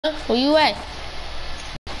Where you at?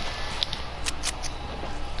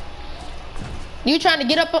 You trying to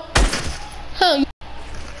get up? Huh?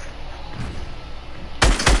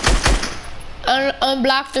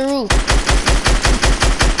 Unblock the roof.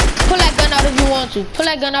 Pull that gun out if you want to. Pull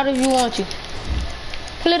that gun out if you want to.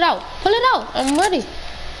 Pull it out. Pull it out. I'm ready.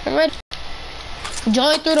 I'm ready.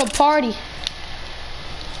 Join through the party.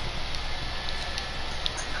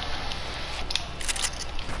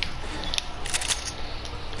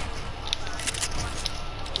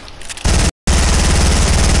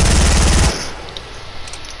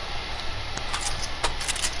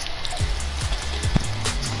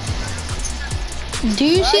 Do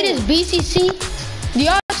you see this BCC? Do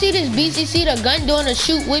y'all see this BCC? The gun doing a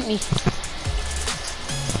shoot with me.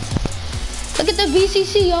 Look at the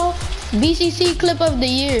BCC, y'all. BCC clip of the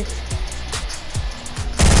year.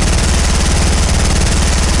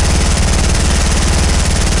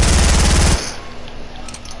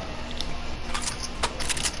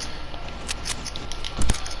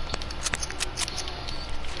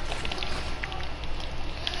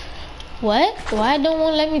 What? Why don't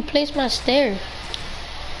want to let me place my stair?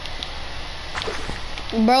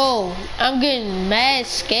 Bro, I'm getting mad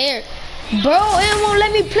scared. Bro, it won't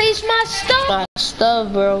let me place my stuff. My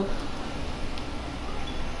stuff, bro.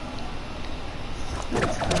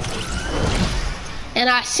 And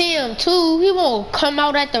I see him too. He won't come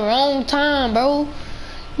out at the wrong time, bro.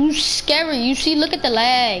 You scary. You see, look at the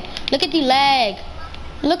lag. Look at the lag.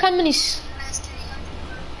 Look how many...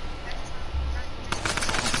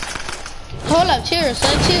 Hold up, chill,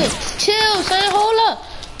 son, chill. Chill, son, hold up.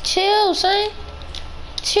 Chill, son.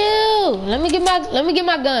 Chill. Let me get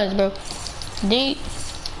my guns, bro.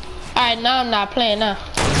 Alright, now I'm not playing now.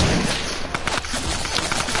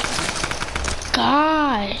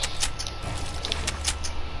 God.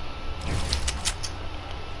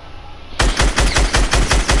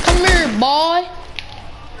 Come here, boy.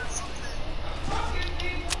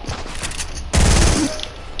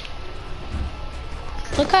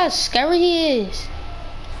 Look how scary he is.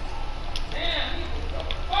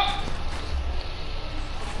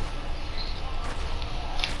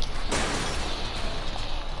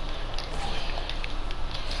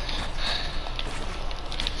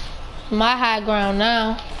 My high ground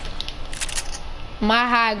now. My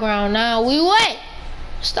high ground now. We wet.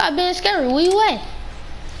 Stop being scary. We wet.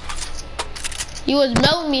 You was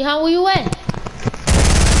melting me, huh? Where you at?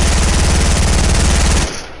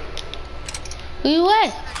 Where you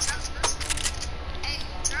at?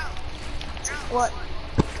 What?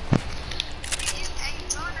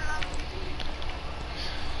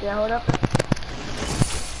 Yeah, hold up.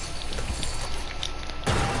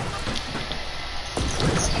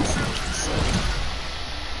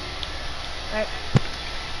 Right.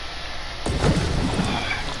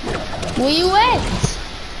 Where you at?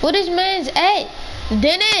 Where this man's at?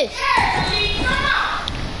 Dennis!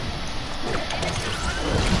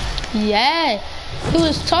 Yeah, he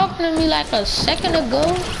was talking to me like a second ago,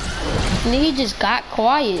 and he just got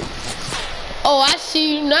quiet. Oh, I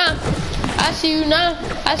see you now. I see you now.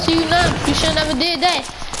 I see you now. You should never did that.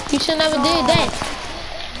 You should never did that.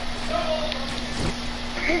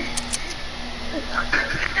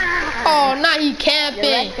 Oh, now he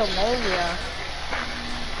camping.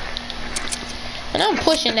 And I'm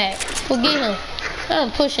pushing that. Forget him.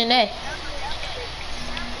 I'm pushing that.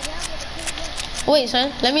 Wait,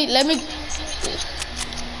 son. Let me.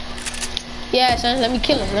 Yeah, son. Let me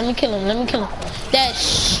kill him. Let me kill him. That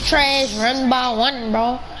trash run by one,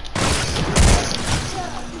 bro.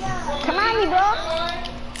 Come on, me, bro.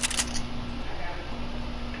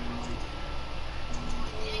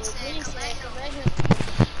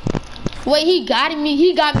 Wait, he got me.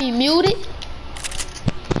 He got me muted.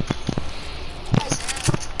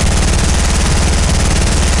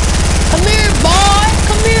 Come here, boy.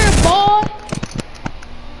 Come here, boy.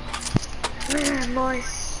 Man,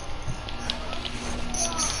 boys.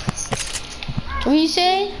 What you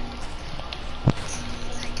say?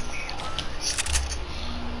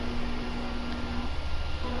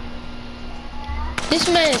 This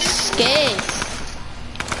man is scared.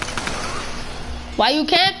 Why you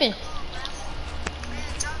camping?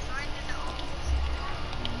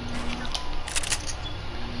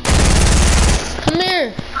 Come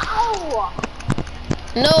here. Ow.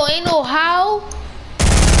 No, ain't no how.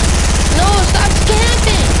 No, stop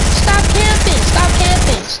camping. Stop camping. Stop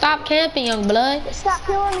camping. Stop camping, young blood. Stop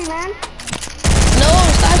killing me, man. No,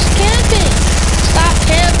 stop camping. Stop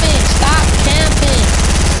camping. Stop camping.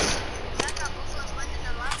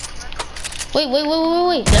 Wait.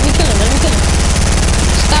 Let me kill him.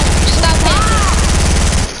 Stop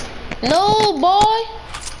camping. No, boy.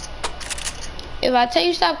 If I tell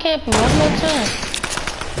you stop camping one more time.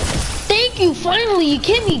 Thank you, finally, you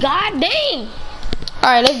kidding me, god dang.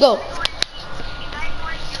 Alright, let's go.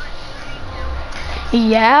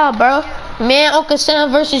 Yeah, bro. Man, Uncle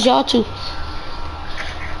Sam versus y'all two.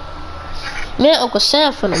 Man, Uncle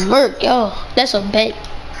Sam finna murk, yo. That's a bet.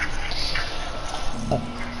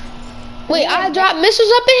 Wait, I drop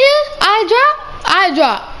missiles up in here? I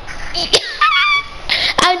drop.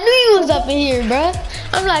 I knew you was up in here, bro.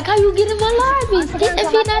 I'm like, how you get in my lobby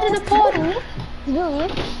if you're not in the party?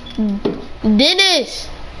 Dennis,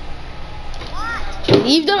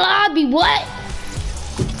 leave the lobby. What?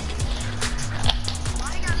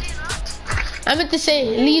 I meant to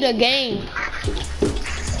say lead a game.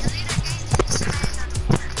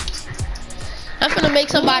 I'm finna make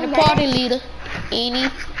somebody party leader. Eeny,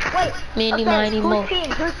 meeny, miny, mo.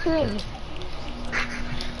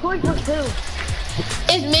 Who's the two?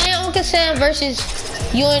 It's me and Uncle Sam versus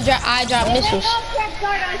you and I drop missiles.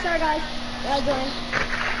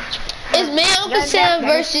 It's me and Uncle Sam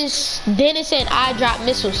versus Dennis and I drop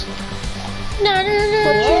missiles. That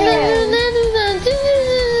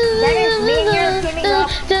is me and you're giving up.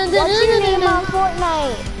 What's your name on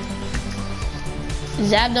Fortnite?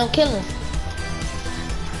 Zabdntkillem.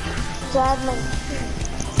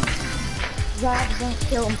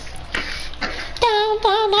 Zabdntkillem.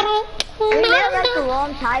 We met like a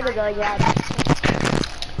long time ago, yeah.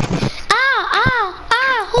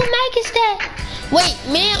 Who makes that? Wait,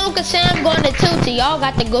 me and Uncle Sam going to Tilted. Y'all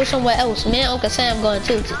got to go somewhere else. Me and Uncle Sam going to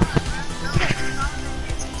Tilted.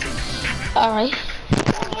 Alright.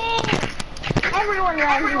 Everyone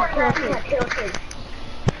around here Tilted.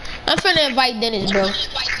 I'm finna invite Dennis, bro.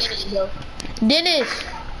 Dennis.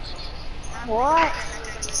 What?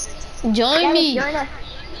 Join me. Join us.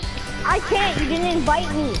 I can't, you didn't invite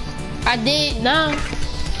me. I did, nah.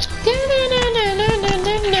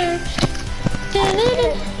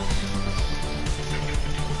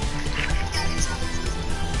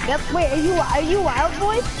 Yep, wait, are you Wild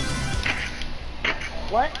Boy?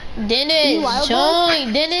 What? Dennis,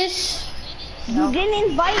 join, Dennis. No. You didn't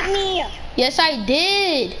invite me. Yes, I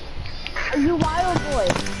did. Are you Wild Boy?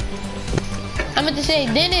 I meant to say,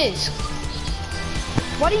 Dennis.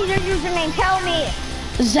 What is your username? Tell me.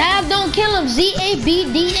 Zabdntkillem,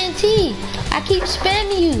 Z-A-B-D-N-T. I keep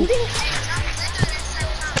spamming you.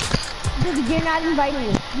 You're not inviting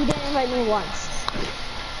me. You didn't invite me once.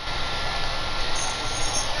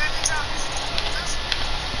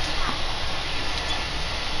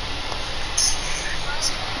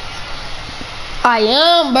 I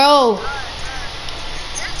am, bro.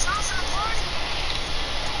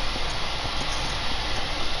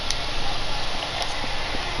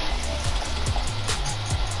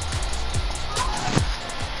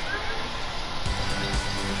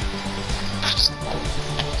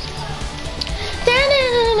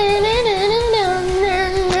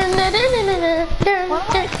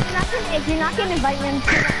 If you're not gonna invite me, I'm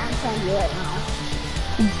telling you right now.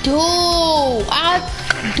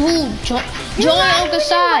 Dude, join Uncle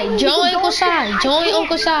Side. Join Uncle Side. Join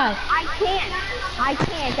Uncle Side. I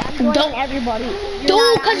can't. I'm joining everybody.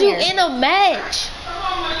 Dude, cause you in a match.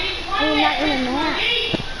 I'm not in a match.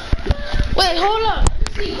 Wait, hold up.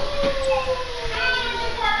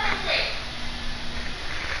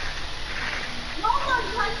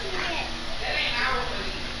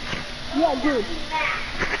 Yeah, dude.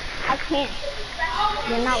 I can't.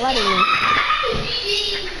 You're not letting me.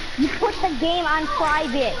 You put the game on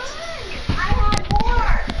private.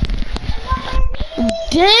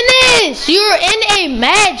 Dennis, you're in a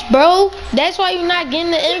match, bro. That's why you're not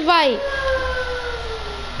getting the invite.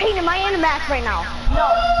 Peyton, am I in a match right now? No,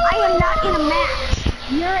 I am not in a match.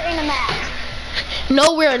 You're in a match.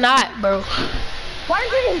 No, we're not, bro. Why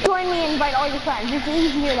don't you just join me and invite all your friends? It's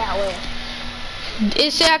easier that way.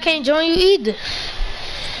 It say I can't join you either.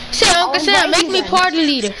 Say, Uncle Sam, make me party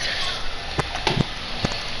leader.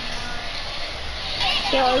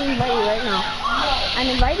 Okay, I'll invite you right now. I'm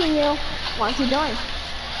inviting you. Why don't you join?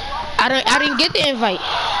 I didn't get the invite.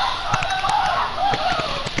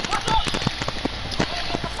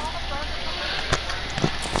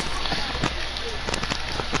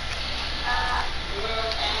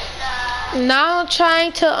 Now I'm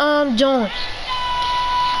trying to join.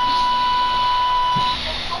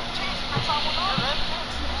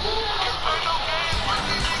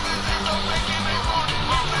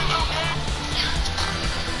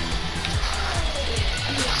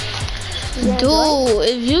 Dude,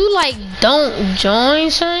 if you like don't join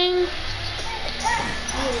something,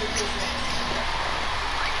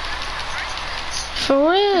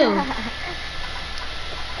 for real.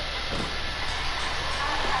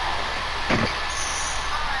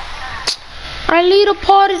 I lead a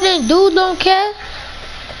party, then dude don't care.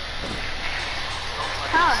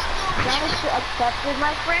 Huh? Dennis accepted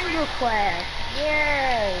my friend request.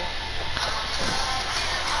 Yay!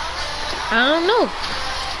 I don't know.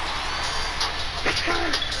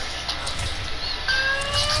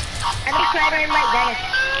 Let me try to invite Dennis.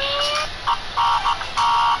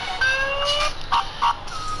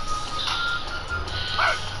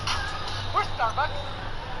 Where's Starbucks?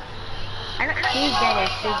 I don't see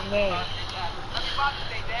Dennis, his name.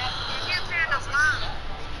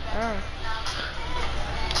 Oh.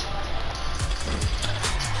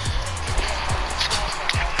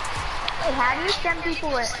 Wait, how do you send people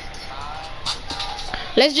with?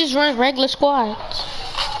 Let's just run regular squads.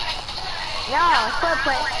 No, let's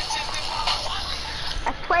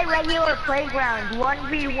play regular playground.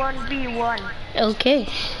 1v1v1. Okay.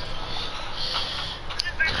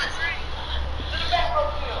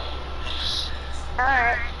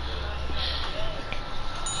 Alright.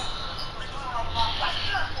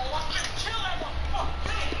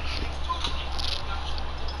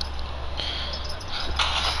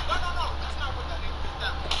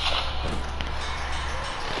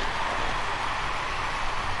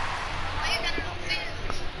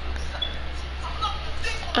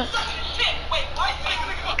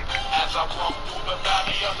 As I walk through the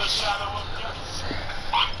valley of the shadow of death.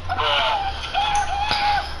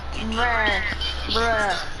 Bruh.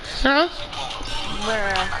 Bruh. Huh?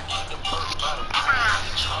 Bruh.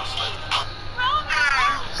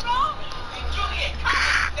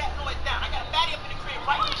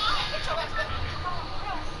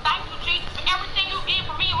 Thank you, G, for everything you did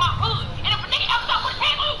for me and my hood. And if a nigga ever stop with a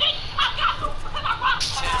pen on you, G, I got you because I rock.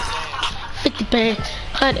 50 bands,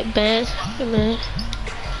 100 bands, man.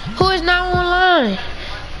 Who is now online?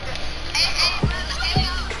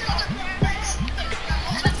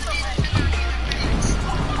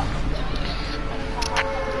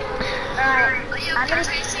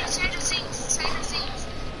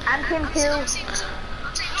 I'm team 2.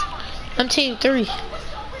 I'm team 3.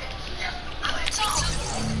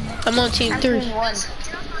 I'm on team I'm 3. team 1.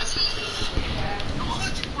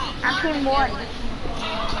 I'm team 1.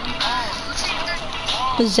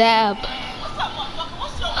 Zab. Oh,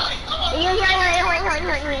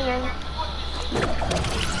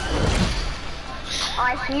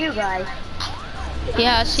 I see you guys.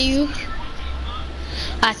 Yeah, I see you.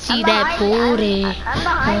 I see I'm that behind- booty. I'm behind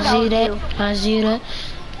I all see of that. you. I see that.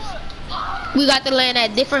 We got to land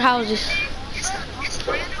at different houses.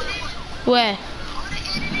 Where?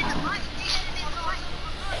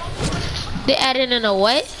 They added in a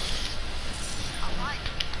what?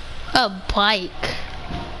 A bike.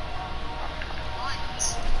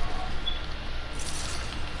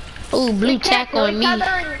 Ooh, blue tack on me.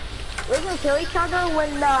 We can kill each other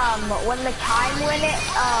when the time limit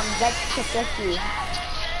gets to 50.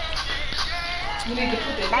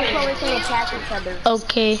 That's when we can attack each other.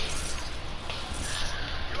 Okay.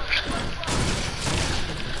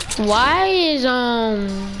 Why is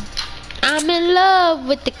I'm in love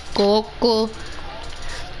with the coco.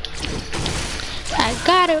 I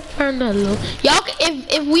gotta earn a little. Y'all,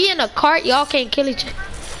 if we in a cart, y'all can't kill each other.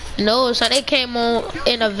 No, so they came on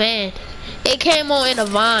in a van. It came on in a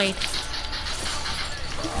vine.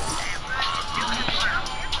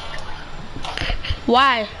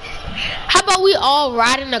 Why? How about we all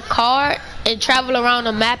ride in a car and travel around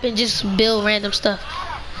the map and just build random stuff?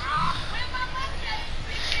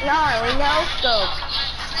 No, scope.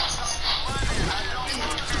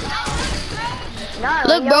 No,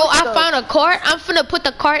 Look, bro, I scope. found a cart. I'm finna put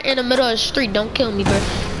the cart in the middle of the street. Don't kill me, bro.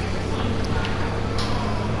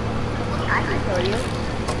 I can kill you.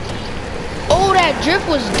 Oh, that drift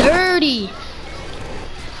was dirty.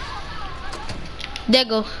 There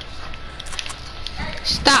go.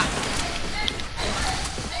 Stop.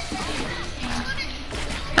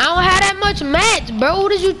 I don't have that much mats, bro.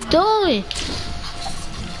 What is you doing?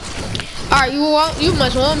 Alright, you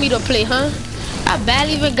must want me to play, huh? I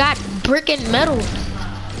barely even got brick and metal.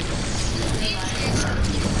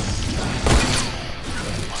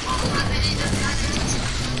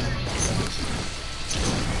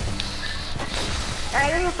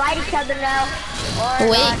 Alright, we can fight each other now. Or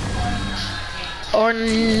Wait. not. Or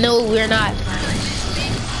no, we're not.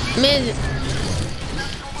 Man.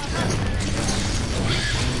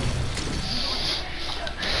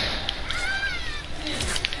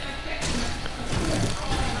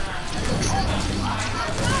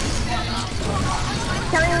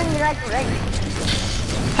 Tell me when you're guys ready.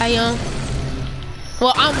 I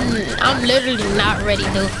well, I'm literally not ready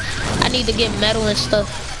though. I need to get metal and stuff.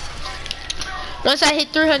 Once I hit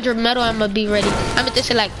 300 metal, I'm gonna be ready. I'm at this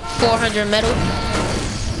at like 400 metal.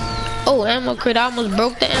 Oh, ammo crate. I almost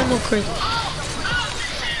broke the ammo crate.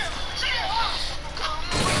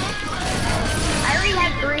 I already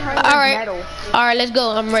have 300 Alright. metal. Alright, let's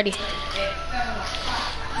go. I'm ready.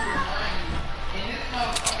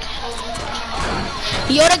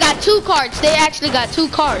 Yo, they got 2 cards. They actually got 2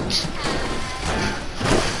 cards.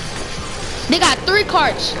 They got 3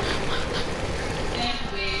 cards.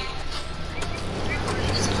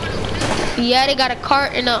 Yeah, they got a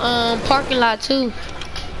cart in the parking lot too.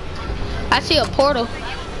 I see a portal.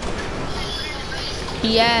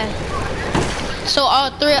 Yeah. So all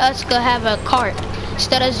 3 of us could have a cart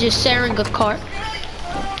instead of just sharing a cart.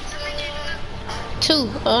 2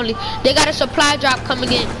 only. They got a supply drop coming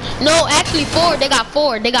in. No, actually 4. They got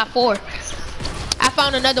 4. They got 4. I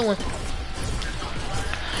found another one.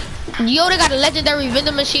 Yo, they got a legendary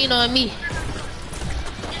vending machine on me.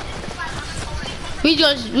 We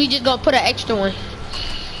just gonna put an extra one.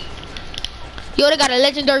 Yo, they got a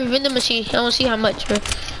legendary vending machine. I don't see how much, bro.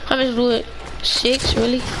 How much do it? 6,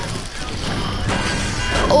 really?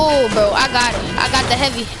 Oh, bro, I got it. I got the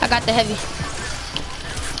heavy. I got the heavy.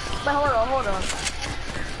 But hold on.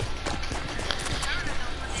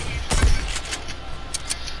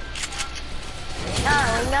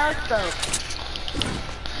 No scope.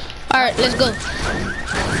 Alright, let's go.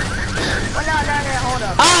 Oh, no, hold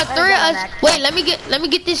on. 3 of us. Wait, let me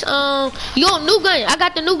get this. Yo, new gun. I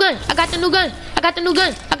got the new gun. I got the new gun. I got the new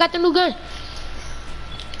gun. I got the new gun.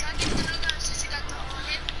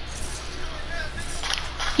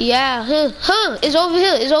 Yeah, huh? It's over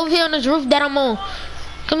here. It's over here on this roof that I'm on.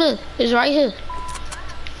 Come here. It's right here.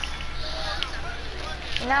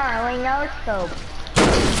 No scope.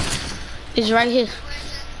 It's right here.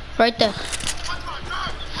 Right there.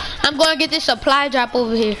 I'm gonna get this supply drop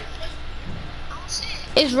over here.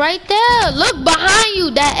 It's right there. Look behind you.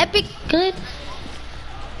 That epic gun.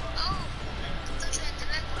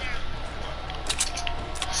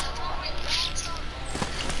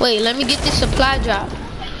 Wait, let me get this supply drop.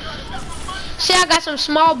 See, I got some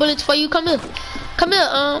small bullets for you. Come here. Come here.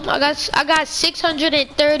 I got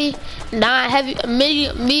 639 heavy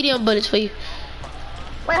medium bullets for you.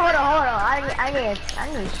 Wait, hold on. I need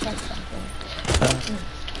to check something.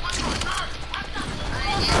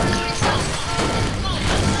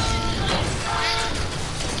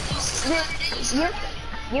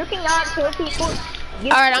 You cannot kill people.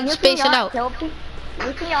 Alright, I'm spacing out. You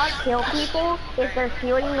cannot kill people if they're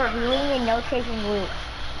stealing or looting and no taking loot.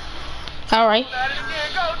 Alright.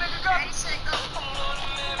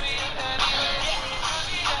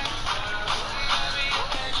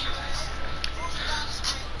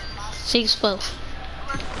 6-4.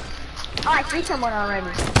 Oh, I see someone already.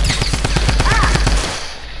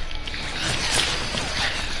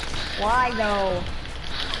 Why though?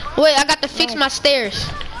 Wait, I got to fix my stairs.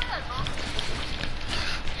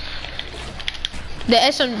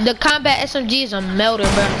 The combat SMG is a melter,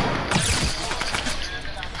 bro.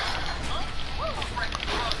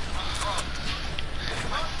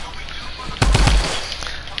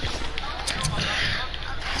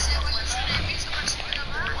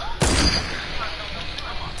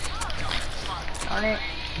 On it.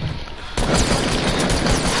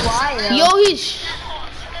 Why though? Yo,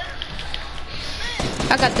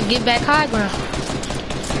 I got to get back high ground.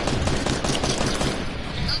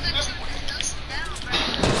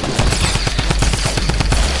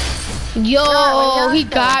 Yo, he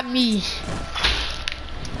got me.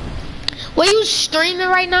 What, you streaming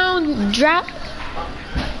right now? Drop,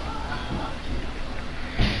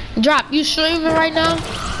 you streaming right now?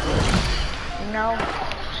 No.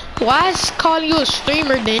 Why is calling you a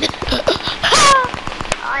streamer then?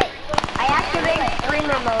 I activated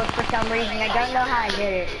streamer mode for some reason. I don't know how I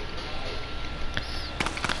did it.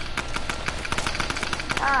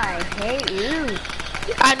 I hate you.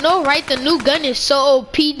 I know, right? The new gun is so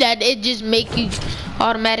OP that it just make you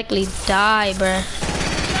automatically die, bruh.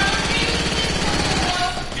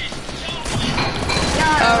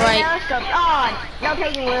 Alright. No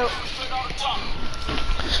taking loot.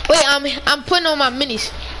 Wait, I'm putting on my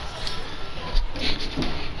minis.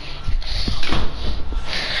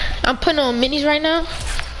 I'm putting on minis right now.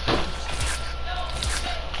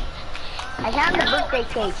 I found the birthday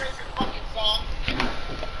cake.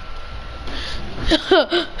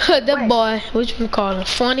 That boy, what you call him?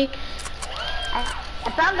 Funny? I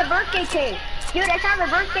found the birthday cake. Dude, I found the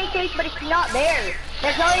birthday cake, but it's not there.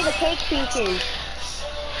 There's only the cake pieces.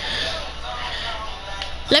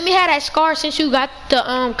 Let me have that scar since you got the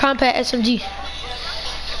compact SMG.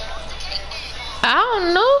 I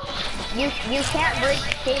don't know. You can't break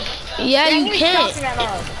the cake. Yeah, you can't.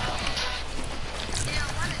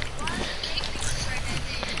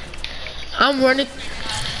 I'm running.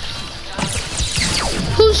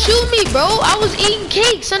 Who shoot me, bro? I was eating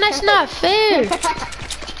cake, son. That's not fair.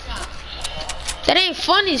 That ain't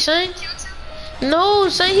funny, son. No,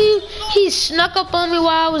 son. He snuck up on me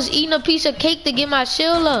while I was eating a piece of cake to get my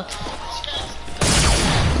shield up.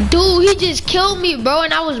 Dude, he just killed me, bro,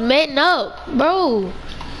 and I was metting up, bro.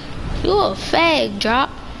 You a fag, drop.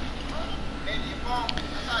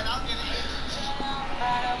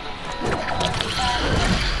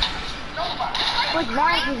 What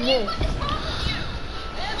rank is this?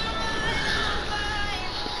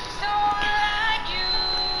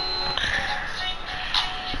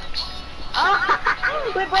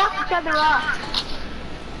 Oh, we broke each other up.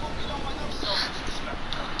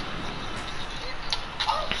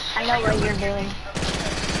 I know what you're doing.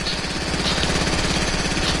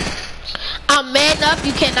 I'm man up,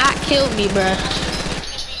 you cannot kill me, bruh.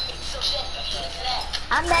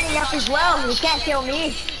 I'm manning up as well, you can't kill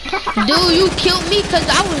me. Dude, you killed me because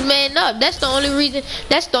I was man up. That's the only reason,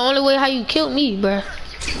 that's the only way how you killed me, bruh.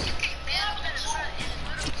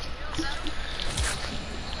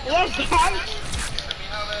 Yes, Dad.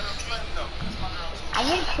 I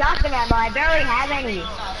need shotgun ammo, I barely have any.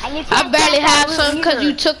 I barely have some because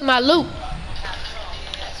you took my loot.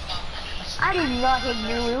 I did not take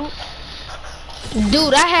your loot.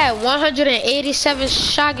 Dude, I had 187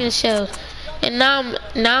 shotgun shells, and now I'm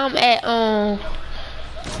at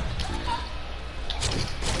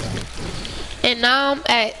and now I'm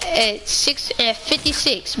at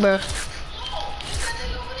 56, bro.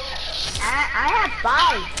 I have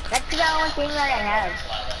 5. That's the only thing that I have.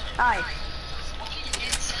 5.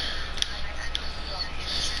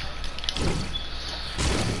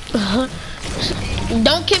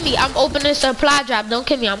 Don't kill me. I'm opening a supply drop. Don't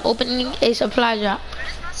kill me. I'm opening a supply drop.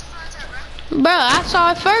 Bro, I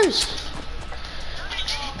saw it first.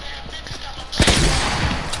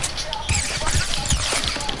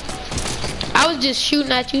 I was just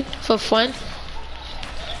shooting at you for fun.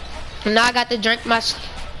 And now I got to drink my...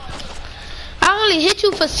 I only hit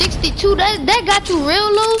you for 62. That got you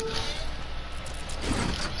real low.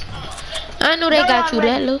 I know they got you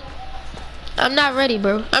that low. I'm not ready,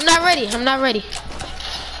 bro. I'm not ready. I'm not ready.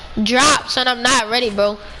 Drop, son. I'm not ready,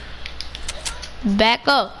 bro. Back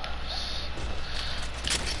up.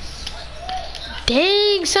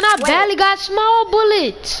 Dang, son. I barely got small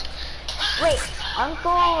bullets. Wait,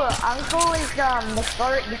 Uncle is the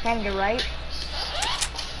scarlet defender, right?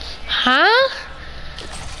 Huh?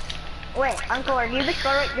 Wait, Uncle, are you the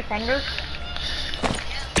scarlet defender?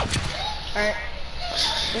 Or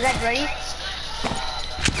you guys ready?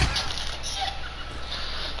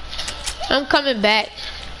 I'm coming back.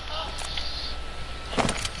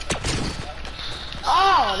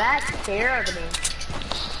 Oh, that's terrible.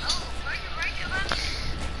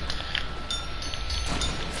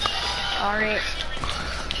 Alright.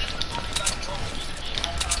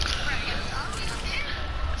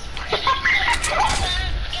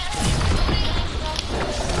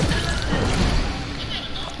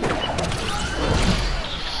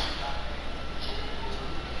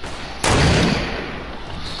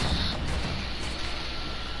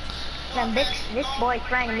 And this boy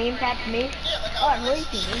trying to meme patch me. Oh, I'm really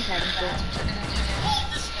seeing meme patching too.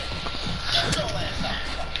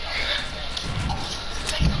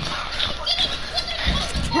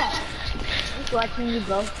 Just watching you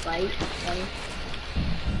both fight. Funny.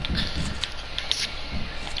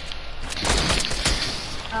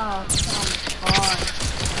 Oh, come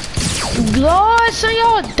on. God, son,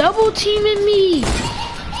 y'all double teaming me.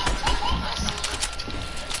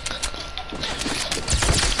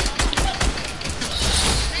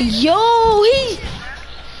 Yo, he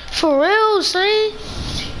for real, son.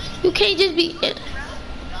 You can't just be.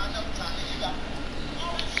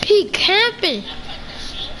 He camping,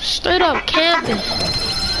 straight up camping.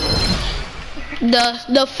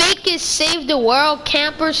 The fakest save the world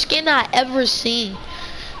camper skin I ever seen.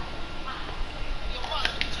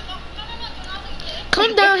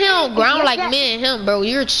 Come down here on ground like me and him, bro.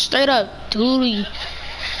 You're straight up doodoo.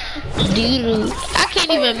 I can't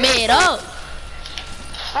even man up.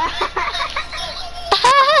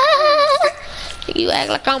 You act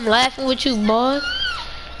like I'm laughing with you, boy.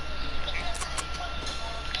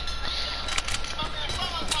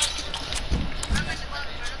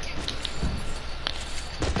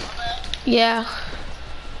 Yeah.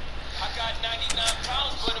 I got 99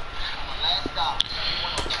 pounds with him.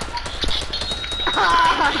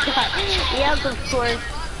 Oh my god. Yes, of course.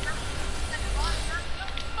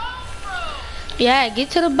 Yeah,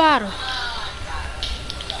 get to the bottom.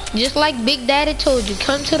 Just like Big Daddy told you,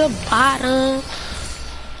 come to the bottom.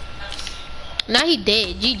 Now he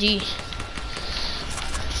dead, GG.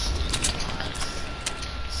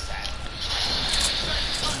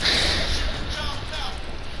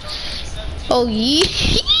 Oh yeah,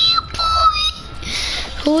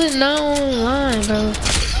 boy. Who is not online, bro?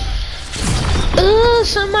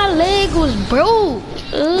 Son, my leg was broke.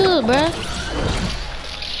 Bruh.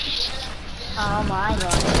 Oh my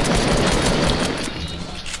god.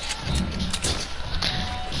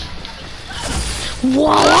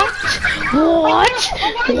 What? What?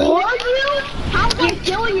 How did I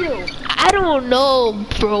kill you? I don't know,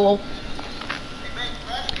 bro.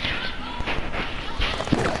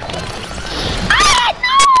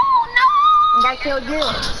 I killed you.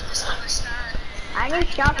 I need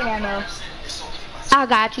shotgun ammo. I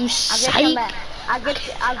got you. I'll get some Psych. back. I'll get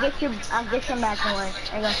some back. Don't worry.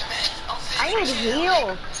 There you go. I need to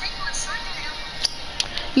heal.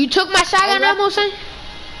 You took my shotgun ammo, son?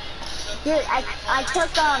 Dude, I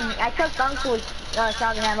took Uncle's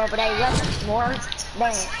shotgun ammo, but I left more.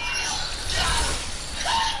 Dang it.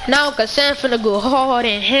 Now Uncle Sam finna go hard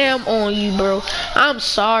and ham on you, bro. I'm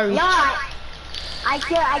sorry. No, I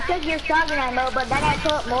took your shotgun ammo, but then I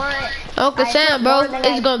put more. Uncle Sam, bro,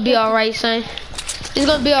 it's gonna be alright, son. It's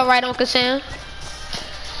gonna be alright, Uncle Sam.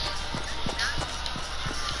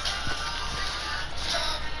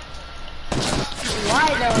 Why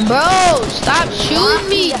though? Bro, stop shooting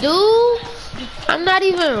me, dude. I'm not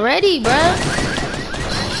even ready, bro.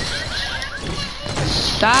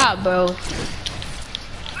 Stop, bro.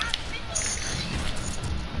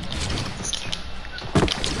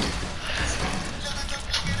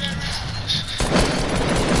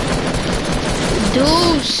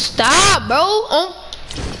 Dude, stop, bro.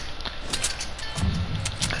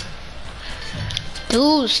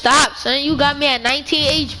 Dude, stop, son. You got me at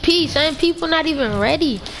 19 HP, son. People not even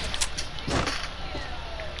ready.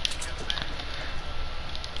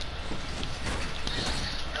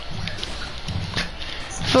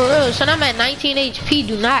 For real, son. I'm at 19 HP.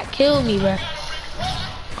 Do not kill me, bro.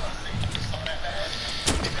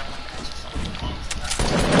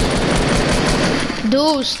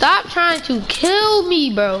 Dude, stop trying to kill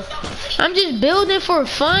me, bro. I'm just building for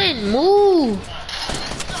fun. Move.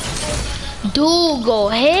 Dude, go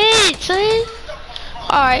ahead, son.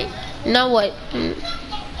 Alright, now what?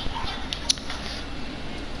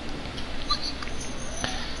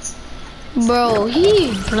 Bro,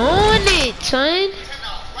 he blowing it, son.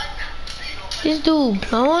 This dude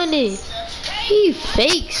blowing it. He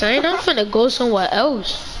fake, son. I'm finna go somewhere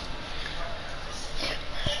else.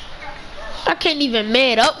 I can't even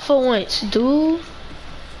mad up for once, dude.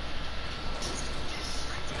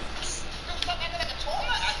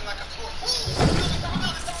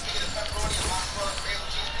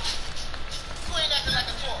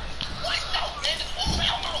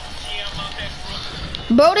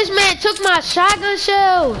 Bro, this man took my shotgun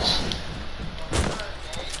shells.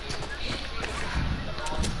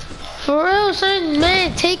 For real, son,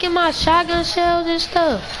 man, taking my shotgun shells and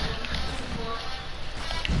stuff.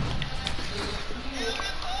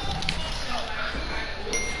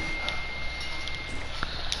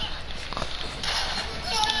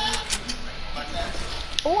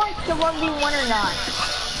 Who wants to 1v1 or not?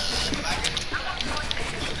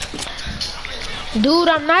 Dude,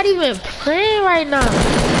 I'm not even playing right now.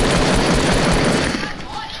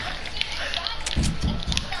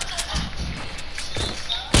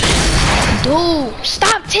 Dude,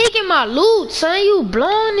 stop taking my loot, son. You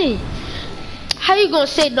blowing it. How you gonna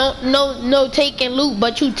say no taking loot,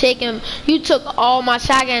 but you took all my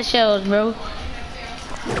shotgun shells, bro?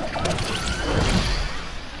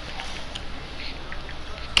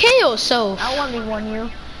 Kill yourself. I 1v1 you.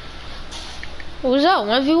 What's up?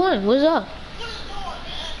 1v1. What's up?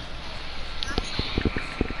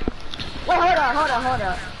 Wait, hold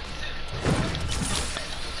up.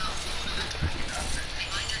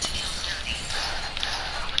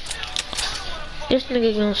 This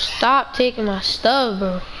nigga gonna stop taking my stuff,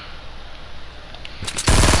 bro.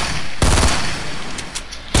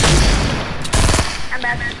 I'm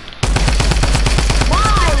back.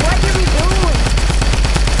 Why? What are we doing?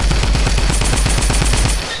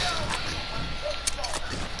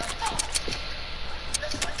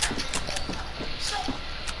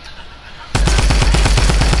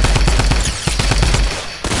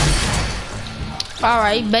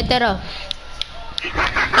 Alright, bet that up.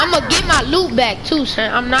 I'm gonna get my loot back too,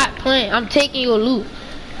 son. I'm not playing. I'm taking your loot.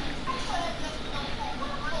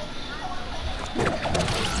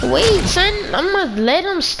 Wait, son. I'm gonna let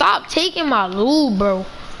him stop taking my loot, bro.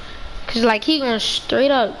 Cause like he gonna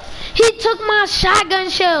straight up. He took my shotgun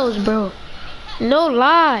shells, bro. No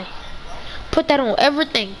lie. Put that on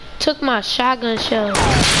everything. Took my shotgun shells.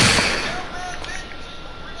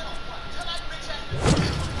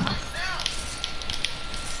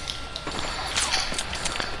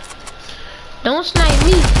 Don't snipe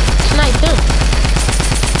me. snipe him.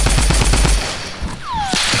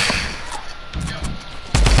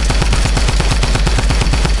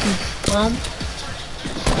 Bum.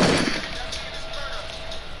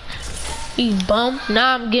 You bum.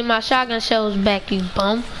 Now I'm getting my shotgun shells back, you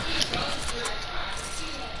bum.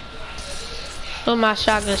 Where my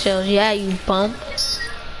shotgun shells? Yeah, you bum.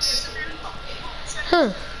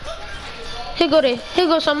 Huh. Here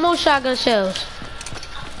go some more shotgun shells.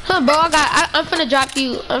 Huh, bro, I'm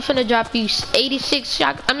finna drop you 86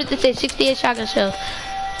 shot, I'm gonna say 68 shotgun shells.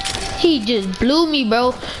 He just blew me,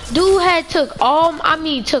 bro. Dude had took all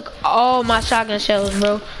my shotgun shells,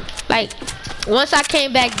 bro. Like, once I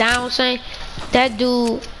came back down, son, that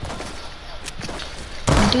dude,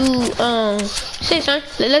 shit, son,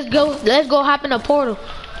 let's go hop in a portal.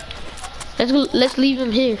 Let's leave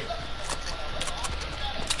him here.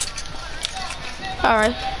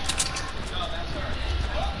 Alright.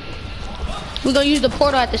 We're gonna use the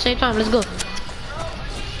portal at the same time. Let's go.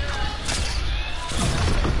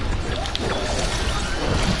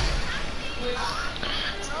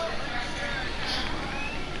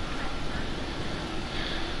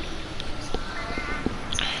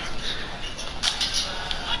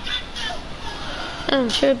 I'm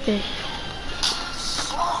tripping.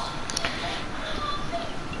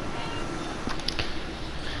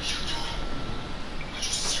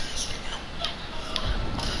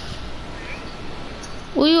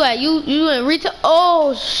 Where you at? You in retail?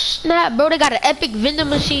 Oh snap, bro! They got an epic vending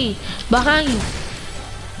machine behind you.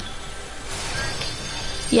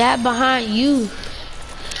 Yeah, behind you.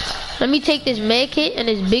 Let me take this med kit and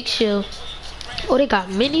this big shield. Oh, they got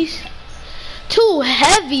minis. 2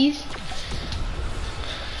 heavies.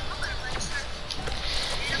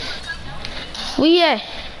 Where you at?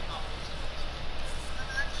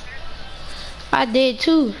 I did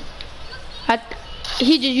too.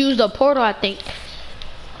 He just used a portal, I think.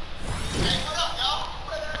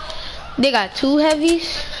 They got 2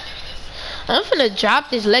 heavies. I'm finna drop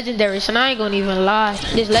this legendary, so I ain't gonna even lie.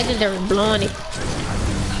 This legendary blowing it.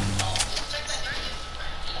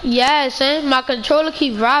 Yeah, son, my controller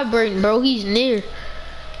keep vibrating, bro. He's near.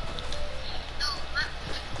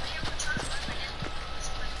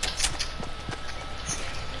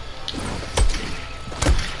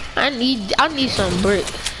 I need some brick.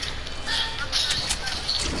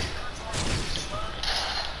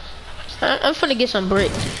 I'm finna get some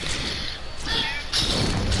brick.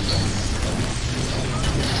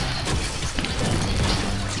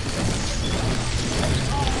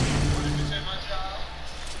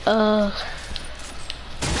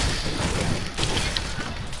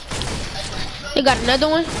 You got another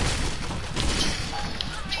one?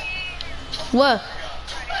 What?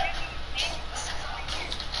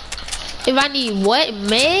 If I need what?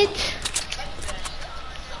 Meds?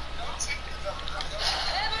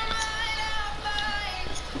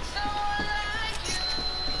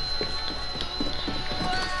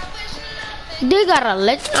 They gotta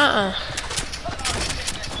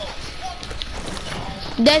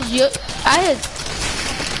That's your. I had.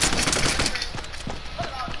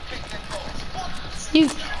 You.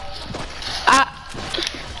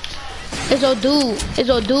 It's old dude. It's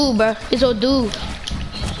old dude, bro. It's old dude.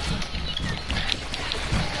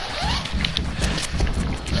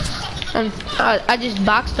 I just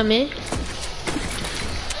boxed him in.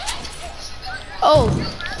 Oh.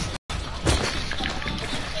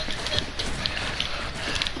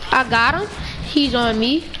 I got him. He's on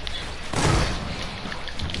me.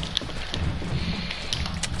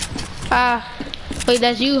 Wait,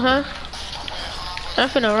 that's you, huh? I'm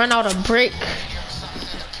finna run out of brick.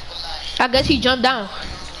 I guess he jumped down.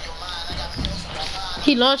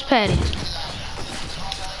 He launch padded.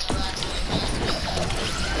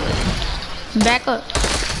 Back up.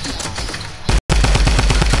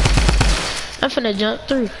 I'm finna jump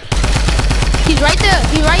through. He's right there.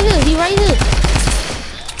 He right here. He right here.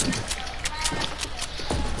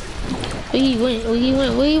 Where he went? Where he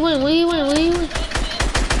went? Where he went? Where he went? Where he went?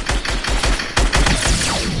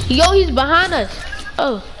 Yo, he's behind us.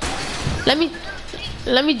 Oh, let me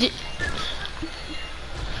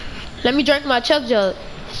drink my chug jug.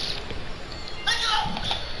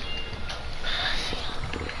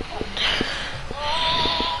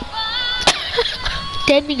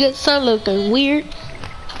 That nigga son looking weird.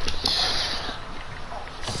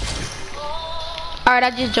 Alright,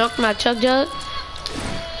 I just junked my chug jug.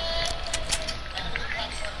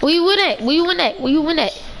 Where you win at? Where you win at? Where you win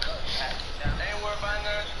at?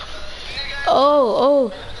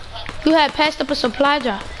 Oh, you had passed up a supply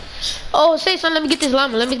drop. Oh, say son, let me get this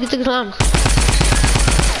llama. Let me get this llama.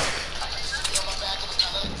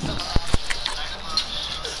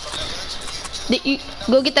 You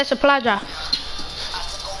go get that supply drop.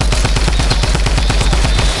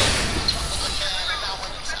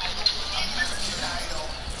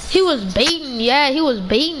 He was baiting, yeah, he was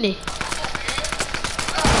baiting it.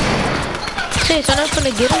 Say, so I'm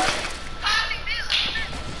gonna get him.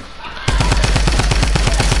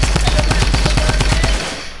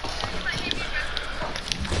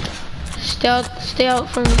 Stay out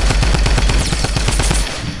from me.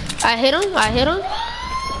 I hit him.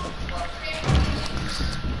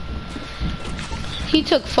 He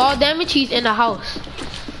took fall damage, he's in the house.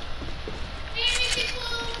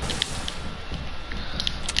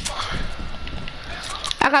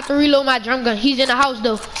 I got to reload my drum gun. He's in the house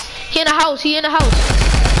though. He in the house.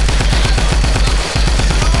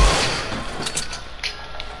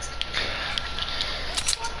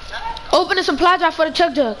 Open the supply drop for the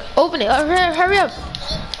chug jug. Open it. Hurry up.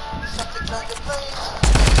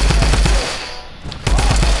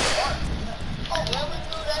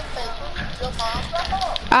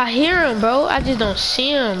 I hear him, bro. I just don't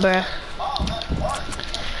see him, bro.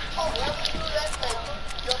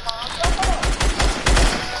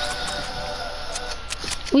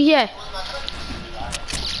 We at?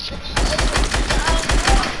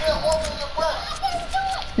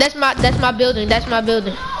 That's my building. That's my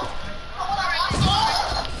building.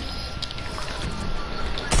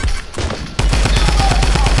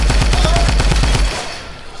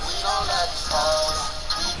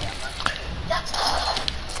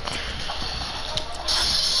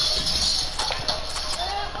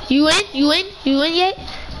 You in yet?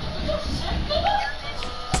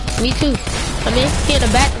 Me too. I'm in.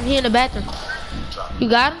 He in the bathroom. You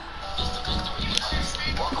got him?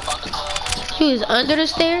 He was under the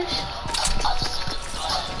stairs?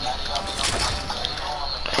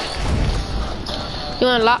 You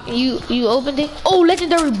unlock, you opened it? Oh,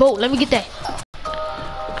 legendary bolt. Let me get that.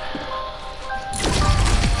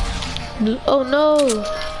 Oh no.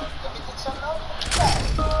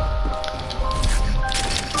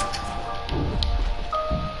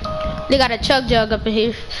 They got a chug jug up in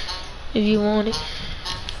here if you want it.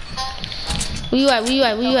 Where you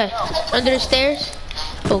at? Under the stairs?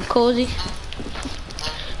 Oh, cozy.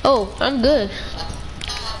 Oh, I'm good.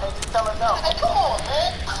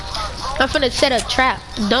 I'm finna set a trap.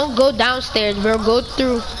 Don't go downstairs, bro. Go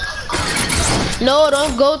through. No,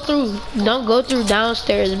 don't go through. Don't go through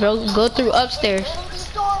downstairs, bro. Go through upstairs.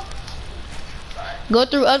 Go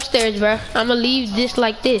through upstairs, bro. I'ma leave this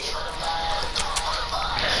like this.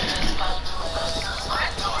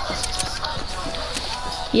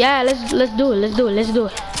 Yeah, let's do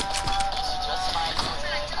it.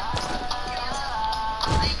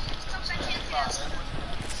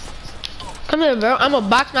 Come here, bro. I'ma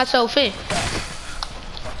box myself in.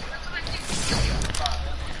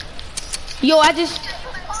 Yo, let's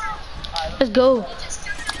go.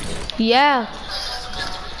 Yeah.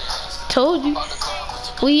 Told you.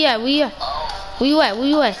 Where you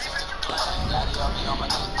at?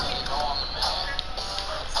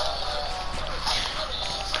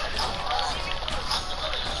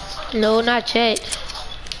 No, not yet.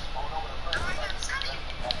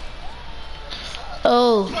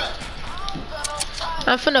 Oh.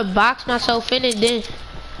 I'm finna box myself in it then.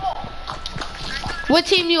 What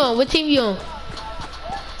team you on?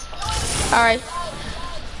 Alright.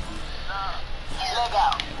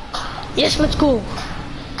 Yes, let's go.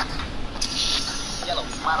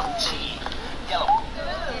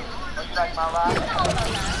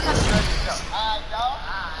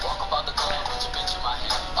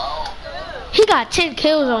 He got 10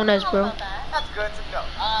 kills on us, bro. That's good to know.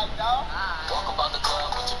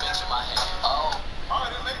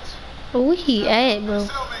 Where he at, bro?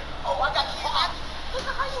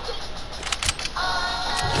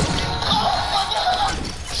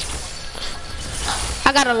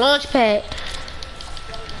 I got a launch pad.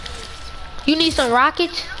 You need some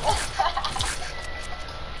rockets?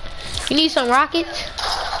 You need some rockets?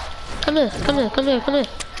 Come here.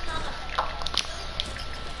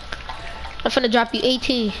 I'm finna drop you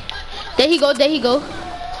 18. There he go. That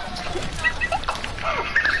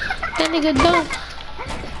nigga dumb.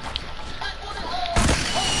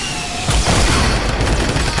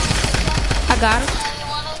 I got him.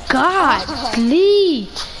 God, please.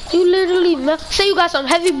 You literally say you got some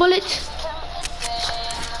heavy bullets.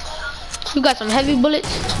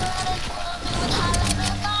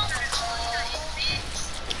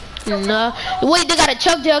 No. Wait, they got a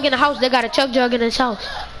chug jug in the house.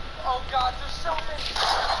 Oh God, there's so many.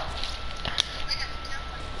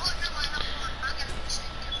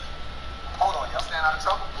 Hold on, y'all staying out of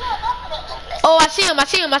trouble? Oh, I see him.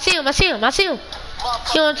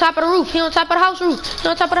 He on top of the roof. He on top of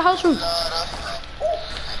the house roof.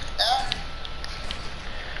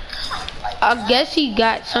 I guess he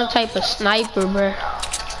got some type of sniper, bro.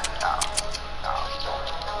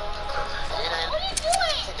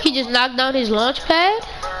 He just knocked down his launch pad.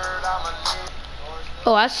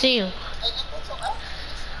 Oh, I see him.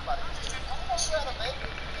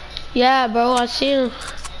 Yeah, bro, I see him.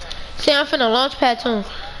 See, I'm finna launch pad to him.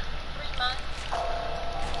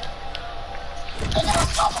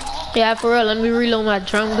 Yeah, for real, let me reload my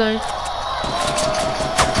drum gun.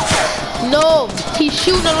 No, he's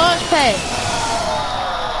shooting a launch pad.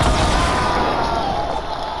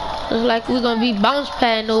 Looks like we're gonna be bounce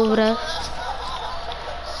padding over there.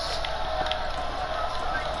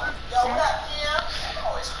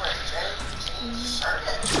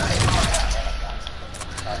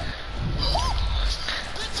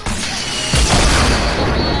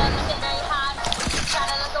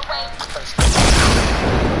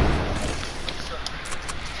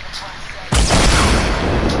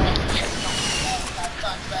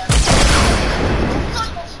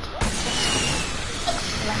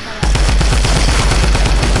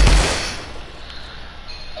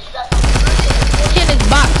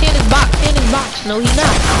 No, he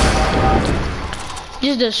not.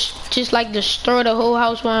 Just like destroy the whole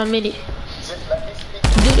house while I'm in it. Do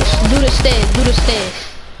the stairs.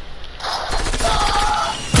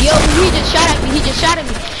 Yo, he just shot at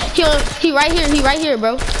me. He right here,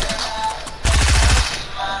 bro.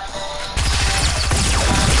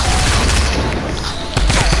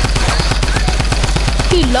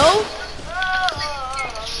 He low.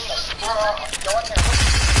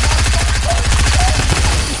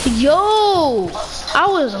 Yo, I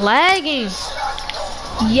was lagging.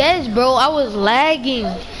 Yes, bro, I was lagging.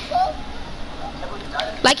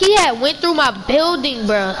 Like he had went through my building,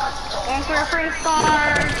 bro. Answer a free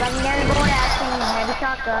scar. Let me never go asking. Heavy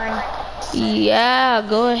shotgun. Yeah,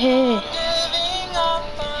 go ahead.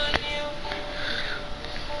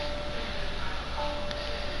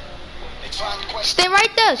 Stay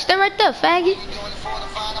right there, faggot.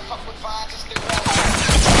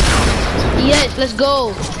 Yes, let's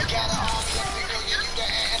go.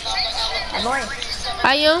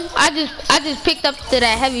 I just picked up to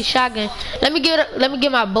that heavy shotgun. Let me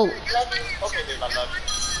get my boat.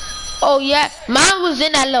 Oh yeah, mine was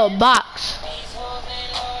in that little box.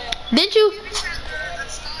 Didn't you?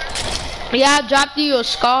 Yeah, I dropped you a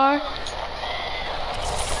scar.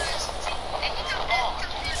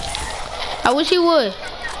 I wish he would.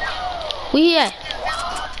 We here.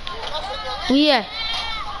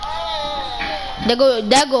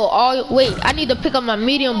 That go all. Wait, I need to pick up my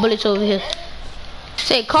medium bullets over here.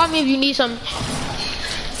 Say, call me if you need some.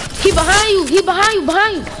 He behind you.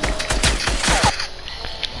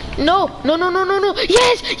 No.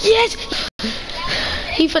 Yes.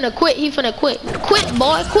 He finna quit. Quit,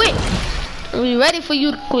 boy, quit. We ready for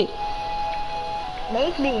you to quit.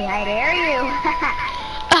 Make me, I dare you.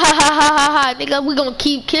 Nigga, we gonna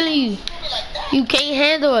keep killing you. You can't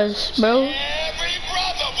handle us, bro. If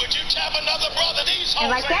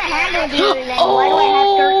I can't handle you, then why do I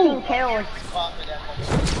have 13 kills?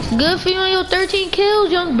 Good for you on your 13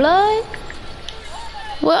 kills, young blood.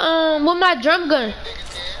 What my drum gun?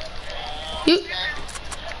 You?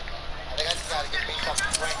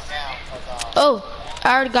 Oh,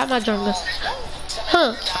 I already got my drum gun.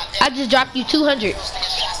 Huh? I just dropped you 200.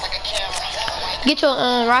 Get your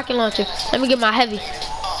rocket launcher. Let me get my heavy.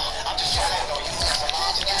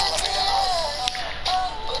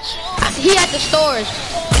 He at the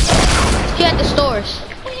stores.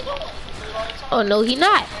 Oh no, he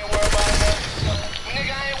not.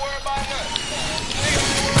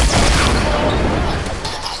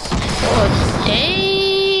 Oh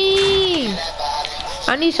dang!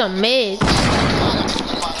 I need some meds.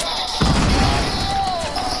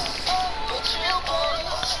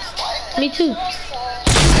 Me too.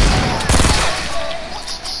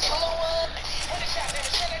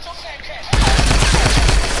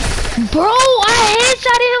 Bro, I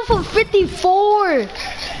headshotted him for 54.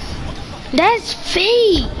 That's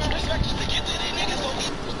fake.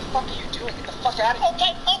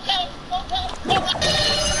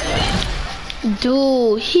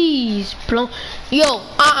 Dude, he's blown. Yo,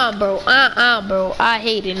 bro. I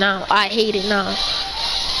hate it now.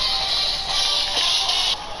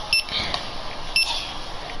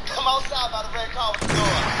 Come outside by the red car with the door.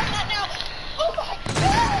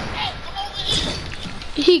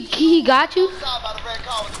 He got you?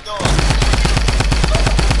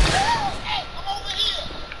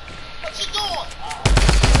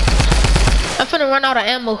 I'm finna run out of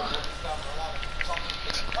ammo.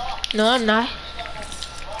 No, I'm not.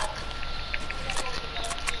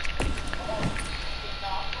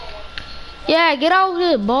 Yeah, get out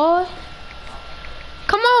here, boy.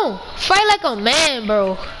 Come on, fight like a man,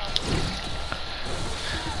 bro.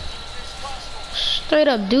 Straight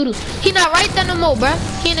up doodle. He not right there no more, bro.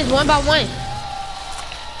 He in his 1-by-1.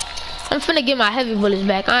 I'm finna get my heavy bullets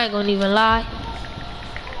back. I ain't gonna even lie.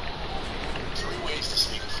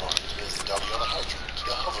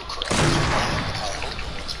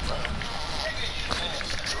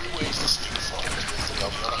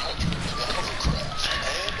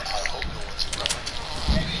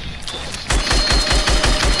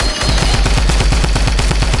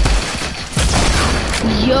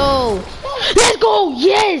 Yo, let's go.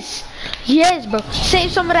 Yes, yes, bro.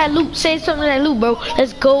 Save some of that loot. Save some of that loot, bro.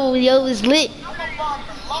 Let's go. Yo, it's lit.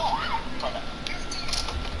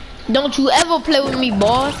 Don't you ever play with me,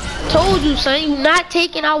 boy. Told you, son. You not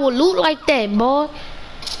taking our loot like that, boy.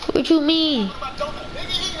 What you mean?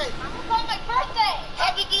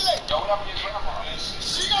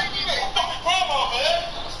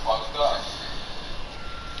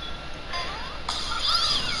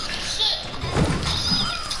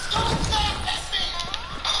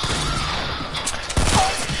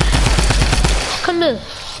 Come here,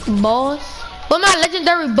 boss. Where my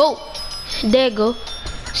legendary boat? There you go.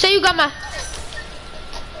 Say you got my.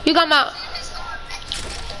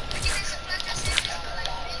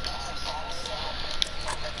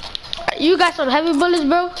 You got some heavy bullets,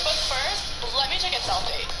 bro? But first, let me take a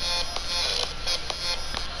selfie.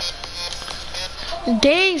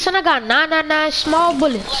 Dang, son, I got 999 small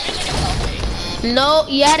bullets. Let me take a selfie. No,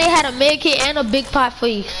 yeah, they had a med kit and a big pot for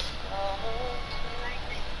you.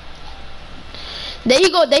 There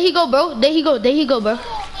he go, bro. There he go, bro.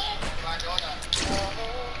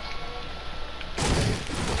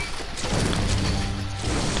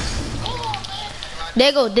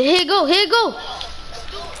 There you go, here you go.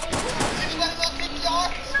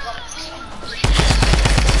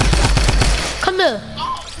 Come here.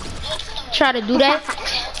 Try to do that.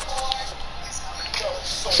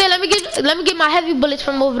 Say, let me get my heavy bullets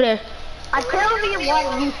from over there. A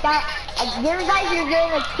 2v1, you start. You guys are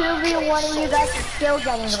getting a 2v1 and you guys are still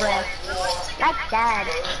getting wrecked. That's sad.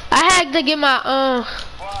 I had to get my oh.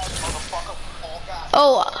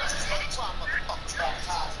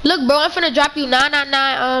 Look, bro, I'm finna drop you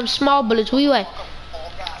 999 small bullets. Where you at?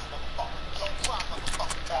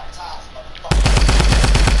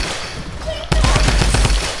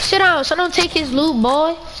 Sit down, so don't take his loot,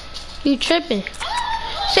 boy. You tripping?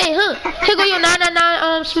 Say, huh? Here go your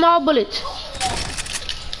 999 small bullets.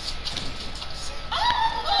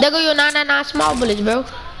 There go your 999 small bullets, bro.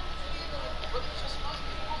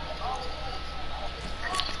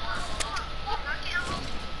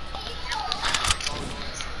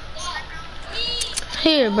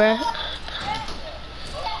 Here, bro.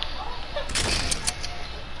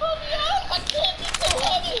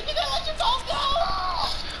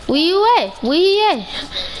 Where you at? Where he at?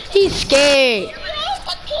 He's scared.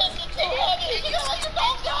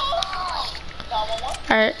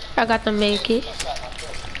 Alright, I got to make it.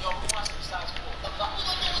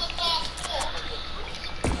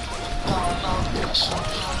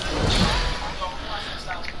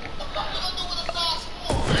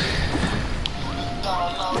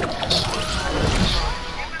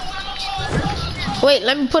 Wait,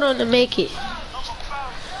 let me put on the make it.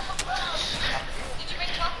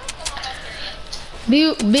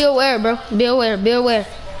 Be aware, bro. Be aware. Be aware.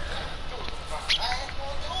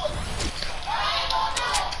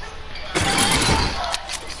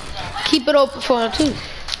 Keep it open for him too.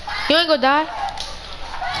 You ain't gonna die.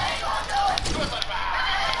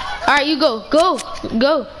 All right, you go. Go.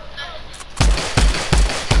 Go.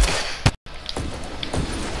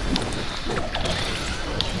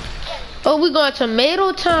 Oh, we going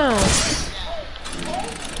Tomato Town.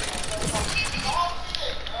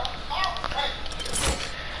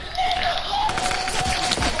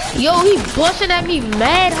 Yo, he busting at me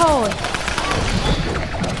mad hard.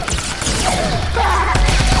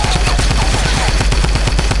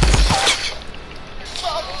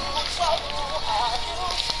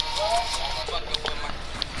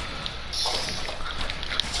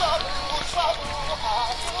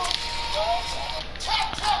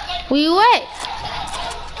 Where you at?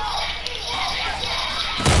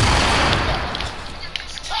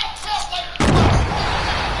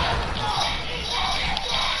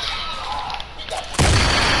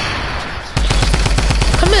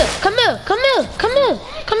 Come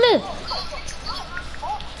here.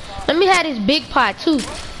 Let me have this big pot too.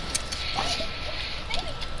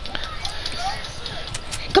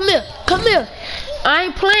 Come here. I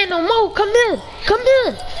ain't playing no more. Come here.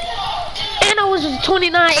 And I was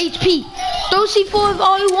 29 HP. Throw C4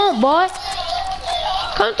 all you want, boy.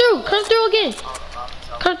 Come through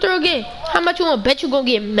again. How much you wanna bet you gonna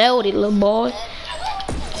get melted, little boy?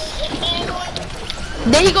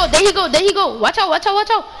 There he go, there he go, there he go. Watch out, watch out, watch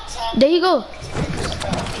out. There he go.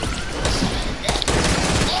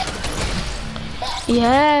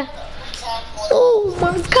 Yeah. Oh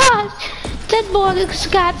my god. That boy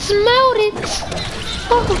got melted.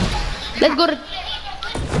 Oh. Let's go to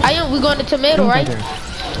we going to tomato, right?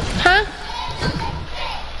 Huh?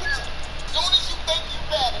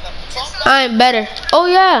 I am better. Oh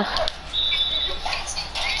yeah.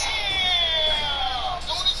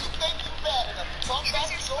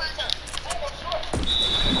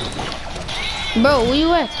 Bro, where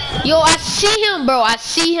you at? Yo, I see him, bro. I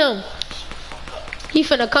see him. He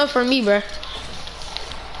finna come for me, bro.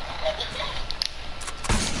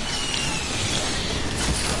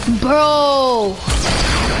 Bro.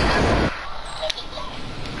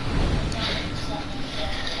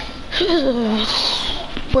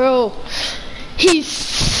 Bro.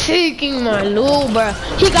 He's taking my loot, bro.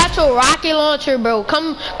 He got your rocket launcher, bro.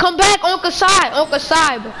 Come back on the side,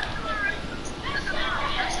 bro.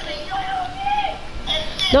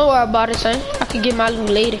 Don't worry about it, son. I can get my loot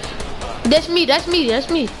later. That's me.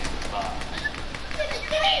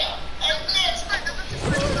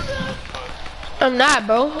 I'm not,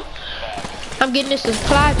 bro. I'm getting this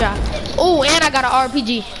supply drop. Oh, and I got an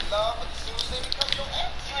RPG.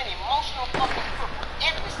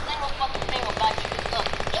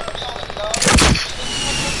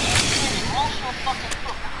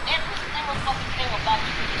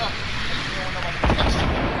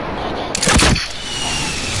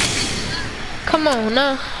 Come on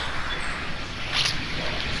now.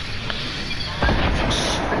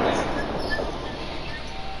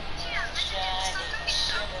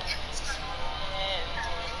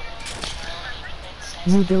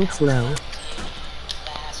 You build slow.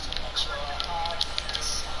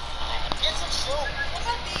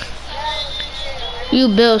 You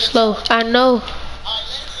build slow. I know.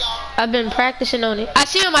 I've been practicing on it. I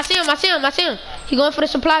see him. He going for the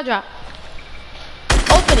supply drop.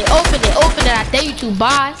 Open it. I dare you to.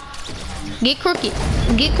 Bye. Get crooked.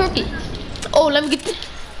 Oh, let me get the...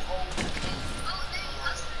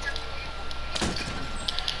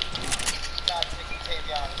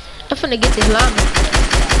 I'm finna get this llama.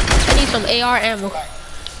 I need some AR ammo.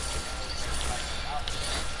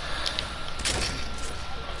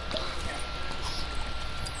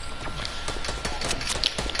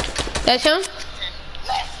 That's him?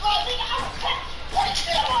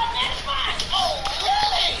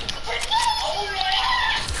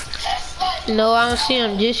 No, I don't see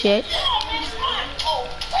him just yet.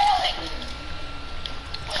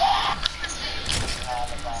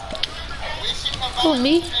 Who,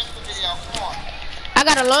 me? I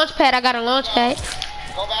got a launch pad. Go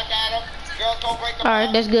back at him. Girls, go break them.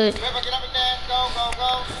 Alright, that's good. River, get up and dance.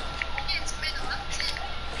 Go.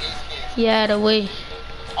 Yeah, the way.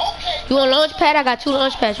 Okay. You want launch pad? I got 2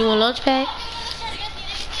 launch pads. You want launch pad?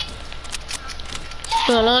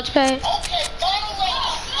 You want launch pad? Okay.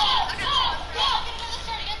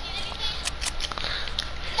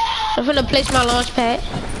 I'm finna place my launch pad.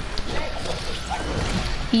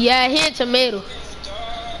 Yeah, here in tomato.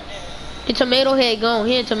 The tomato head gone.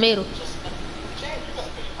 Here in tomato.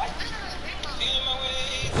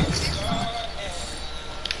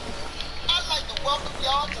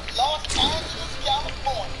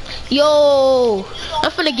 Yo,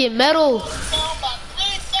 I'm finna get metal.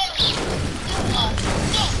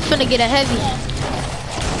 Finna get a heavy.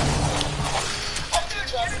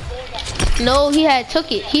 No, he had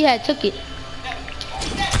took it. He had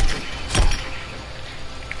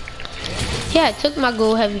took my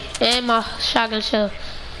gold heavy and my shotgun shell.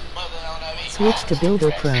 Switch to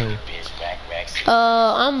Builder Pro.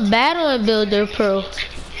 I'm bad on Builder Pro.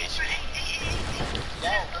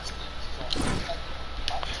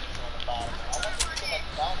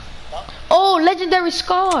 Oh, legendary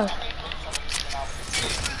scar.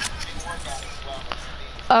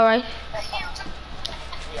 All right.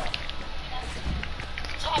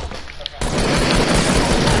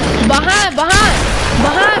 Behind.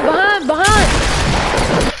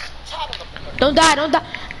 Don't die.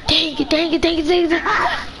 Dang it.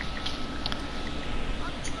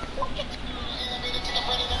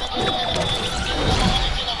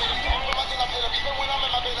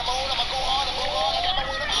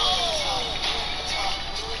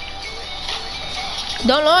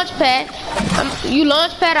 Don't launch pad. You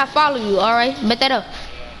launch pad, I follow you, alright? Bet that up.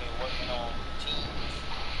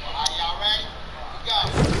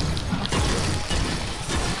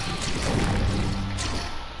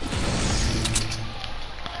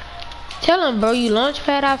 Tell him, bro, you launch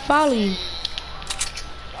pad, I follow you.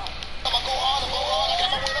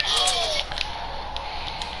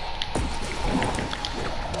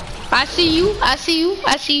 I see you. I see you.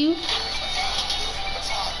 I see you.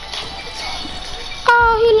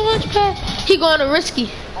 Oh, he launch pad. He going to risky.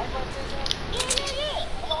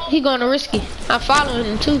 He going to risky. I'm following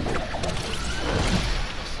him too.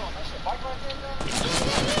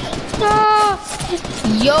 Oh.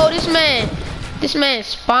 Yo, this man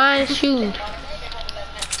spine shooting.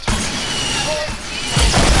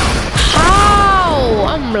 How?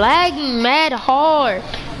 I'm lagging mad hard.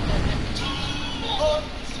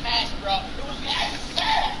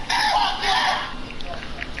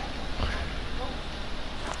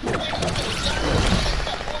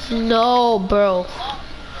 No, bro.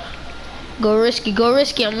 Go risky, go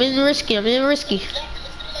risky. I'm in risky, I'm in risky.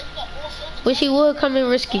 Wish he would come in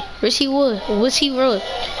risky. Wish he would. Wish he would.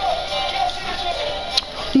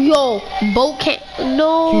 Yo, boat can't.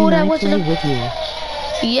 No, that wasn't with you.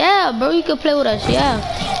 Yeah, bro, you can play with us, yeah.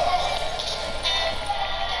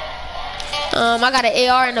 I got an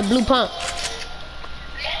AR and a blue pump.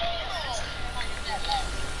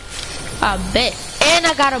 I bet. And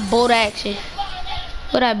I got a boat action.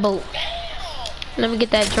 Where that boat? Let me get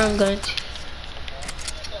that drum gun.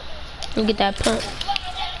 Let me get that pump.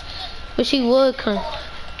 Wish he would come.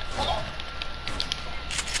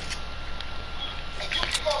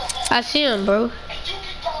 I see him, bro.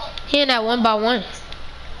 He in that 1x1.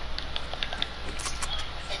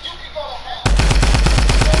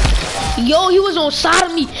 Yo, he was on side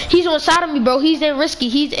of me. He's on side of me, bro. He's in risky.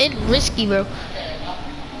 He's in risky, bro.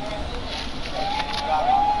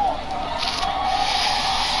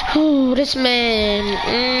 Ooh, this man.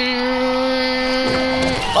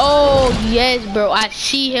 Oh, yes, bro. I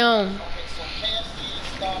see him.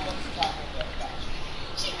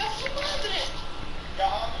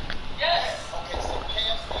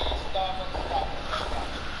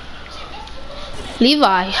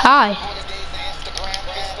 Levi, hi.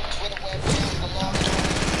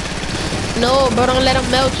 No, bro, don't let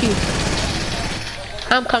him melt you.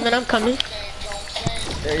 I'm coming, I'm coming.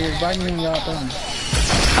 Yeah, he's biting me out there.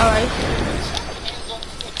 Alright.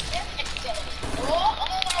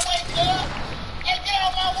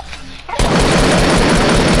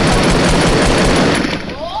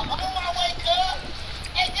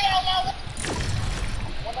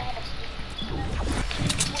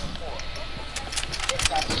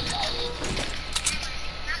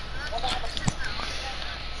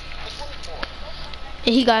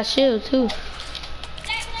 And he got shield too.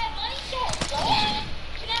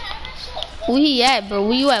 Where he at, bro?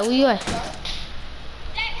 Where you at? Where you at?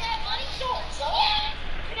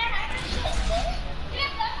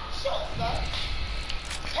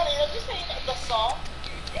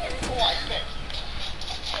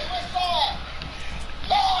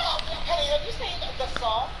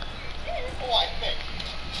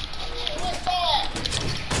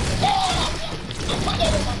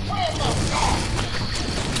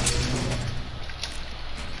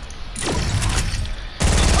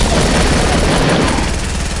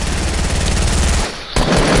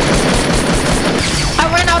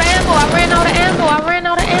 I ran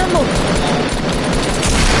out of ammo.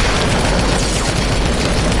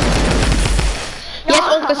 Yes,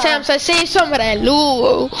 Uncle Sam said, save some of that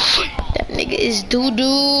loot. That nigga is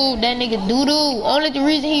doo-doo. That nigga doo-doo. Only the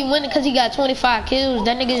reason he won it because he got 25 kills.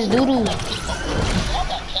 That nigga is doo-doo.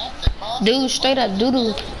 Dude, straight up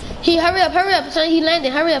doo-doo. He, hurry up, son. He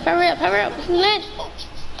landed. Hurry up. He landed.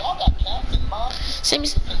 Same.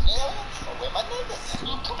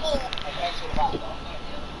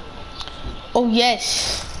 Oh,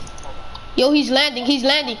 yes. Yo, he's landing.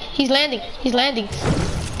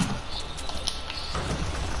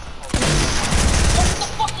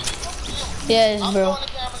 Yes, bro.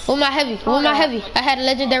 Where my heavy? I had a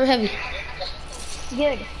legendary heavy.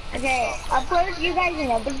 Dude, okay, I'll play with you guys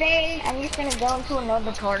another day. I'm just gonna go into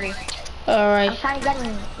another party. Alright. I'm kind of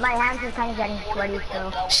getting, my hands are kind of getting sweaty,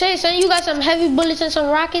 so. Shay, son, you got some heavy bullets and some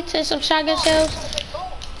rockets and some shotgun shells?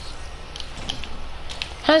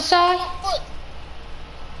 Hansai?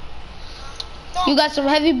 You got some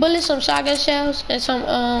heavy bullets, some shotgun shells, and some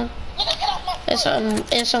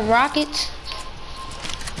rockets?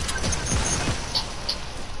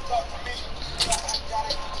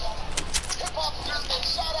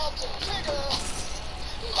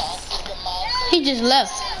 He just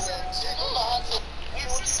left.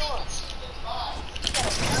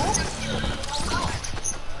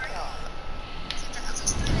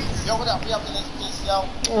 Yo, what up? We up in this piece, yo.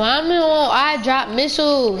 Well, I'm on I drop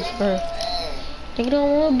missiles, bro. Nigga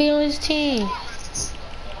don't want to be on his team.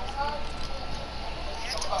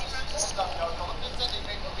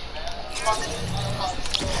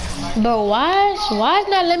 Bro, why is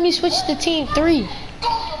not letting me switch to team 3?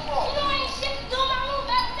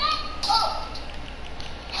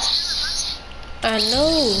 I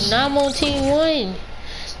know. Now I'm on team 1.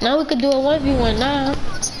 Now we could do a 1v1 now.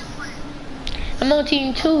 I'm on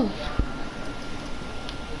team 2.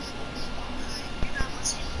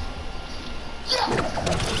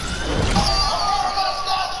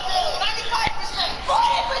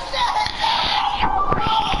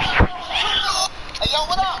 Hey, yo,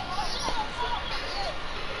 what up?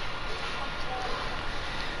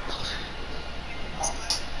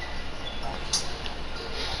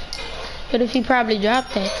 But if he probably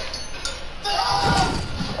dropped that. Yo,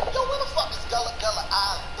 where the fuck is Gullah Gullah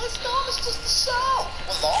Island? This dog is just a show.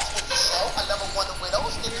 Well, lost was the show. I never wonder where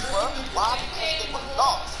those niggas were. Why? Because they were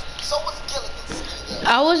lost. So was Gilligan's Ski.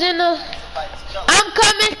 I was in the... I'm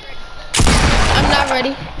coming! I'm not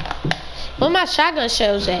ready. Where my shotgun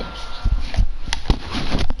shells at?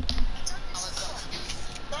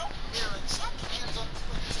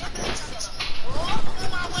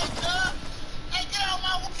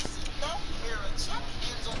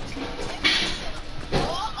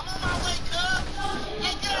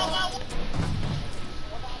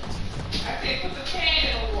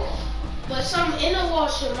 But something in the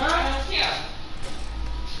washer, man.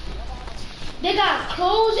 They got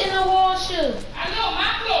clothes in the washer. I know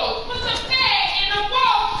my clothes. Put some pad in the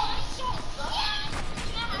wash.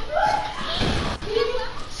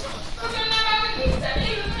 Cause I'm not about to keep telling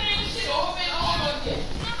you the same shit over and over again.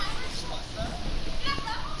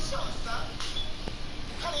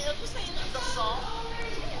 Honey, have you seen the song?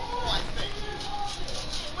 Oh, I think.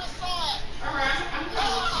 Where's Saw at? Alright, I'm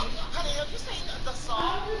coming. Honey, have you seen the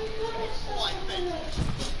song? Oh, I think.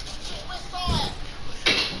 Where's Saw at?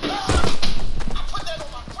 I put that on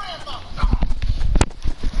my grandma.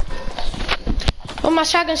 Where my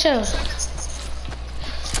shotgun shells?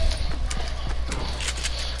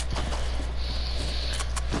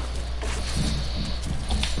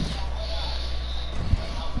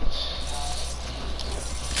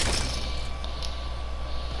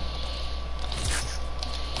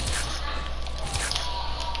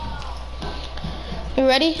 You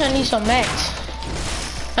ready? I need some mats.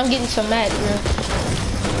 I'm getting some mats, bro.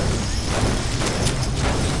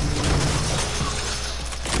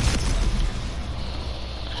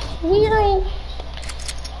 Weirdo.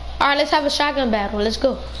 Alright, let's have a shotgun battle. Let's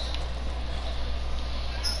go.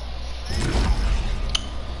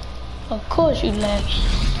 Of course you lag.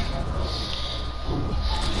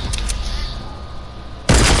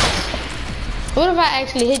 What if I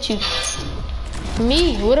actually hit you?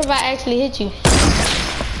 Me? What if I actually hit you?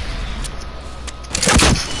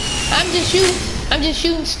 I'm just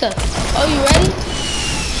shooting stuff. Oh, you ready?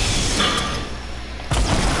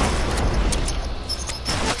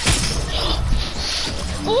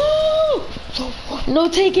 Ooh! No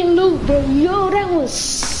taking loot, bro. Yo, that was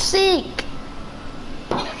sick.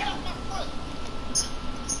 Yo, that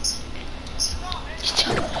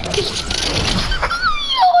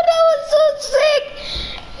was so sick.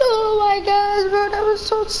 Oh my gosh, bro, that was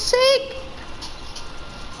so sick.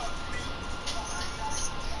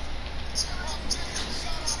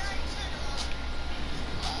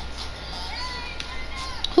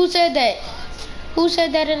 Who said that? Who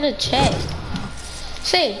said that in the chat?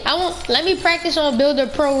 Say, let me practice on Builder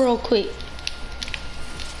Pro real quick.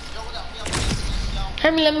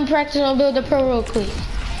 Hermie, let me practice on Builder Pro real quick.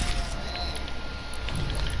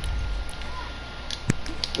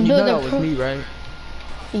 You know that was me, right?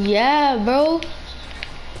 Yeah, bro.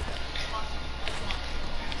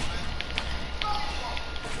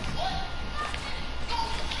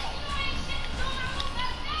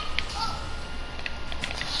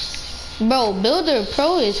 Bro, Builder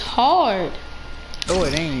Pro is hard. No,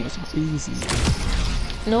 it ain't. It's easy.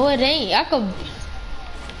 No, it ain't. I could.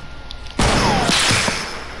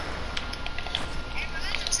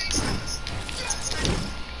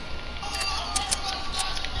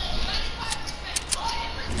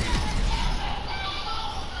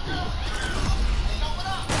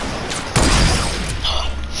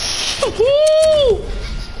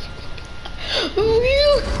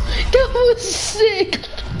 That was sick.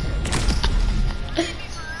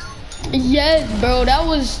 Yes, bro. That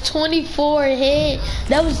was 24 head.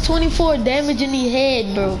 That was 24 damage in the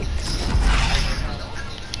head, bro.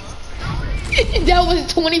 That was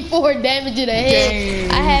 24 damage in the head.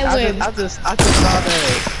 Dang, I had I just saw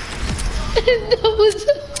that. That was.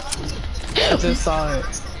 I just saw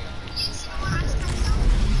it.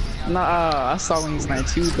 Nah, I saw when he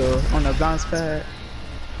sniped you though on the bounce pad.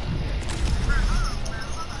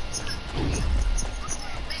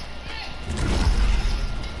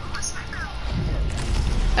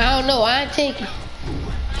 I don't know. I ain't taking.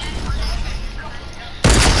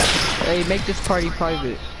 Hey, make this party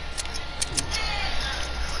private.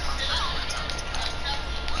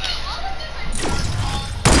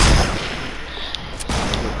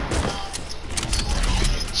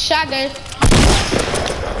 Shotgun.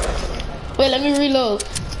 Wait, let me reload.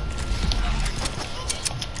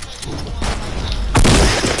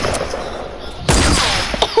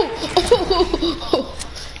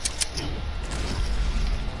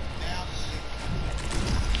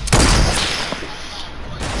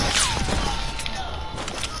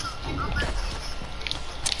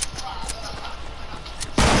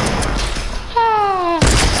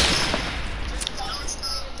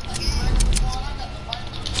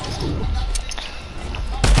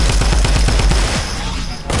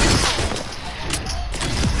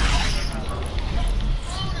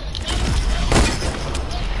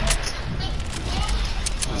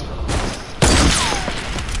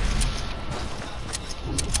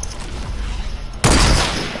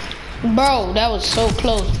 Bro, that was so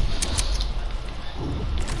close.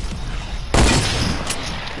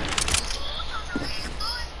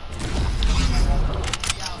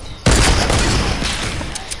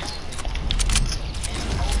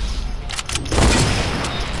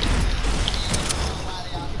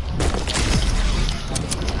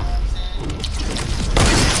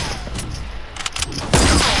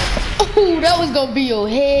 Ooh, that was gonna be your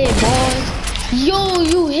head, boy. Yo,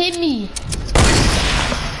 you hit me.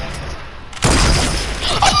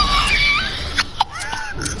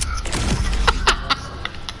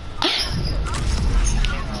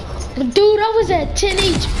 Dude, I was at 10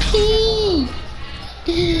 HP.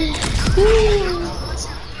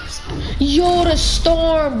 Yo, the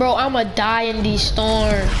storm, bro. I'ma die in these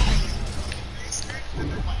storms.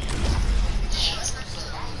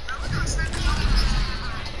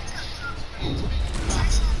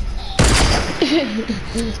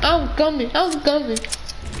 I'm coming. I'm coming.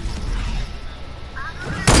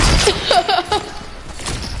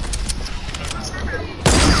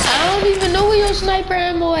 I don't even know where your sniper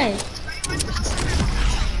ammo at.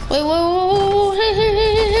 Wait, whoa,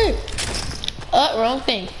 here. Wrong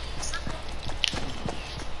thing.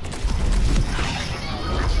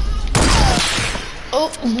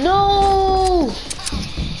 Oh, no!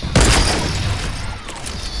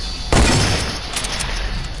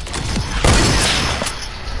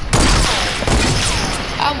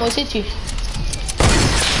 I almost hit you.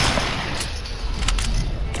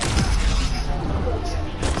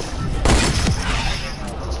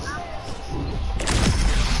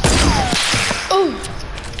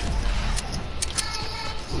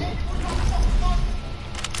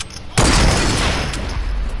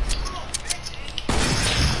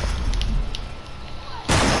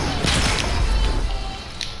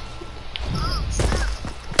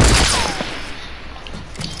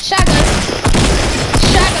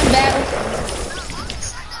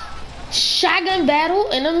 Shotgun battle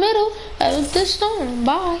in the middle of the storm.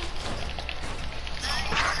 Bye.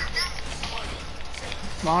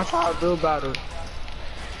 Long time build battle.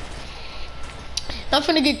 I'm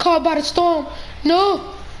finna get caught by the storm.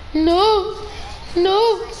 No, no,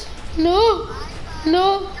 no, no,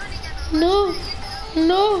 no, no,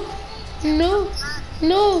 no, no,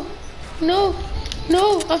 no, no,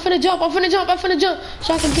 no. I'm finna jump.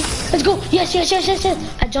 So I can get. Let's go. Yes.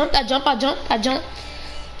 I jumped.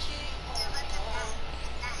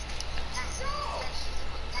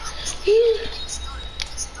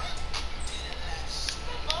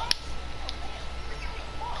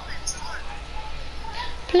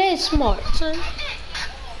 Play smart, son.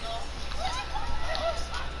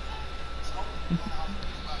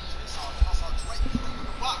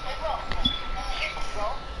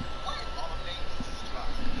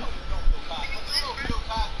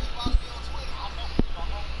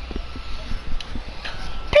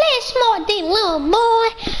 Play smart, then little boy.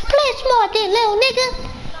 Play smart, then little nigga.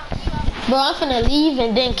 Bro, I'm finna leave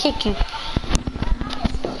and then kick you.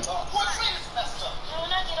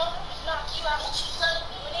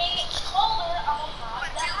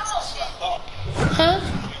 Huh?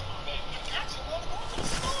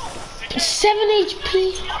 7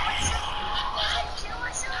 HP.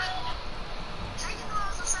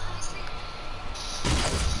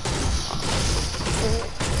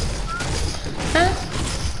 Huh?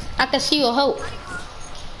 I can see your hope.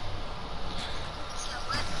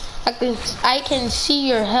 I can see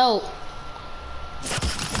your help.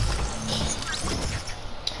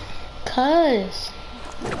 Cuz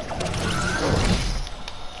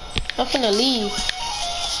I'm finna leave.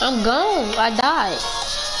 I'm gone. I died.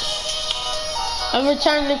 I'm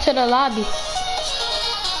returning to the lobby.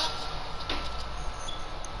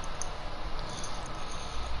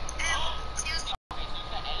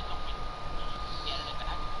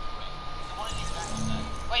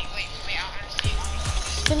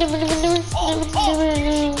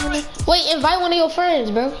 Wait, invite one of your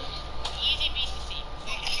friends, bro.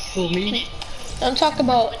 Who, me? I'm talking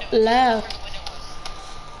about loud.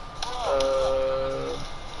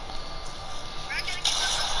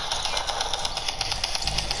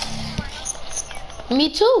 Me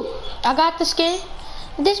too. I got the skin.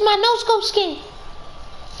 This is my no scope skin.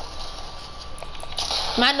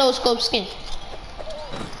 My no scope skin.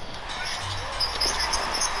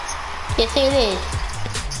 Yes, it is.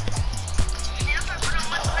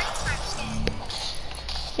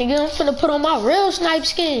 Nigga, I'm finna put on my real snipe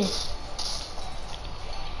skin.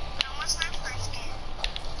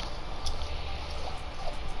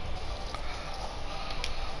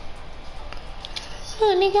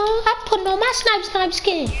 Oh, nigga, I'm putting on my snipe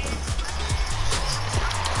skin.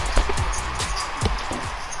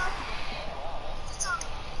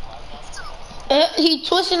 He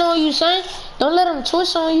twisting on you, son. Don't let him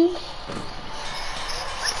twist on you.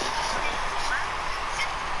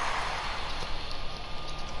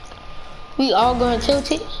 We all gonna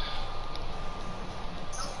tilt it.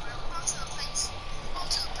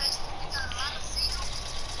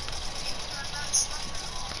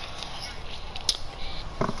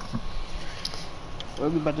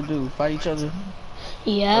 What we about to do? Fight each other?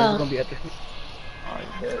 Yeah. Or is it gonna be at the... Alright,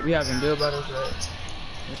 yeah. We having build battles, right?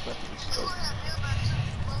 Let's about to be stoked.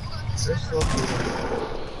 Let's go through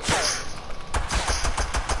it.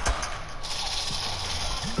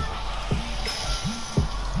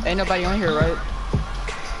 Ain't nobody on here, right?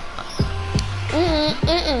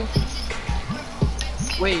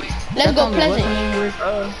 Wait. Let's go Pleasant.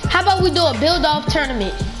 How about we do a build-off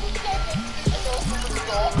tournament?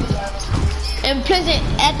 And Pleasant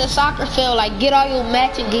at the soccer field, like get all your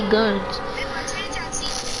match and get guns.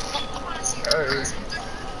 Alright.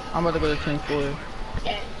 I'm about to go to team 4.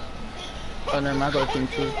 Oh, never mind, I go to team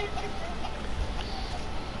 2.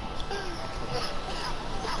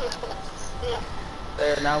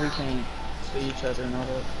 There, now we can see each other and all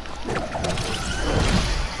that.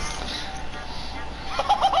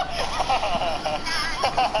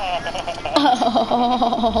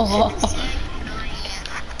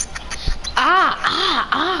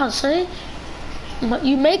 Son.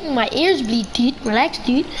 You making my ears bleed, dude. Relax,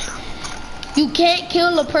 dude. You can't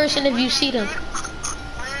kill a person if you see them.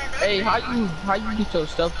 Hey, how you get your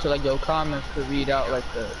stuff to like your comments to read out like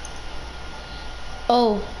the...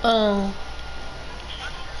 Oh,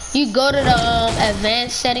 you go to the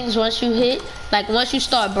advanced settings once you hit, like once you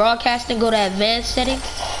start broadcasting, go to advanced settings.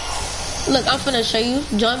 Look, I'm finna show you.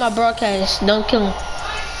 Join my broadcast. Don't kill him.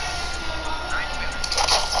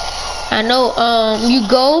 I know. You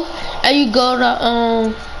go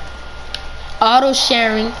to auto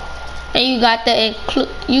sharing, and you got the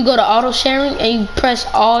you go to auto sharing and you press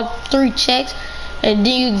all 3 checks, and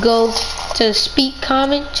then you go to speak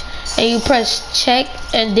comment and you press check,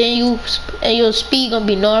 and then your speed gonna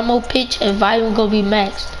be normal, pitch and volume gonna be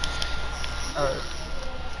maxed. Alright.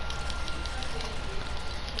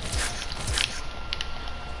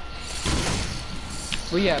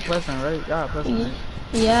 We at Pleasant, right? Yeah, Pleasant. Right?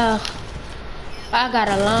 Yeah. I got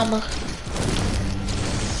a llama.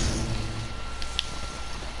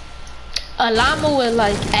 A llama was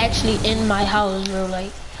like actually in my house, bro.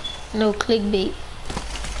 Like, no clickbait.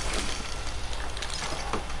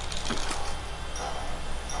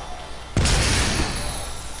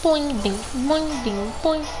 Boing ding, boing ding,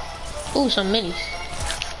 boing. Ooh, some minis.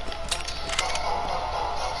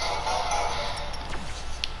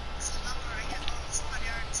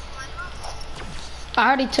 I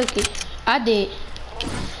already took it. I did.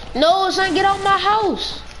 No, son, get out my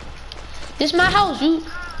house. This is my house, you.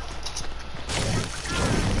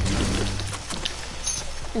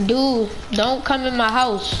 Dude, don't come in my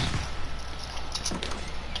house.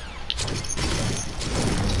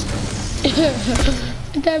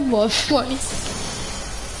 That boy funny.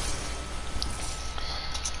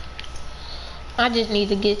 I just need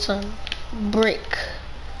to get some brick.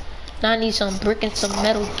 Now I need some brick and some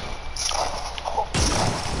metal.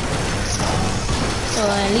 So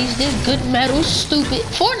at least this good metal. Stupid.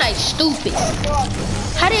 Fortnite stupid.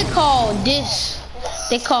 How they call this?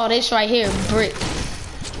 They call this right here brick.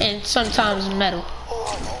 And sometimes metal.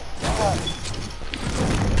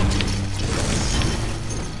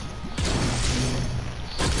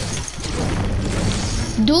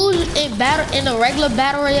 Dudes in a regular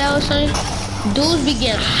battle royale, son, dudes be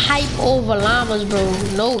getting hype over llamas, bro.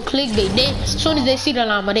 No clickbait. As soon as they see the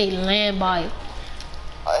llama, they land by it.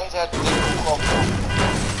 I ain't had to do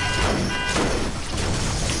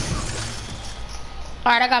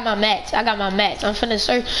Alright, I got my max. I'm finna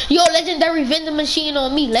search. Yo, legendary vending machine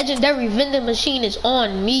on me. Legendary vending machine is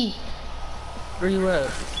on me. Where you at?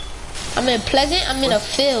 I'm in Pleasant. I'm in a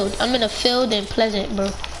field. I'm in a field in Pleasant, bro.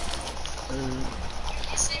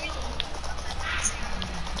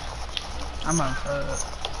 I'm on.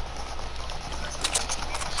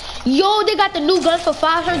 Yo, they got the new gun for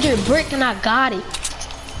 500 brick and I got it.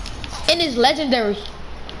 And it's legendary.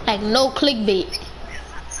 Like no clickbait.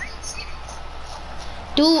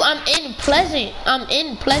 Dude, I'm in Pleasant. I'm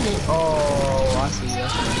in Pleasant. Oh, I see.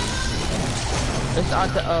 It's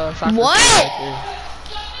out the soccer What? field right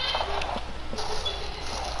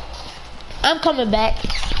I'm coming back.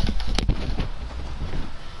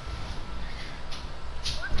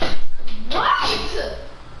 What?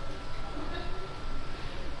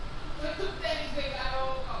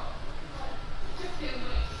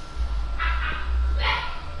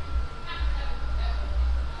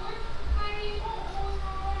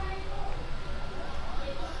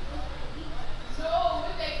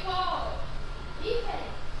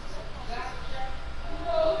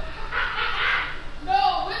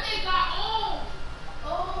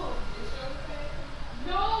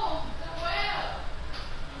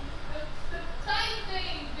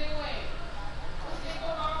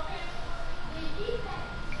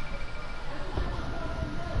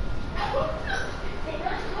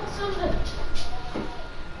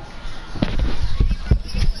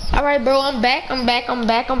 Alright, bro, I'm back.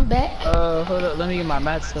 hold up, let me get my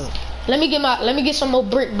mats up. Let me get some more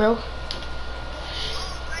brick, bro.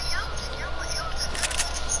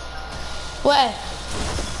 What?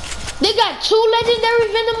 They got 2 legendary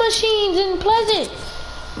vending machines in Pleasant.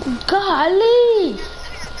 Golly.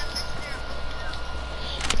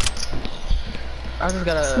 I just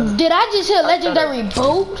gotta. Did I just hit legendary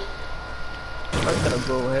boat? I just gotta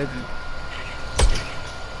go heavy.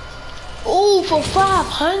 Ooh, for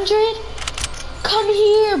 500? Come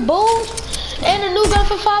here, boat. And a new gun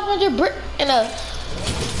for 500 brick and a.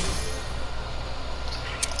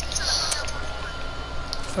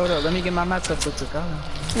 Hold up, let me get my mats up real quick.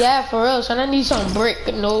 Yeah, for real, son. I need some brick.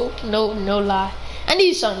 No lie. I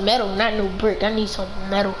need some metal, not no brick. I need some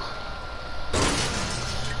metal.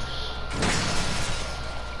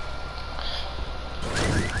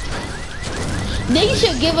 They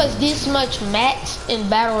should give us this much mats in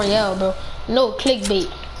Battle Royale, bro. No clickbait.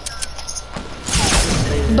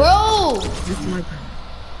 Bro!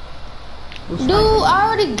 Dude, I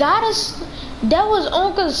already got us. That was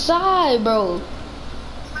Uncle's side, bro.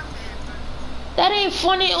 That ain't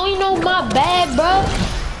funny. Oh, you know, my bad, bro.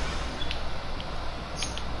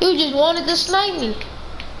 You just wanted to snipe me.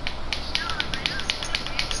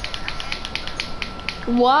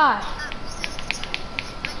 Why?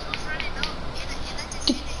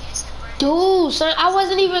 Dude, son, I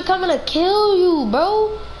wasn't even coming to kill you,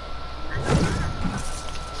 bro.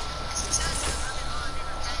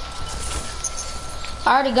 I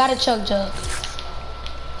already got a chug jug.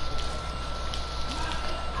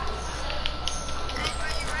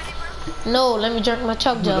 No, let me drink my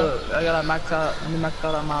chug jug. I gotta max out. Let me max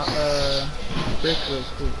out on my brick real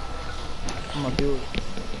quick. I'm gonna do it.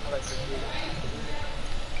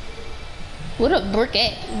 What a brick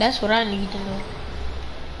at? That's what I need to know.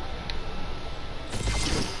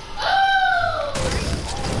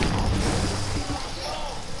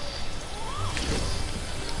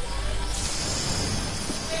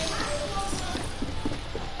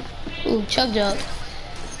 Ooh, chug jug.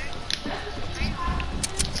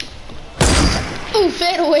 Ooh,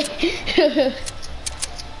 fade away. Can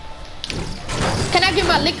I get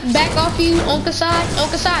my lick back off you, Uncle Side?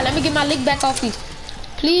 Uncle Side, let me get my lick back off you.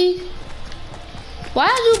 Please? Why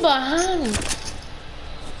are you behind me?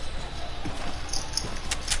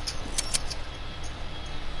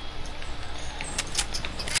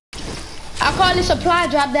 I call it supply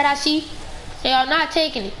drop that I see. They are not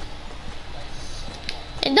taking it.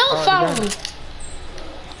 And don't follow me.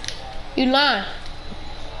 You lying.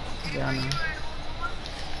 Yeah, I know.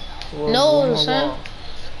 No, son.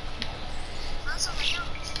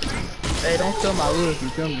 Hey, don't steal my loot if you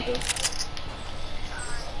kill me,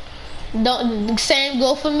 though. Don't. Same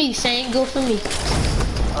go for me. Same go for me.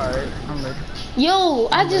 Alright, I'm ready. Yo,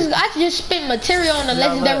 I just spent material on a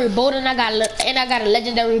legendary boat and I got a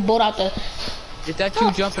legendary boat out there. Is that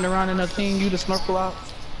you jumping around in a thing? You the snorkel out?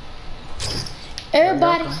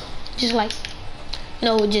 Everybody, just like,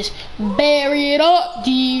 no, just bury it up,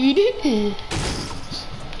 dude.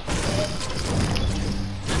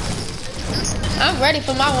 I'm ready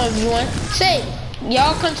for my 1v1. Say,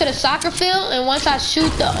 y'all come to the soccer field, and once I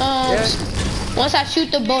shoot the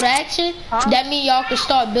boat action, that means y'all can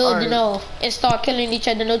start building off and start killing each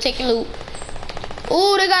other. No taking loot.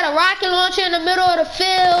 Ooh, they got a rocket launcher in the middle of the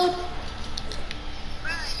field.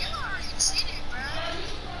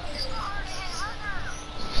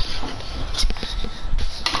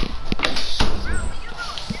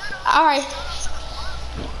 All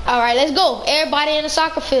right, let's go. Everybody in the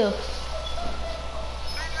soccer field.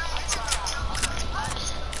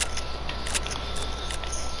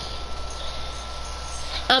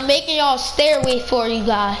 I'm making y'all stairway for you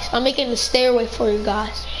guys. I'm making the stairway for you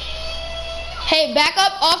guys. Hey, back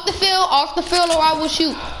up off the field or I will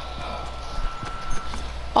shoot.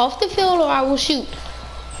 Off the field or I will shoot.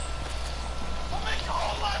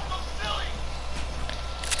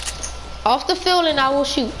 Off the field and I will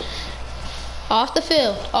shoot. Off the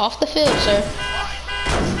field, sir.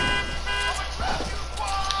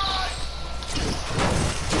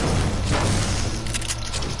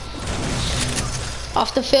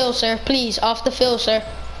 Off the field, sir. Please, off the field, sir.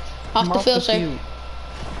 Off the field, sir.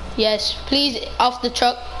 Yes, please, off the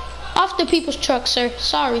truck. Off the people's truck, sir.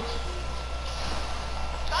 Sorry.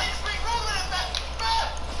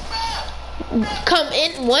 Come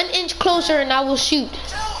in 1 inch closer and I will shoot.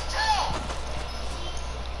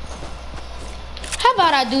 How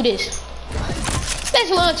about I do this? Let's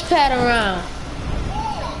launch pad around.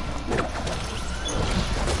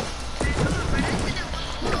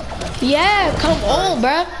 Yeah, come on,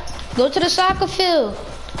 bruh. Go to the soccer field.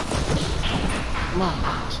 Come on.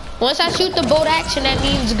 Once I shoot the boat action, that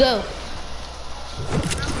means go.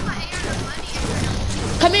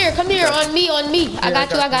 Come here, on me. Yeah, I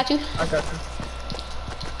got you. I got you.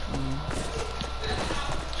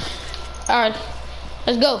 Alright,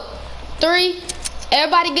 let's go. 3,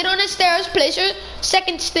 everybody get on the stairs, place your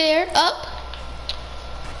second stair up.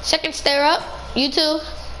 Second stair up, you two.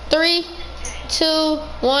 3, 2,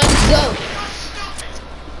 1, go.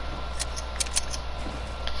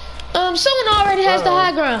 Someone already has the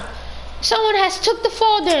high ground. Someone has took the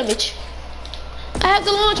fall damage. I have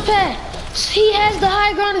the launch pad. He has the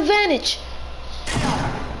high ground advantage.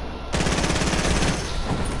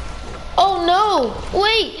 Oh no,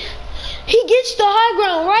 wait. He gets the high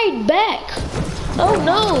ground right back. Oh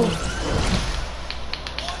no.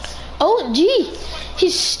 Oh gee,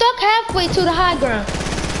 he's stuck halfway to the high ground.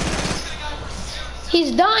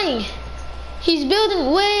 He's dying. He's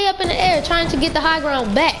building way up in the air trying to get the high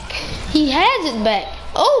ground back. He has it back.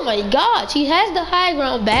 Oh my gosh, he has the high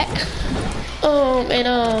ground back.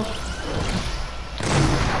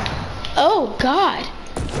 Oh God,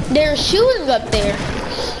 they're shooting up there.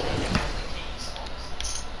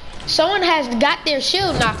 Someone has got their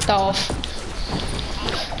shield knocked off.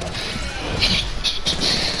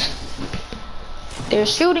 They're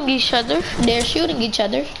shooting each other.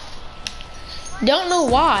 Don't know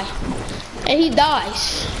why. And he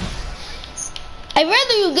dies. I'd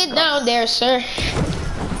rather you get down there, sir.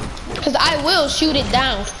 Cause I will shoot it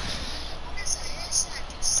down.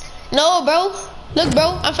 No, bro. Look,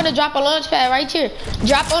 bro, I'm finna drop a launch pad right here.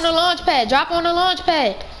 Drop on the launch pad.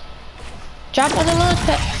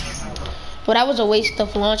 Well, that was a waste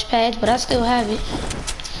of launch pads, but I still have it.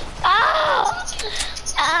 Ah!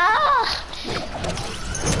 Ah!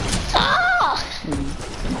 Ah!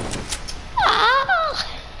 Ah!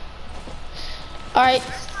 Alright.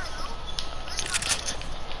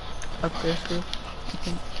 Up there still?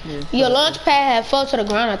 Yeah, Your launch pad had fell to the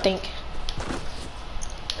ground, I think.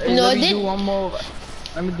 Hey, No, let it me do didn't. one more.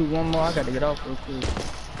 Let me do one more. I gotta get off real quick.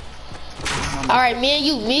 Alright, me and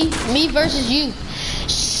you. Me versus you.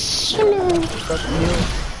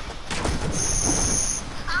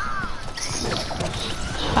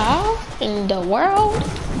 How in the world?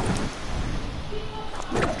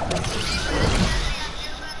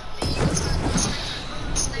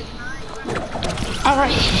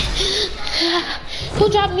 Alright. Who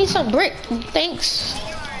dropped me some brick? Thanks.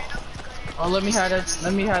 Oh, let me have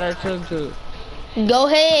that chug too. Go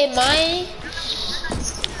ahead, man.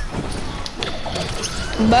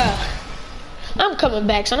 Bruh. I'm coming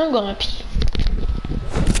back, son. I'm going pee.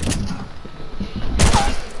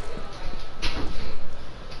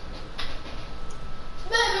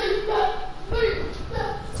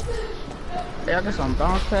 Hey, I got some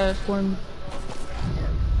bounce pads for me.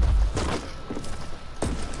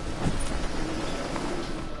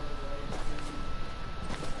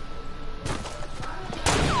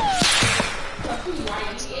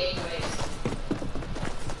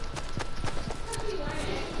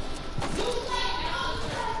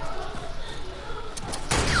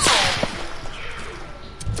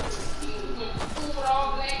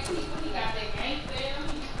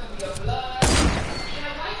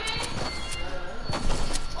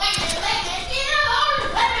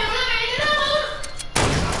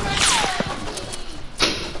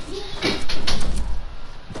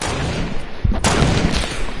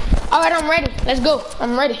 Alright, I'm ready. Let's go.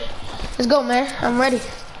 I'm ready. Let's go, man. I'm ready.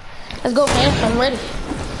 Let's go, man. I'm ready.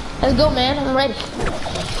 Let's go, man. I'm ready.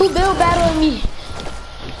 Who build battling me?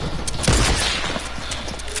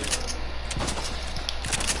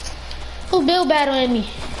 Who build battling me?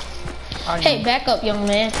 Hey, back up, young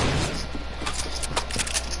man.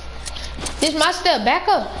 This my step. Back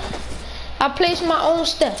up. I placed my own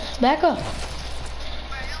step. Back up.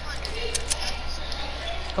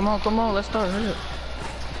 Come on, let's start. Hurry up.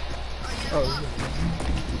 Oh.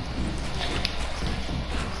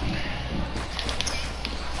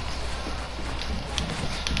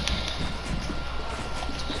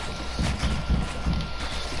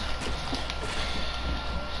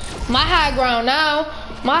 My high ground now.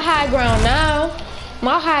 My high ground now.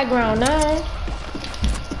 My high ground now.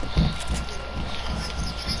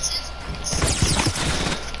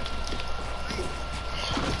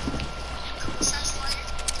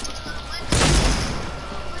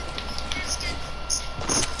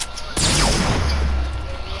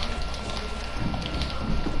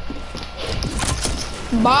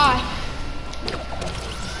 Bye.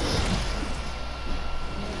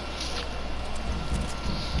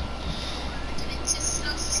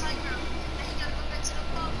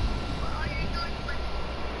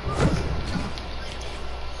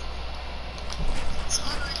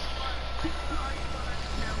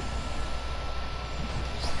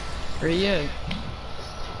 Where you at?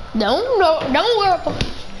 Don't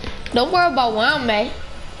worry about where I'm at.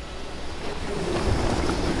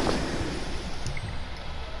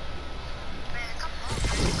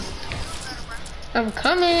 I'm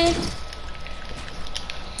coming.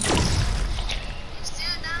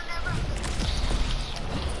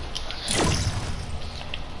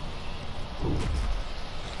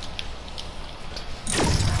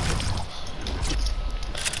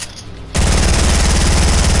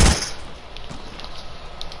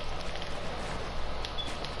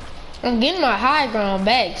 I'm getting my high ground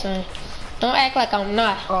back, son. Don't act like I'm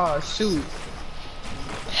not. Oh shoot.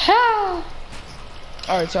 Ha!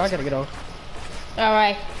 Alright, so I gotta get off.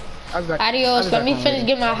 Alright. Adios. Let me finish later.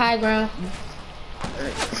 getting my high ground.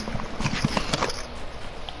 Alright.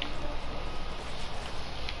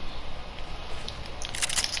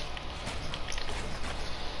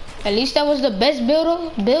 At least that was the best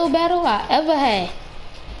build battle I ever had.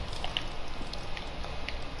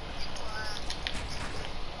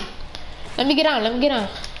 Let me get on.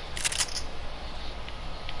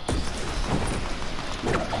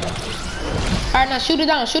 Alright, now shoot it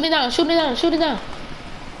down. So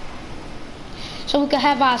we can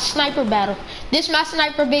have our sniper battle. This is my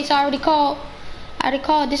sniper base I already called.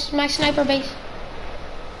 This is my sniper base.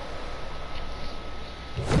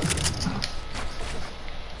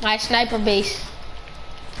 My sniper base.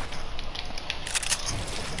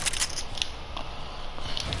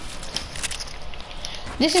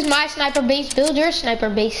 This is my sniper base. Build your sniper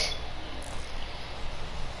base.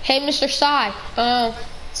 Hey, Mr. Sai. Oh,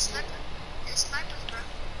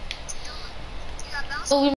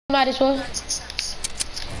 we might as well.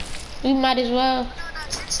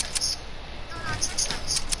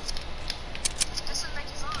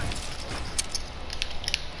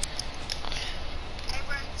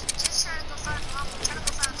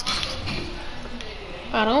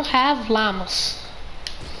 I don't have llamas.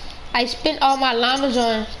 I spent all my llamas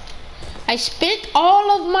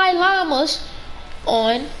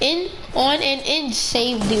on and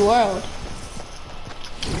save the world.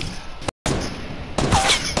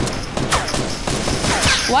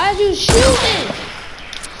 Why are you shooting?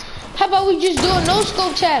 How about we just do a no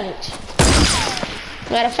scope challenge?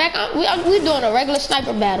 Matter of fact, we're doing a regular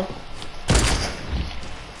sniper battle.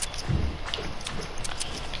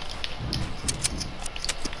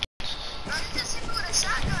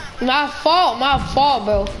 My fault,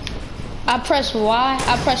 bro. I press Y,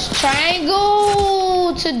 I press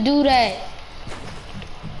triangle to do that.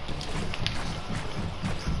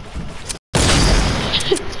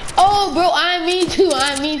 Oh, bro, I mean to.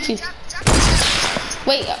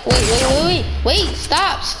 Wait,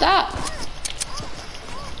 stop.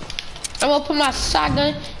 I'm gonna put my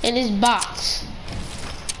shotgun in this box.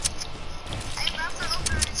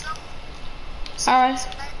 Alright.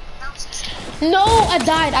 No, I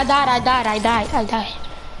died.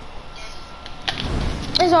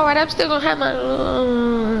 It's alright, I'm still gonna have my...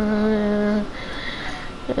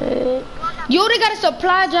 Yo, they got a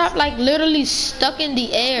supply drop like literally stuck in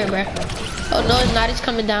the air, bro. Oh no, it's not, it's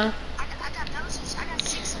coming down.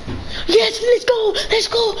 Yes, let's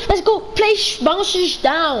go. Place bounces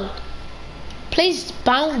down. Place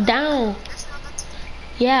bounce down.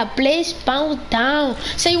 Yeah, place bounce down.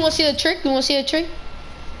 Say you wanna see a trick? You wanna see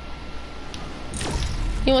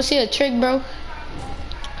a trick, bro?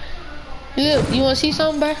 Look, you wanna see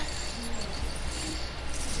something, bro?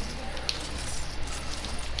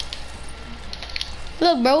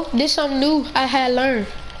 Look, bro, this something new I had learned.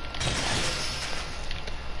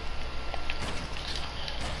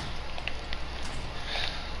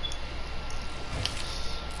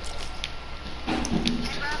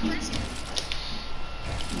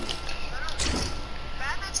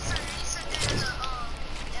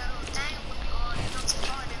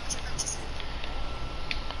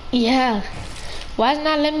 Yeah. Why it's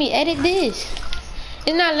not letting me edit this?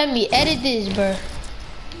 It's not letting me edit this, bro.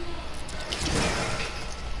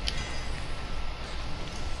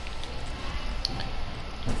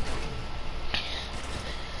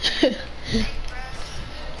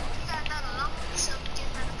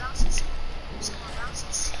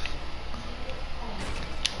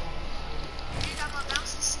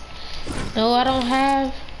 No, I don't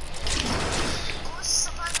have.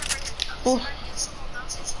 Oh,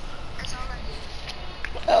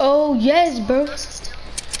 oh yes, bro.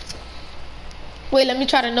 Wait, let me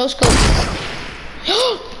try to no scope.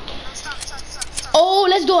 Oh,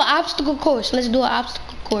 let's do an obstacle course. Let's do an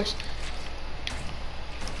obstacle course.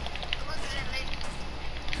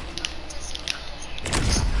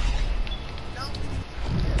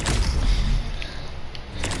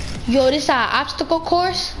 Yo, this is our obstacle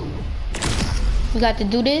course. We got to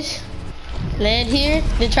do this. Land here,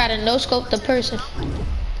 then try to no scope the person.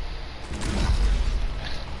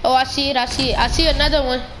 Oh, I see it, I see it. I see another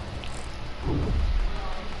one.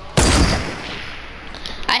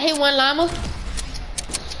 I hit one llama.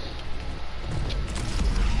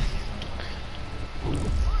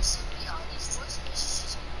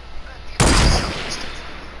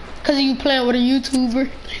 Cause you playing with a YouTuber.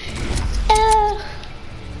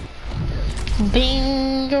 Bing.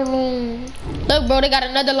 Look, bro, they got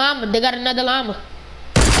another llama. They got another llama.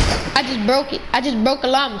 I just broke it. I just broke a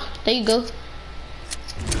llama. There you go.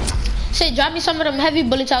 Say, drop me some of them heavy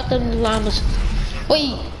bullets out them llamas.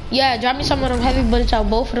 Wait, yeah, drop me some of them heavy bullets out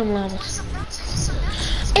both of them llamas.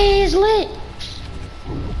 Hey, it's lit.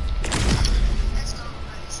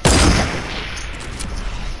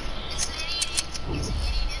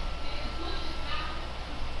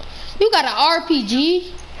 You got an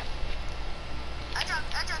RPG?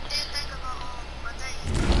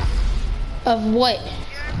 Of what?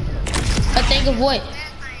 A thing of what?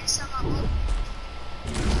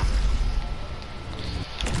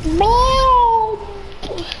 No.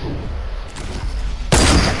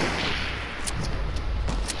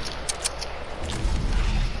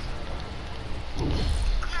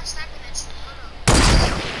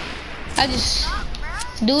 I just,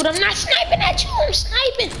 dude, I'm not sniping at you. I'm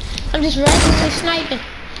sniping. I'm just randomly sniping.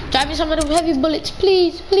 Drop me some of them heavy bullets,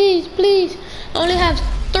 please, please, please. I only have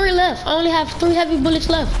 3 left. I only have 3 heavy bullets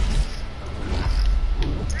left.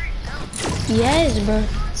 Yes, bro.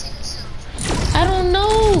 I don't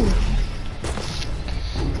know.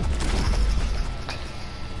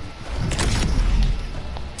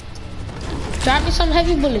 Drop me some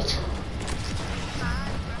heavy bullets.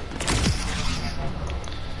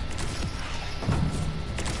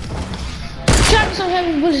 Drop me some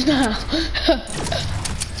heavy bullets now.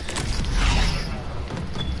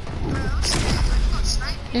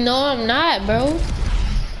 No, I'm not, bro.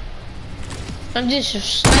 I'm just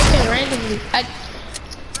sniping randomly.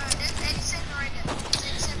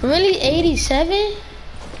 Really, 87?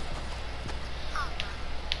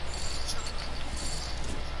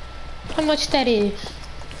 How much that is?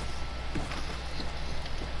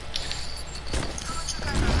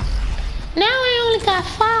 Now I only got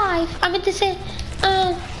 5. I meant to say,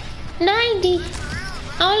 90.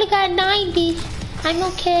 I only got 90. I'm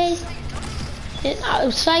okay.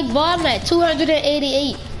 It's like bomb at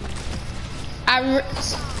 288. I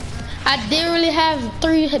didn't really have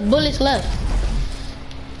 3 bullets left.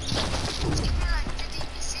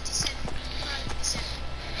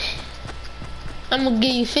 I'm gonna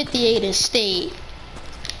give you 58 instead.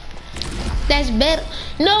 That's better.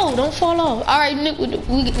 No, don't fall off. All right,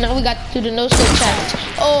 now we got to do the no scope challenge.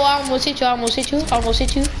 Oh, I almost hit you. I almost hit you. I almost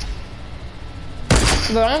hit you.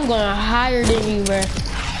 Bro, I'm going higher than you, bro.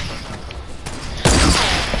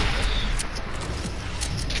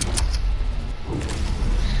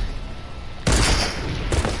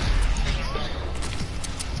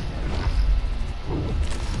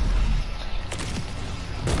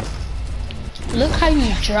 Look how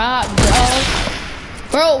you drop, dog.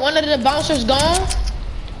 Bro, one of the bouncers gone.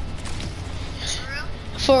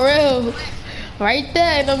 For real. Right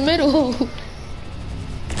there in the middle.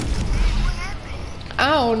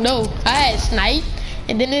 I don't know. I had sniped,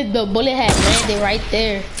 and then the bullet had landed right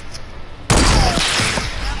there.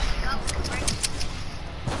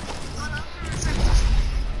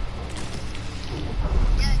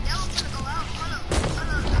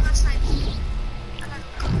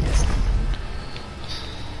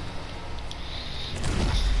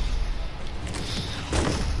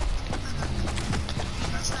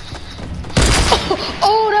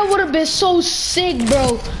 Oh, that would have been so sick,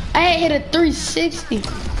 bro. I had hit a 360.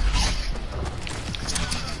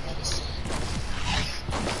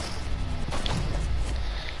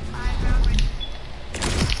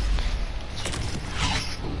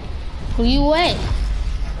 Where you at?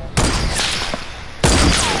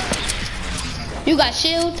 You got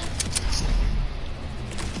shield?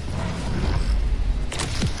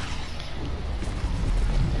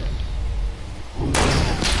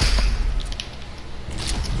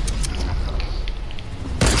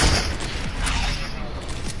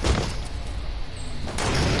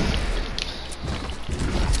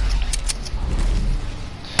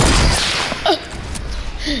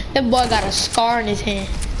 That boy got a scar in his hand.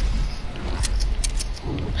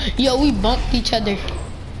 Yo, we bumped each other.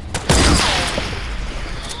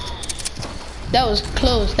 That was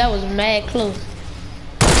close. That was mad close.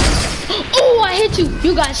 Oh, I hit you.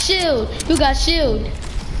 You got shield. You got shield.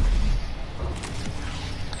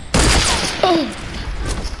 Oh.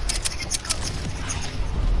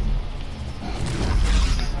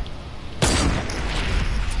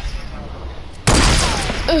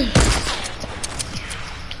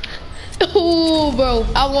 Oh, bro,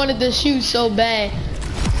 I wanted to shoot so bad.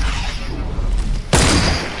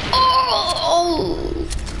 Oh,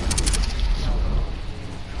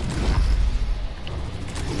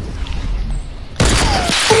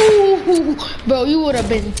 ooh, bro, you would have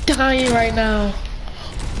been dying right now.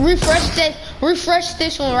 Refresh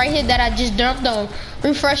this one right here that I just dumped on.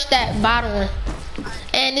 Refresh that bottom one.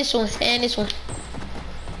 And this one, and this one.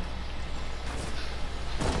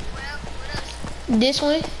 This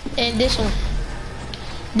one and this one.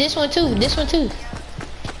 This one too, this one too.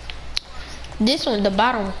 This one, the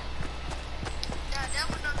bottom one.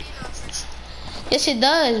 Yes it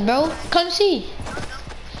does, bro. Come see.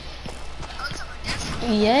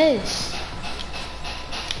 Yes.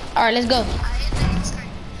 Alright, let's go.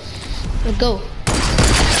 Let's go.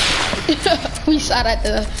 We shot at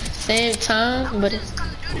the same time, but it's for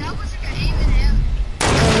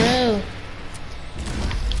real.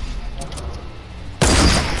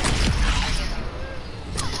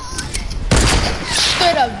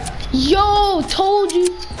 Straight up. Yo, told you.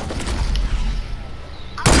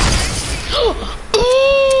 Ooh,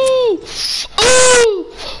 ooh,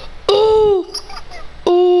 ooh, ooh,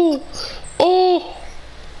 oh,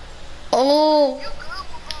 oh,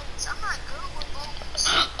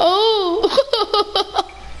 oh.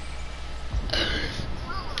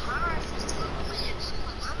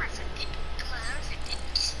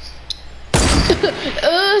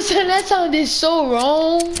 So that sounded so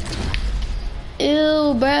wrong.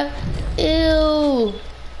 Ew, bruh. Ew.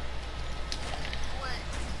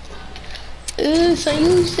 Ew, so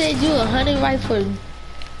you said you a hunting rifle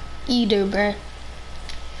eater, bruh.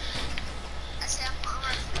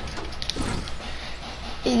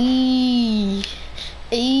 Eee.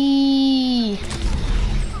 Eee.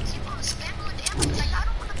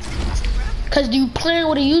 Cause you playing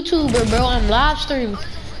with a YouTuber, bro. I'm live streaming.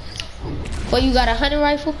 What, you got a hunting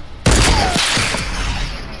rifle?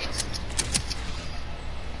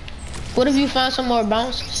 What if you found some more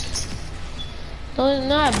bouncers? No, it's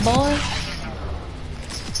not, boy.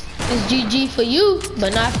 It's GG for you,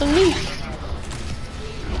 but not for me.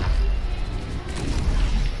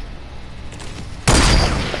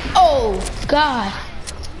 Oh, God.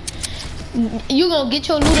 You gonna get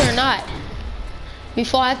your loot or not?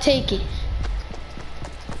 Before I take it.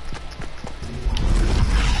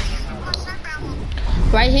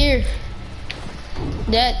 Right here.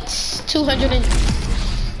 That's 200 and...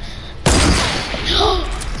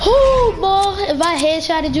 Oh, boy, if I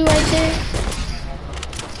headshotted you right there.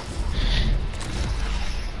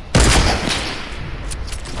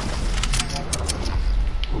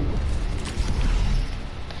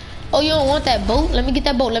 Oh, you don't want that boat? Let me get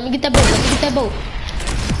that boat, let me get that boat, let me get that boat.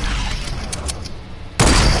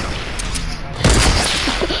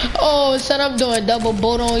 Oh, son, I'm doing double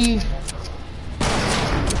boat on you.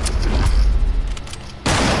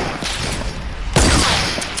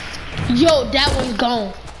 Yo, that one's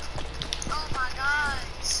gone. Oh my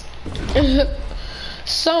gosh.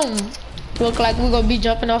 Some look like we're gonna be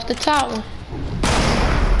jumping off the top one.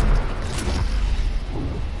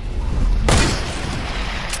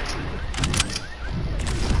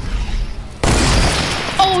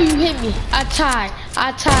 Oh, you hit me. I tied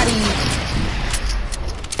you.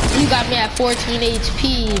 You got me at 14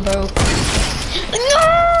 HP, bro.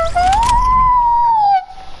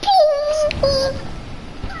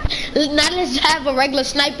 Now let's have a regular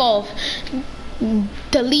snipe off.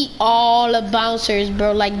 Delete all the bouncers,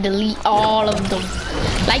 bro. Like delete all of them.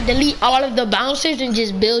 Like delete all of the bouncers and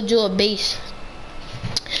just build you a base.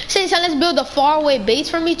 Say, so let's build a faraway base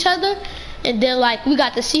from each other. And then like we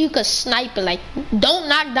got to see who could snipe it. Like don't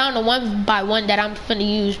knock down the one by one that I'm finna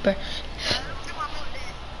use, bro.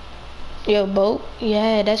 Yo, boat.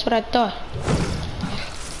 Yeah, that's what I thought.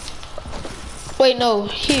 Wait, no,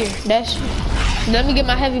 here. That's. Let me get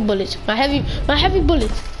my heavy bullets. My heavy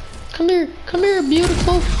bullets. Come here,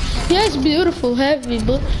 beautiful. Yes, beautiful, heavy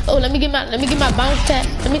bullet. Oh, let me get my bounce pad.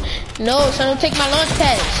 No, son, don't take my launch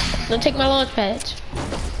pads. Don't take my launch pads.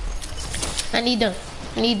 I need them.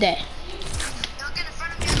 I need that.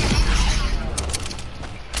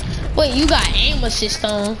 Wait, you got aim assist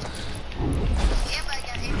on.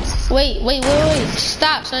 Wait.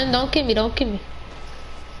 Stop, son. Don't kill me.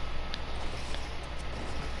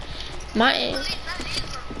 My aim.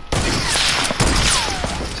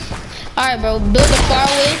 Alright, bro. Build a far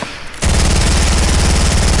away.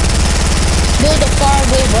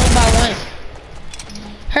 One by one.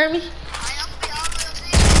 Heard me?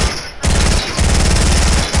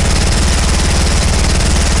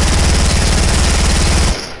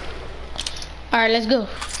 Alright, let's go.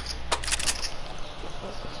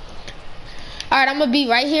 Alright, I'm gonna be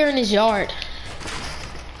right here in this yard.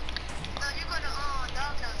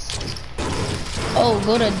 Oh,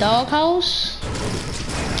 go to doghouse?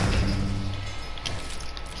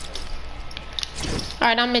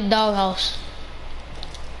 Alright, I'm in doghouse.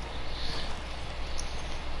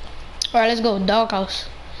 Alright, let's go, doghouse.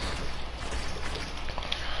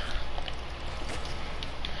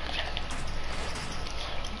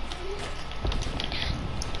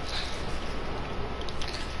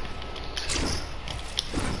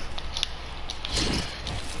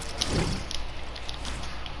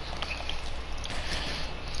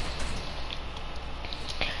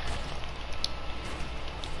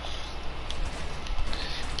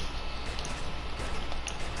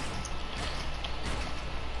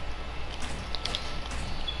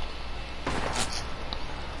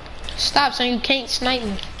 Stop, son, you can't snipe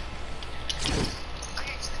me.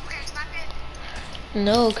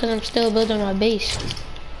 No, cause I'm still building my base.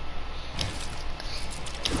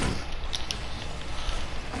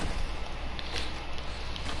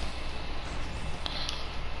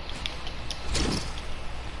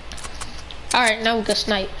 Alright, now we can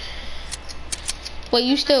snipe. Wait,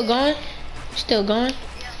 you still going? Still going?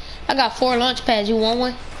 I got 4 launch pads, you want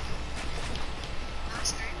one?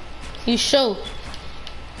 You sure?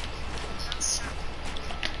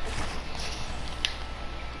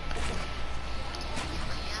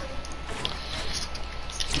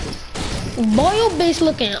 Boy, your base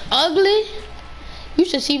looking ugly. You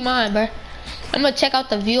should see mine, bro. I'm gonna check out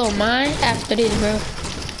the view of mine after this, bro.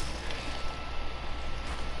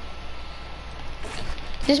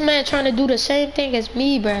 This man trying to do the same thing as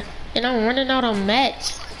me, bro. And I'm running out of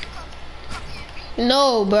mats.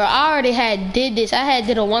 No, bro. I already did this. I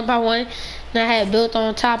did a 1 by 1, and I had built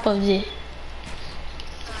on top of it.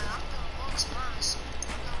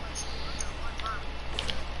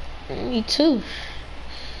 Me too.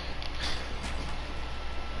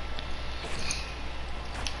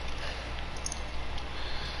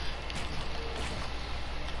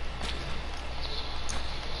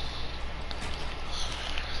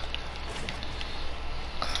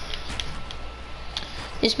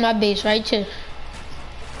 It's my base right here.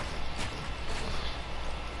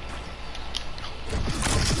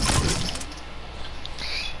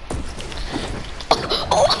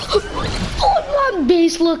 Oh, my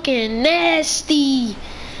base looking nasty.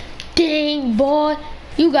 Dang, boy.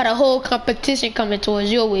 You got a whole competition coming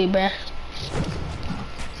towards your way, bruh.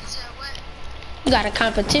 You got a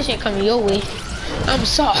competition coming your way. I'm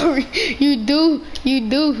sorry. You do.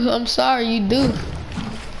 I'm sorry, you do.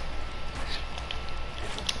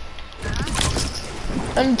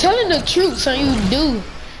 I'm telling the truth, son, you do.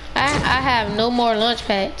 I have no more launch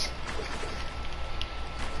pads.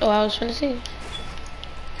 Oh, I was trying to say.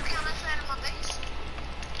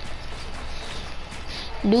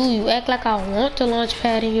 Dude, you act like I want the launch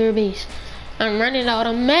pad in your base. I'm running out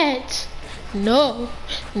of mats. No,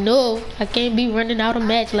 I can't be running out of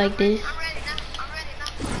mats like this. I'm ready now.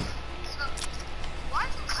 Let's go. Why are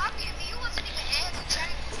you copying me? You wasn't even ahead of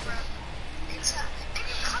changes, bro. It's then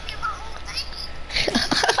you copy my whole thing. It's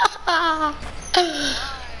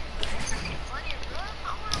like funny, bro. I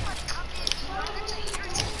want to copy you, bro. That's a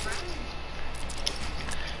irritant, bro.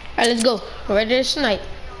 Alright, let's go. Ready to snipe.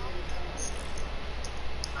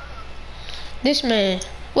 This man.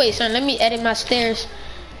 Wait, son, let me edit my stairs.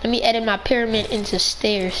 Let me edit my pyramid into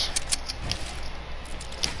stairs.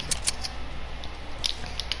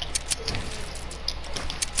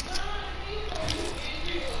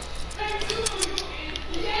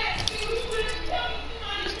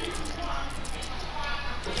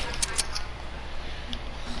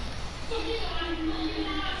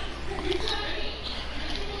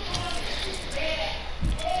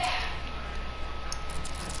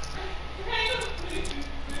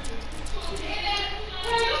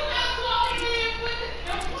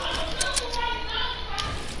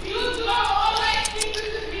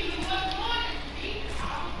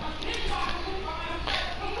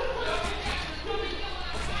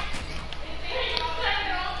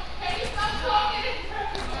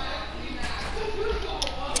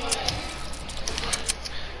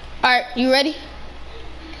 you ready?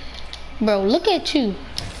 Bro, look at you.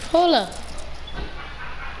 Hold up.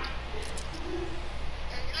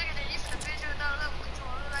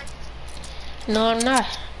 No, I'm not.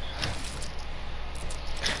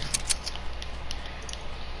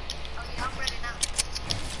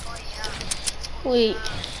 Wait.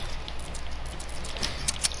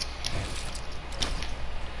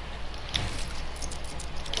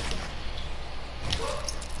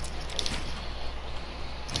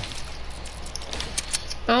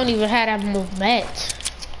 I don't even have that move match.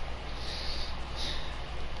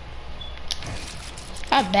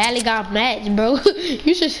 I barely got match, bro.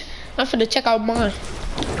 You should. I'm finna check out mine.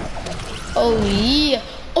 Oh yeah.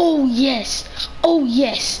 Oh yes. Oh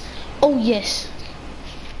yes. Oh yes.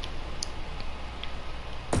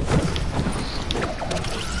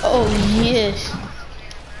 Oh yes.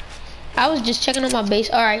 I was just checking on my base.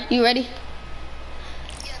 All right, you ready?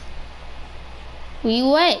 Where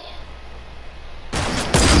you at?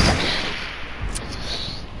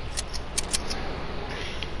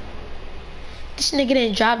 This nigga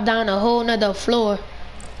didn't drop down a whole nother floor.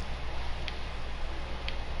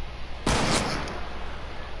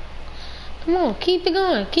 Come on, keep it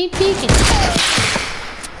going. Keep peeking.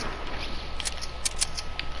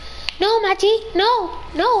 No, Matty. No.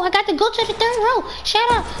 No, I got to go to the 3rd row.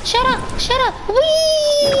 Shut up. Shut up. Shut up.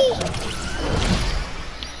 Wee!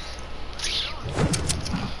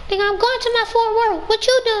 Nigga, I'm going to my 4th row. What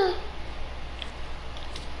you doing?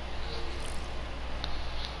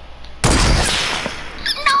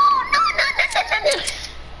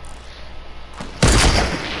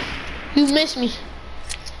 You missed me.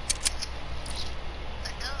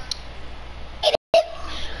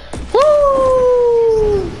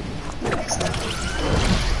 Woo!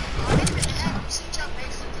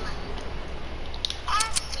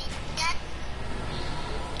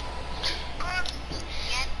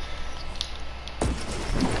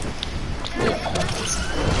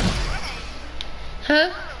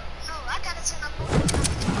 Huh?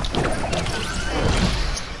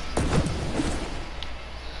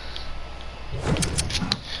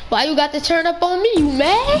 Why you got to turn up on me? You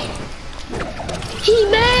mad? He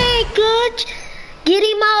mad, coach. Get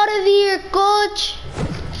him out of here, coach.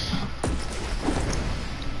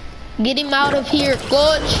 Get him out of here,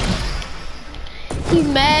 coach. He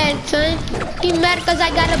mad, son. He mad because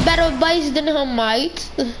I got a better base than him,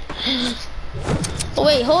 mate.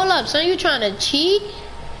 Wait, hold up, son. You trying to cheat?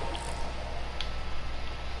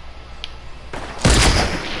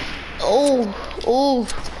 Oh, oh.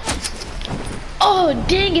 Oh,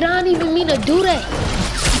 dang it, I didn't even mean to do that.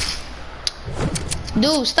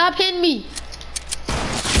 Dude, stop hitting me.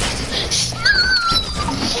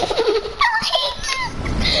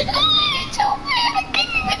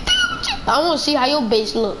 I want to see how your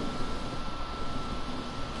base look.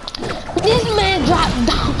 This man dropped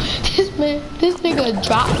down. This nigga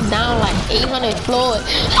dropped down like 800 floors.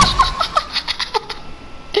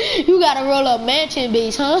 You gotta roll up mansion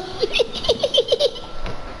base, huh?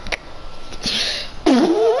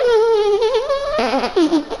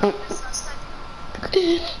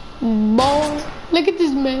 Boy, look at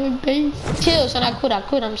this man base. Chill, son. I quit.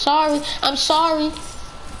 I'm sorry. I'm sorry.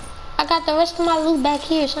 I got the rest of my loot back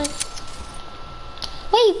here, son.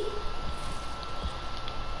 Wait.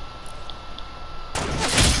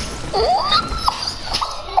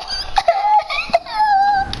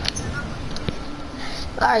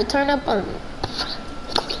 All right, turn up on.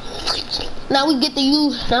 Now we get to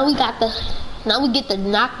use. Now we get to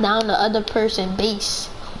knock down the other person's base.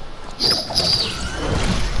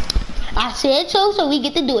 I said so we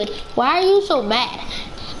get to do it. Why are you so mad?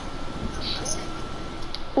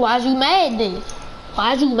 Why's you mad then?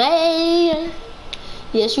 Why's you mad?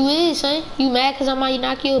 Yes, you is, son. You mad because I might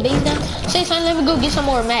knock your base down? Say, son, let me go get some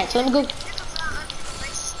more mats. Let me go.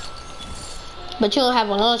 But you don't have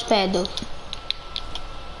a launch pad, though.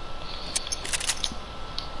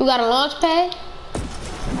 You got a launch pad?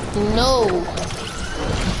 No.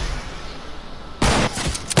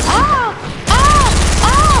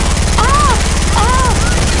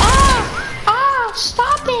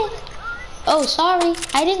 Stop it! Oh, sorry.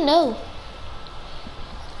 I didn't know.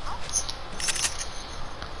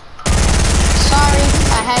 Sorry.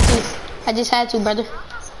 I had to. I just had to, brother.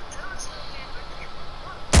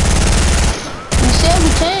 You said we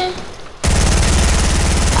can.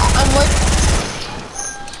 I'm working.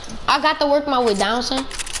 I got to work my way down, son.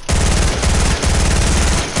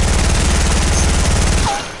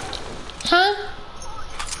 Huh?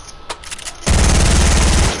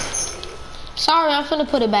 Sorry, I'm finna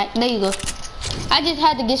put it back. There you go. I just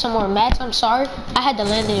had to get some more mats. I'm sorry. I had to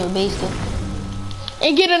land in your base though.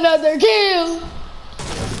 And get another kill.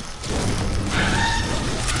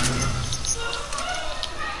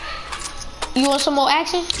 You want some more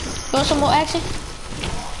action? You want some more action?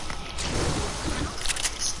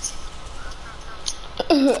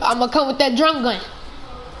 I'ma come with that drum gun.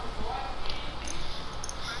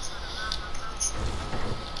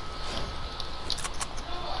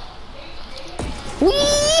 Yeah!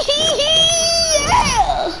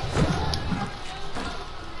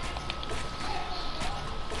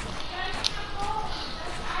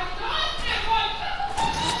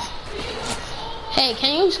 Hey,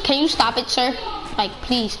 can you stop it, sir? Like,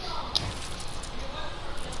 please.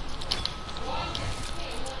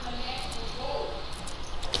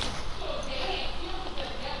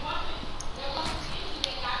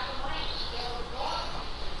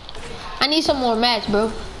 I need some more mats,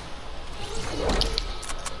 bro.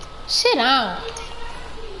 Sit down.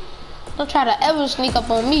 Don't try to ever sneak up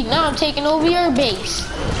on me. Now I'm taking over your base.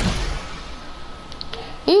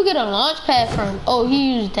 Where you get a launch pad from? Oh,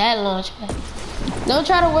 he used that launch pad. Don't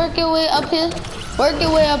try to work your way up here. Work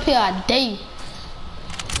your way up here, I dare you.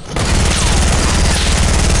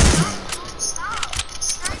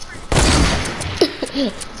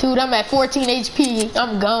 Dude, I'm at 14 HP.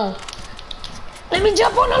 I'm gone. Let me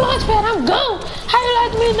jump on the launch pad. I'm gone. How you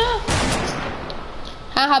like me now?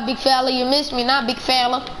 How big fella, you missed me, not big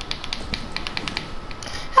fella.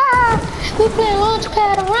 Ah, we play launch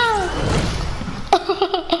pad around.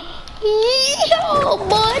 Yeehaw,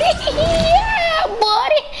 buddy. Yeah,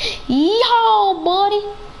 buddy. Yeehaw, buddy.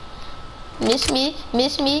 Miss me,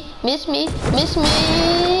 miss me, miss me, miss me.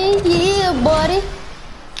 Yeah, buddy.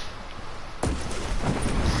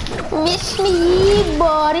 Miss me,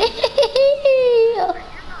 buddy.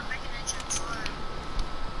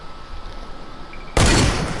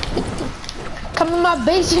 Come in my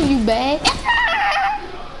base if you bad.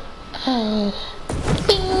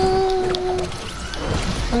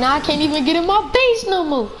 Now I can't even get in my base no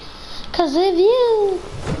more. Cause of you.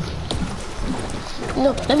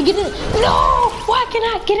 No, let me get in. No! Why can't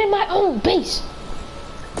I get in my own base?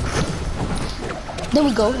 There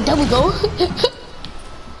we go, there we go.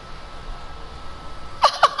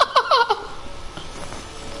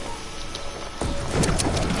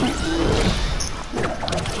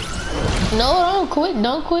 No, don't quit,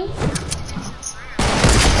 don't quit.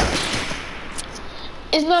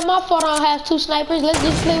 It's not my fault I don't have 2 snipers. Let's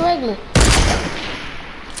just play regular.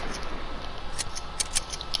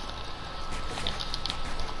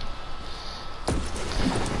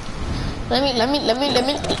 Let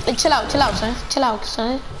me chill out, son. Chill out,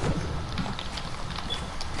 son.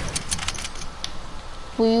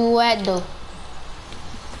 Where you at though?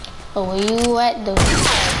 Oh, where you at though?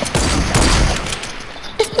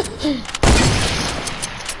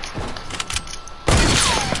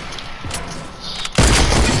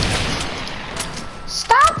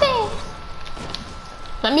 Stop it!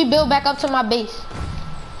 Let me build back up to my base.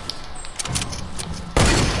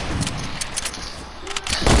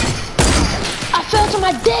 I fell to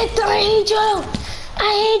my death. I hate you.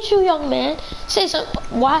 I hate you, young man. Say something.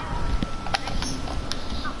 Why?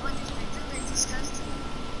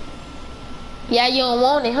 Yeah, you don't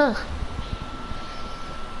want it, huh?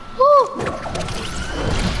 Woo.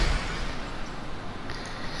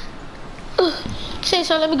 Say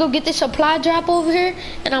something. Let me go get this supply drop over here,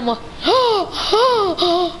 and I'm a.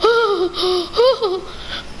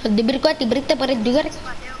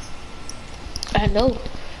 I know.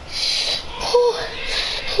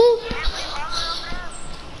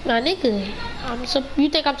 My nigga, you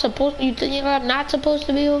think I'm supposed? You think I'm not supposed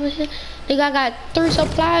to be over here? Nigga, I got 3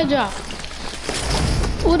 supply drops.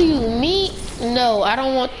 What do you mean? No, I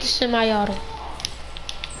don't want this in my auto.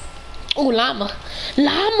 Oh, llama,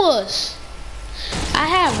 llamas. I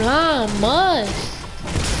have llamas.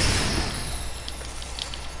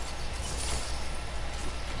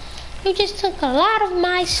 You just took a lot of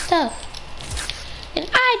my stuff. And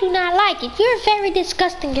I do not like it. You're very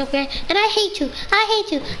disgusting, young man. And I hate you. I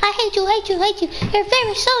hate you. I hate you, hate you, hate you.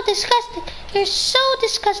 You're so disgusting. You're so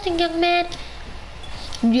disgusting, young man.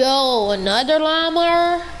 Yo, another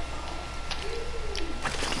llama.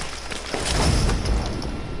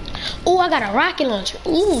 Oh, I got a rocket launcher.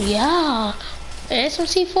 Ooh, yeah. And some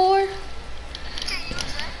C4.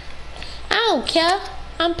 I don't care.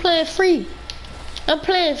 I'm playing free. I'm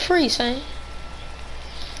playing free, son.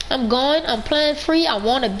 I'm playing free. I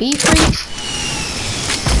wanna be free.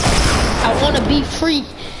 I wanna be free.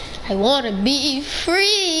 I wanna be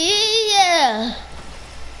free, yeah.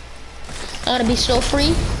 I wanna be so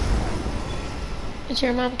free. But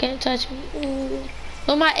your mom can't touch me. Ooh.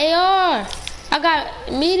 With my AR. I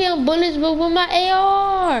got medium bullets, but with my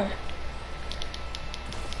AR.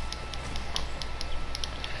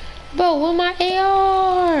 Bro, with my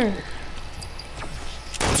AR.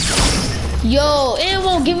 Yo, it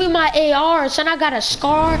won't give me my AR, son. I got a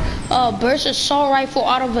scar, burst assault rifle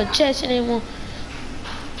out of a chest, and it won't.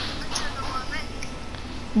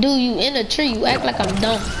 Dude, you in a tree. You act like I'm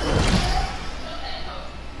dumb.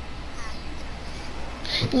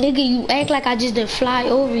 Nigga, you act like I just didn't fly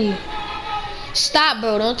over you. Stop,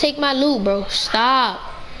 bro. Don't take my loot, bro. Stop.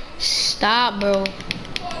 Stop, bro.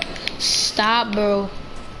 Stop, bro.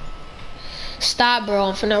 Stop, bro.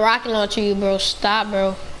 I'm finna rocket launch you, bro. Stop,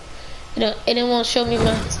 bro. It didn't want to show me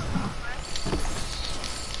my...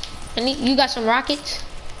 You got some rockets?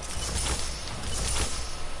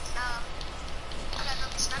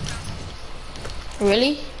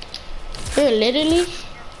 Really? You're literally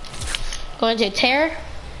going to terror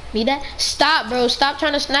me that? Stop, bro. Stop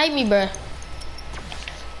trying to snipe me, bro.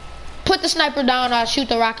 Put the sniper down, I'll shoot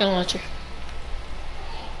the rocket launcher.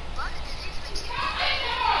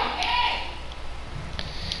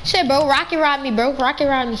 Shit, bro. Rocket ride me, bro. Rocket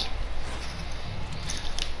ride me.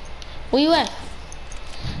 Where you at?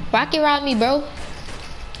 Rocket ride me, bro.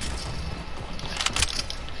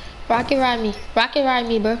 Rocket ride me. Rocket ride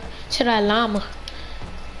me, bro. To that llama.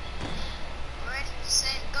 Ready,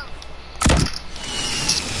 set, go.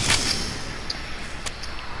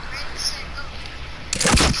 Ready, set,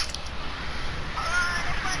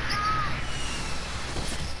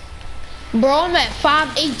 go. Bro, I'm at 5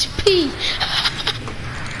 HP.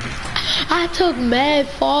 I took mad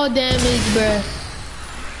fall damage, bro.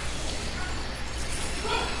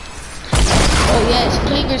 Oh yes,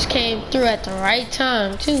 clingers came through at the right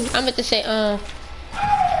time too. I meant to say,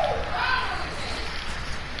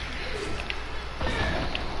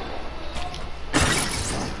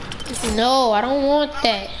 no, I don't want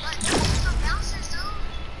that.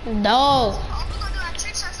 No.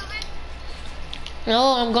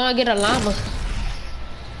 No, I'm gonna get a llama.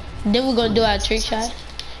 Then we're gonna do our trick shot.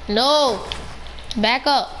 No. Back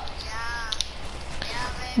up.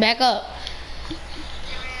 Back up.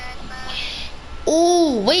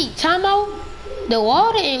 Ooh, wait, time out. The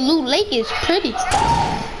water in Loot Lake is pretty.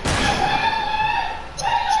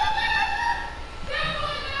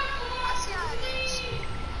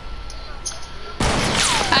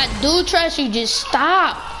 I do trust you, just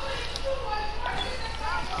stop.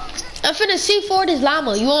 I'm finna C4 this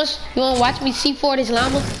llama. You want watch me C4 this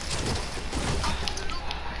llama?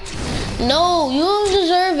 No, you don't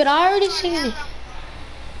deserve it. I already seen it.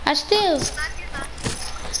 I still.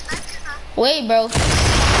 Wait, bro.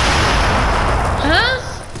 Huh?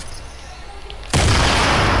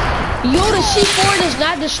 Yo, the C4 does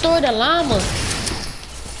not destroy the llama.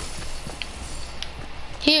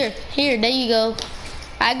 Here, there you go.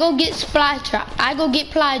 I go get supply drop. I go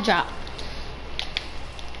get ply drop.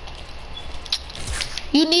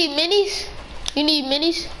 You need minis? You need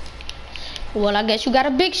minis? Well, I guess you got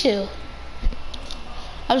a big shield.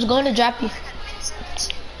 I was going to drop you.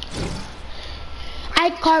 I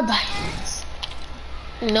carbine.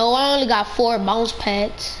 No, I only got 4 bounce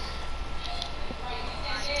pads.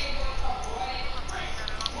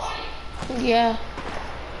 Yeah.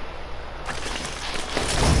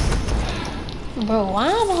 Bro, why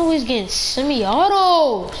am I always getting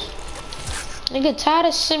semi-autos? Nigga, tired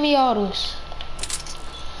of semi-autos.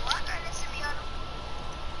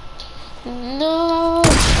 No.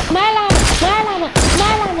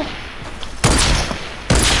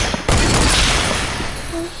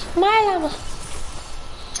 My llama.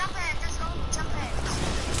 Jump ahead, let's go, jump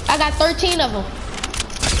ahead. I got 13 of them.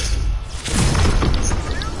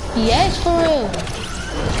 Yes, for real.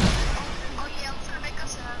 Oh yeah, I'm gonna make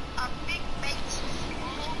us a big base.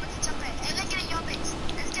 Let's jump ahead. Hey, let's get in your base.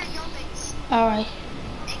 Let's get in your base. Alright.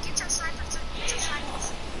 Hey, get your sniper too. Get your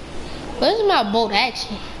snipers. Where's my boat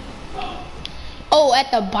action? Oh,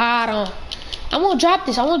 at the bottom. I won't drop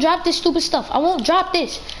this. I won't drop this stupid stuff. I won't drop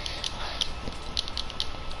this.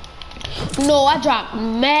 No, I dropped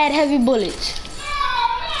mad heavy bullets.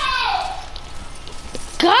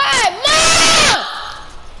 God, Mom!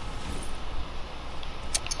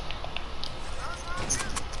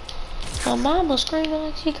 My mama screaming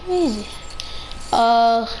like she crazy.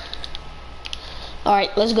 Alright,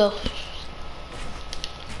 let's go.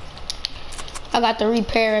 I got to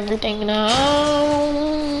repair everything now.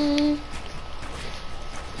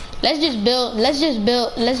 Let's just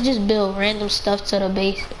build random stuff to the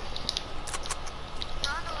base.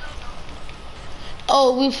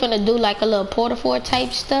 Oh, we finna do like a little porta fort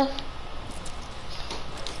type stuff.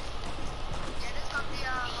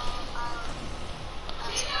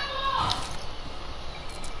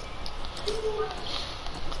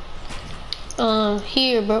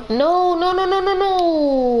 Here, bro. No.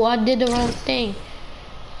 I did the wrong thing.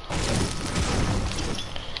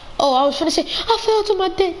 Oh, I was trying to say, I fell to my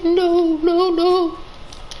death. No, no, no.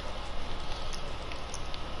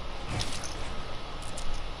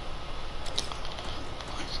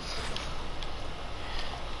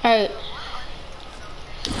 Alright.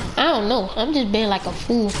 I don't know. I'm just being like a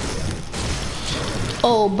fool.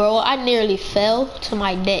 Oh, bro, I nearly fell to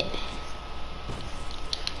my death.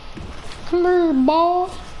 Come here,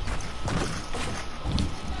 ball.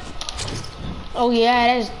 Oh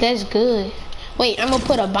yeah, that's good. Wait, I'm gonna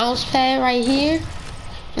put a bounce pad right here,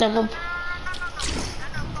 and I'm gonna.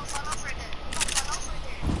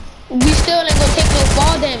 We still ain't gonna take no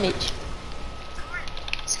fall damage.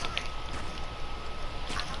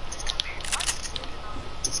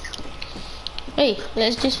 Hey,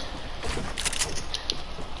 let's just.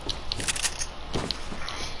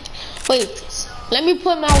 Wait, let me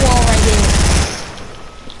put my wall right here.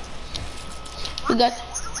 We got.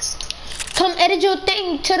 Come edit your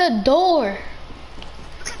thing to the door.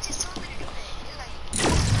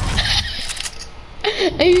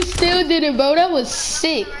 And you still did it, bro. That was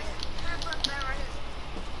sick.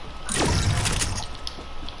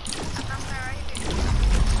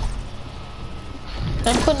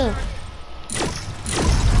 I'm putting them.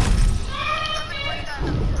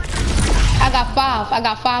 I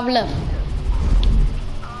got five left.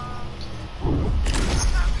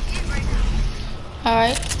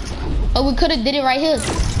 Alright. Oh, we could have did it right here.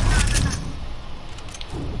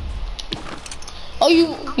 Oh,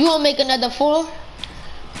 you wanna make another 4?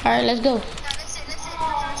 Alright, let's go.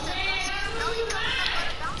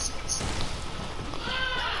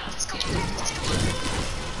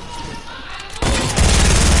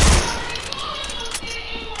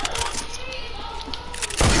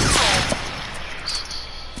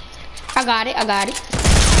 I got it.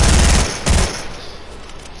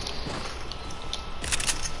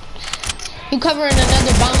 You covering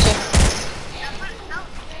another bouncer.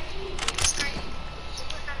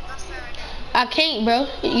 I can't, bro.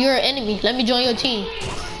 You're an enemy. Let me join your team.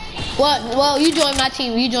 Well, you join my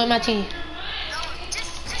team.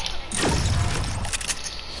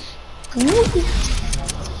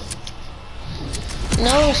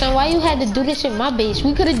 No, son, why you had to do this in my base?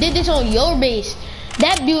 We could have did this on your base.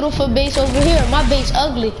 That beautiful base over here. My base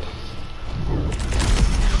ugly.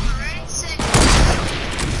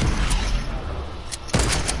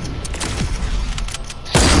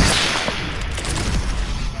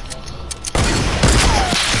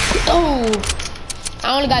 Oh,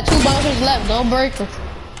 I only got 2 bouncers left. Don't break them.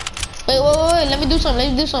 Wait. Let me do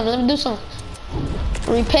something.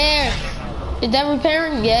 Repair. Is that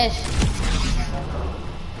repairing? Yes.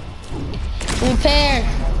 Repair.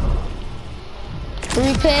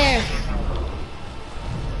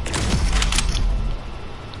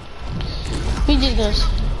 We just gonna.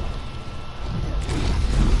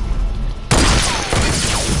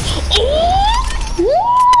 Oh,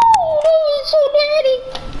 so dirty.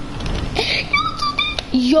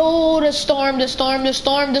 Yo, the storm.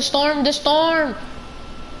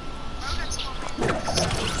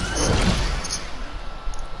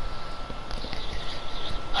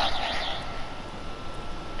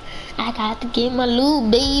 I got to get my loot,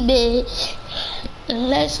 baby.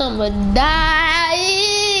 Unless someone die.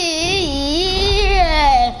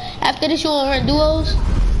 After this, you wanna run duos?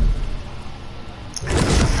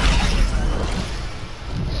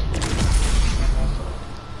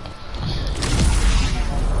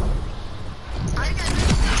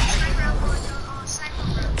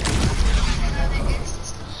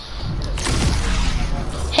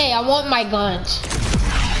 Hey, I want my guns.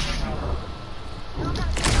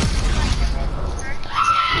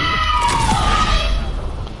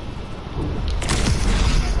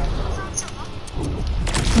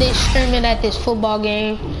 They streaming at this football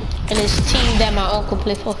game and this team that my uncle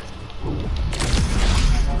play for.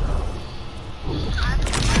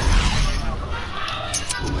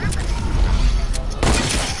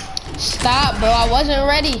 Stop, bro. I wasn't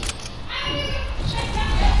ready.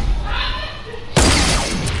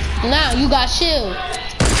 Now you got shield.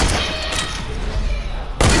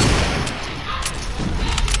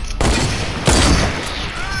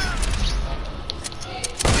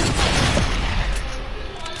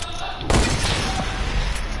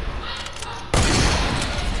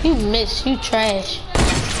 You miss, you trash.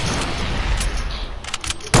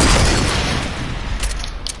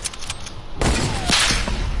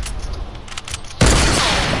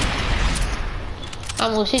 I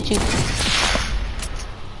almost hit you.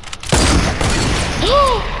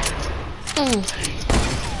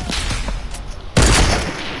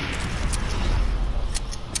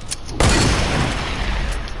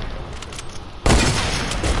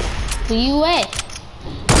 Where you at?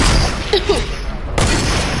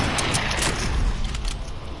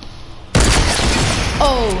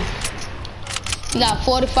 You got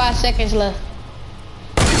 45 seconds left.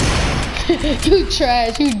 You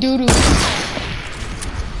trash, you doodoo.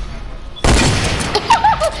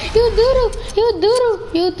 You doodoo, you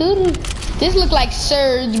doodoo, you doodoo. This look like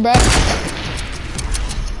Surge, bro.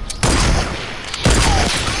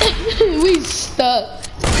 We stuck.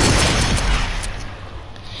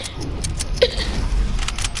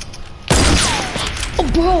 Oh,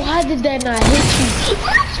 bro, how did that not hit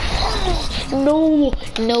you? No,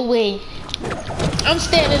 no way. I'm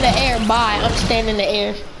standing in the air. Bye. I'm standing in the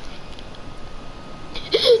air.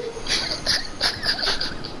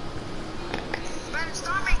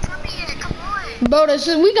 Bro,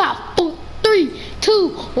 we got 3, 2,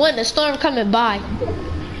 1. The storm coming by.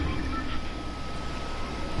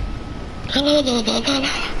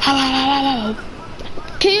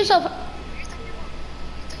 Kill yourself.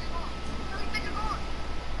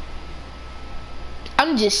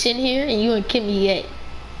 I'm just sitting here and you ain't kill me yet.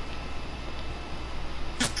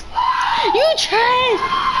 You trash!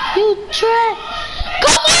 You trash!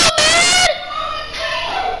 Come on, man!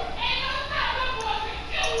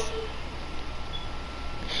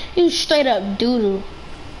 You straight up doodoo.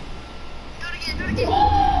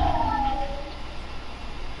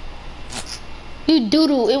 You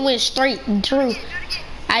doodoo, it went straight through.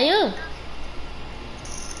 I am.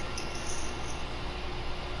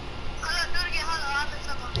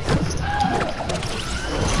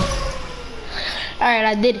 Alright,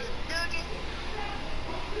 I did it.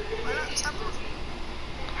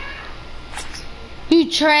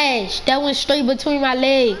 You trash. That went straight between my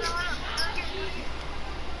legs.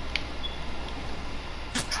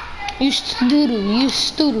 You stoodoo. You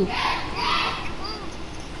stoodoo.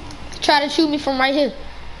 Try to shoot me from right here.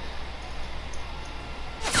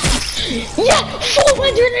 Yeah,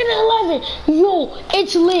 411. Yo,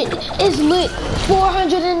 it's lit. It's lit.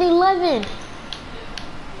 411.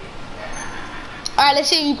 Alright, let's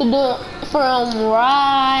see if you can do it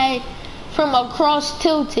from across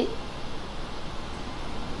tilted.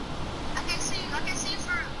 I can see you for a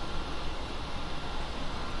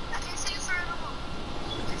little.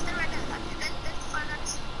 Just stay right there. That's fine.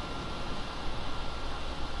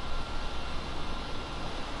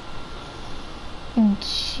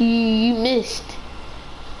 Gee, you missed.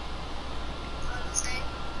 Stay.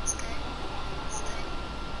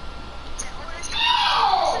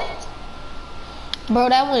 Bro,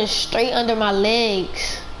 that went straight under my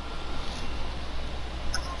legs.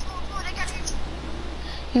 Come on, they got it.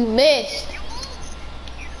 You missed.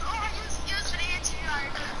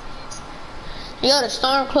 Yo, the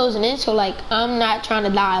storm closing in, so like, I'm not trying to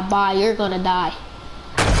die. Bye, you're gonna die.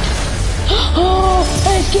 Oh,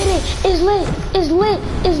 let's get it. It's lit. It's lit.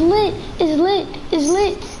 It's lit. It's lit. It's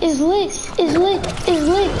lit. It's lit. It's lit. It's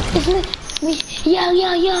lit. It's lit. Yo.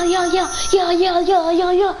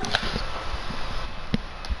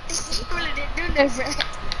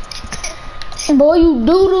 Boy, you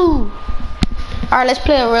doo-doo. Alright, let's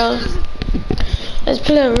play a real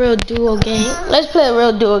duo game. Let's play a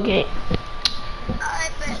real duo game.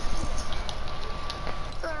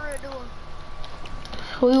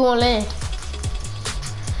 Who you want to land?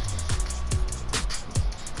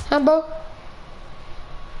 Huh, bro? Bro,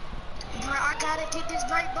 I gotta get this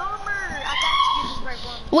bright bomber.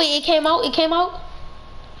 Wait, it came out? It came out?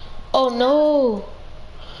 Oh, no.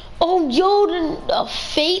 Oh, yo, the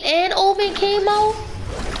Fate and Omen came out?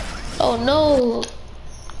 Oh, no.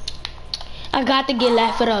 I got to get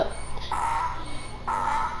Laugh It Up.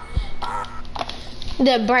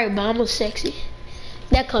 That bright bomb was sexy.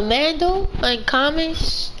 That Commando, uncommon,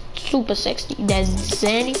 super sexy. That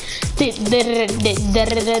Zanny.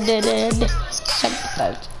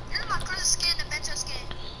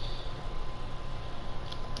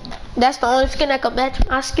 That's the only skin that can match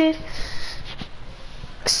my skin.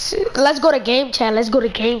 Let's go to game chat. Let's go to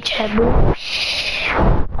game chat, bro.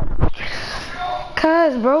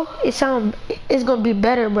 Cause, bro, it's gonna be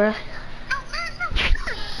better, bro.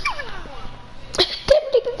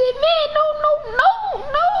 Man, no.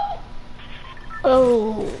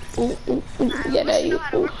 Oh, yeah, that you.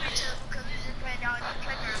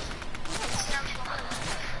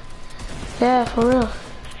 Yeah, for real.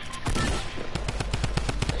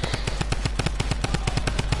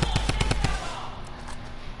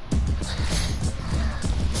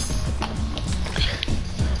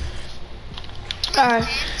 Alright.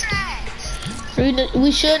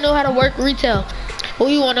 We should know how to work retail. Who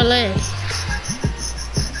you wanna land?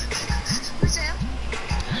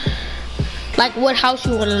 Like what house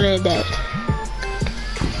you wanna land at?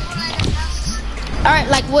 Alright,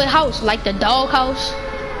 like what house? Like the dog house?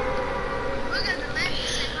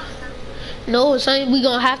 No, son, we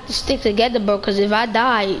gonna have to stick together, bro. Cause if I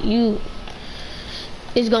die,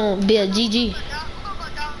 it's gonna be a GG.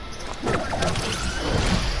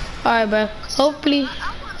 All right, bro. Hopefully,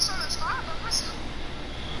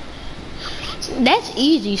 that's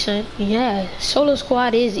easy, son. Yeah, solo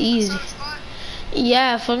squad is easy.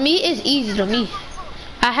 Yeah, for me, it's easy to me.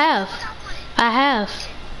 I have.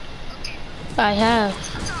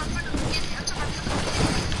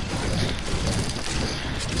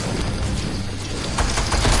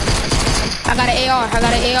 I got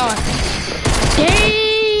an AR.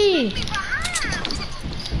 Dang!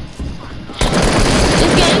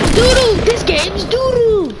 This game's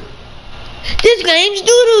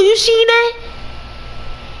doo-doo. You see that?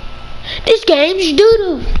 This game's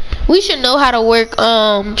doo-doo. We should know how to work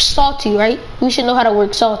salty, right? We should know how to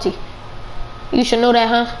work salty. You should know that,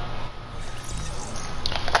 huh?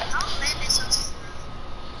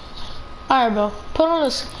 Alright, bro. Put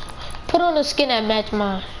on a skin that match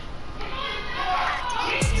mine.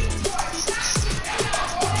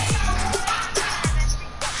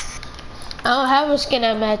 I don't have a skin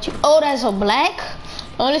that match you. Oh, that's a black?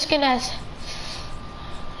 The only skin that's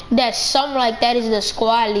something like that is the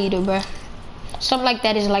squad leader, bro. Something like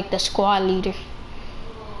that is like the squad leader.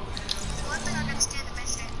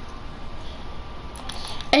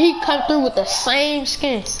 And he come through with the same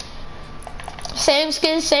skin. Same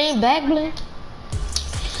skin, same back bling.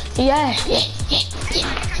 Yeah.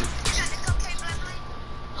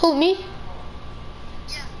 Who, me?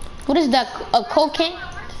 What is that, a cocaine?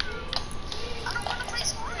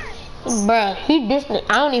 Bruh, he different.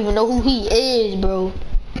 I don't even know who he is, bro.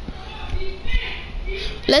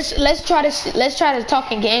 Let's try to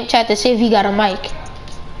talk in game chat to see if he got a mic.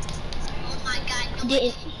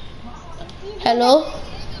 Hello?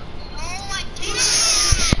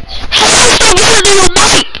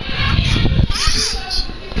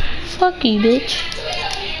 Fuck you, bitch.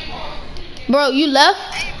 Bro, you left?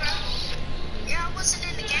 Yeah, I wasn't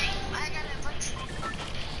in the game. I got a bunch.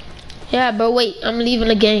 Yeah, bro, wait. I'm leaving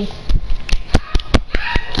the game.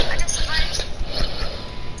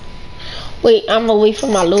 Wait, I'm away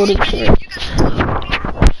from my loading screen.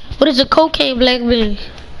 What is a cocaine black bean?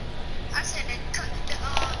 I said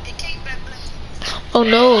the cake black bean. Oh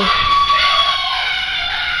no.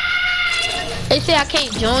 They say I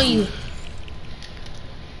can't join you.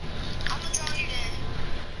 I'm gonna join you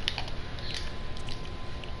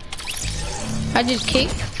then.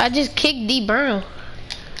 I just kicked D Brown.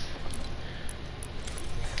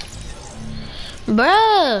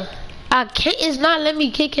 Bruh. I can't, it's not letting me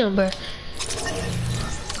kick him, bruh.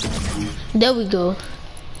 There we go.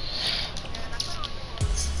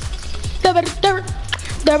 That was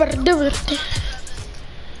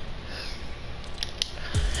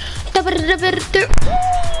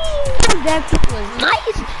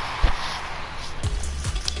nice.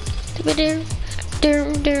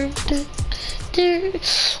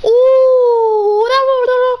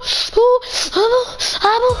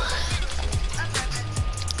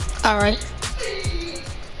 All right.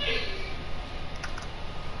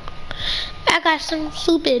 I got some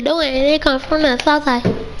stupid doing and they come from the south side.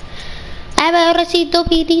 I'm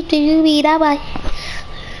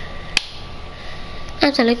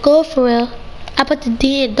trying to go for real. I put the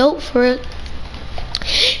D in dope for real.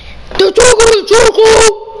 The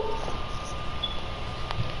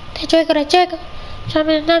Draco.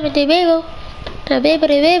 Something de bebo. The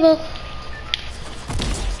bebo.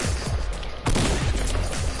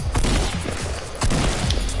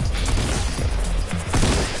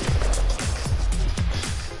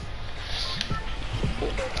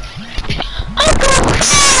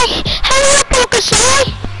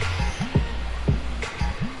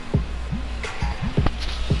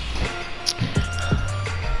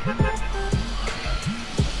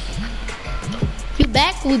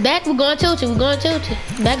 We back, we're going tilted.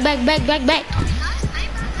 Back.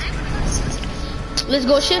 Let's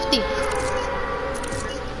go shifty.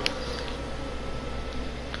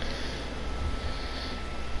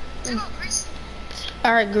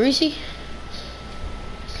 Alright, greasy.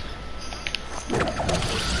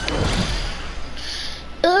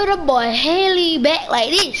 Oh, the boy Haley back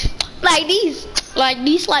like this.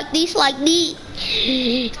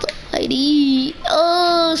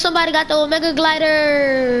 Oh, somebody got the Omega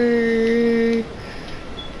glider.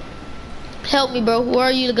 Help me, bro. Where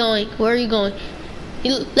are you going?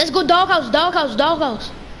 Let's go doghouse.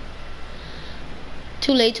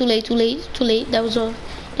 Too late. That was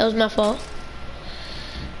my fault.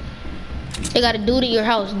 They got a dude in your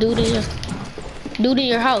house. Dude in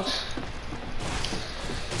your house.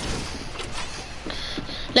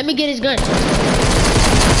 Let me get his gun.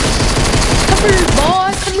 Come Come here,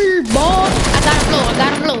 boy. Come here, boy. I got him low. I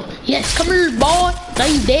got him low. Yes, come here, boy. Now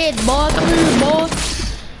you dead, boy. Come here, boy.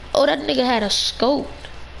 Oh, that nigga had a scope.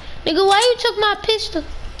 Nigga, why you took my pistol?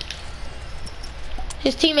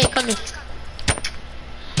 His teammate coming.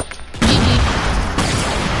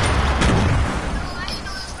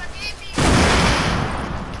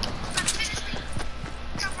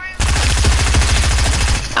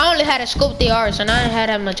 I only had a scope AR, so I didn't have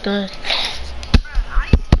that much gun.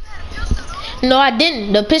 No, I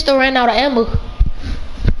didn't. The pistol ran out of ammo.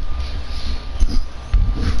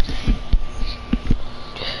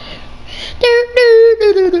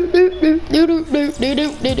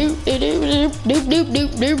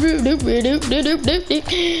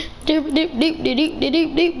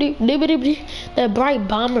 That bright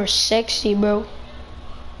bomber sexy, bro.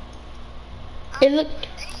 It look.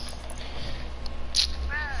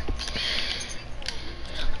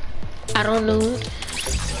 I don't know.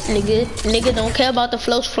 Nigga don't care about the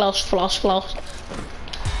floss.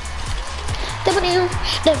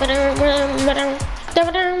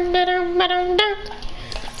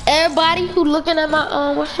 Everybody who looking at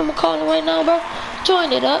my what's I'm calling right now, bro?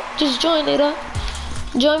 Join it up. Just join it up.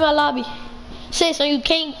 Join my lobby. Say so you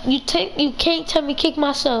can't tell me kick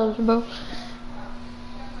my subs, bro.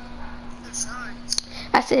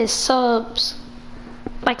 I said subs.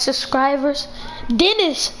 Like subscribers.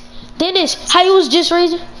 Dennis, how you was just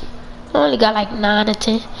raging? I only got like 9 or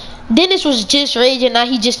 10. Dennis was just raging, now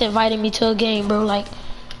he just invited me to a game, bro. Like,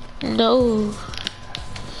 no.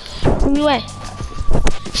 Where you at?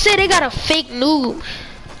 Say they got a fake noob.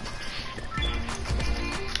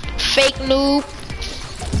 Fake noob.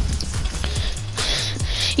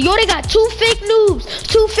 Yo, they got 2 fake noobs.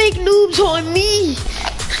 2 fake noobs on me.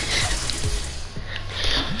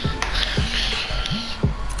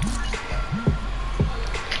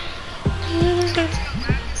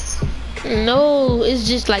 No, it's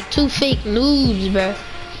just like 2 fake noobs, bro.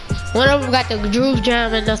 One of them got the groove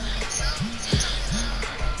jam and the.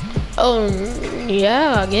 Oh,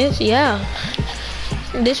 yeah, I guess, yeah.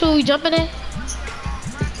 This what we jumping at?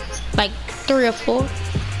 Like 3 or 4.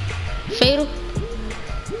 Fatal.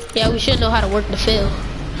 Yeah, we should know how to work the field.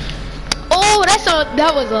 Oh, that's all.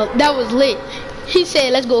 That was lit. He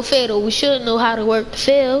said, "Let's go fatal." We should know how to work the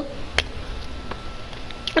field.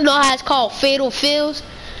 You know how it's called, fatal fields.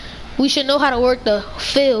 We should know how to work the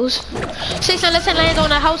fields. Say something, let's land on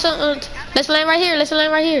the house. Let's land right here. Let's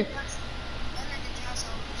land right here.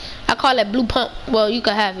 I call it blue pump. Well, you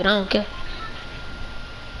can have it. I don't care.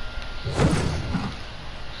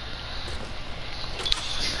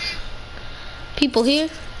 People here?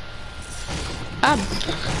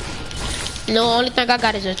 No, only thing I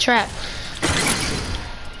got is a trap.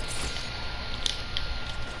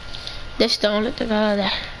 That's the only thing I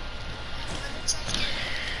got.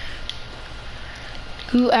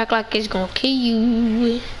 You act like it's gonna kill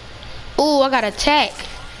you. Oh, I got a tack.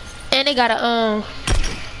 And they got a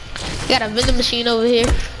vending machine over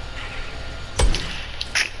here.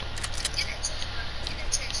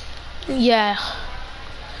 Yeah.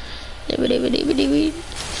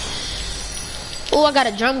 Oh, I got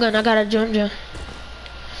a drum gun.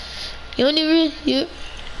 You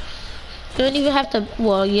don't even have to.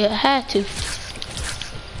 Well, you had to.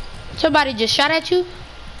 Somebody just shot at you?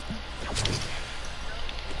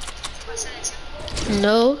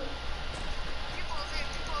 No.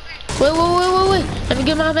 Wait. Let me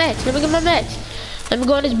get my match. Let me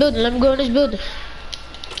go in this building.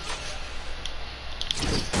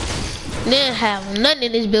 They didn't have nothing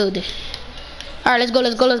in this building. Alright, let's go.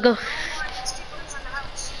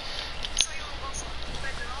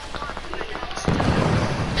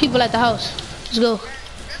 People at the house. Let's go.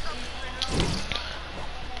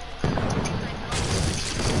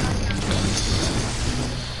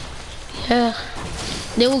 Yeah.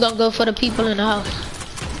 Then we're gonna go for the people in the house.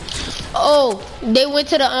 Oh, they went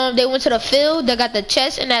to the field. They got the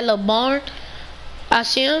chest in that little barn. I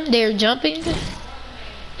see them. They're jumping.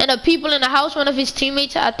 And the people in the house, one of his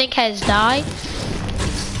teammates, I think, has died.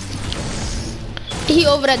 He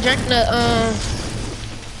over there drinking the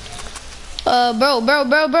bro,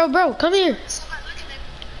 come here.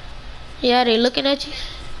 Yeah, they looking at you.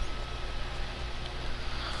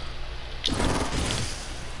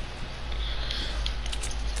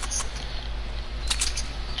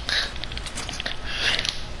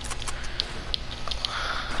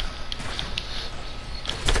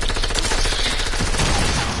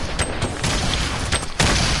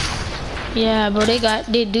 Yeah, bro, they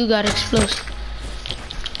do got explosive.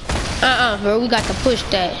 Bro, we got to push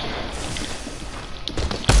that.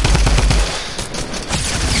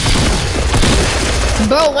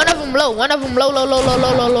 Bro, one of them low. One of them low, low, low, low,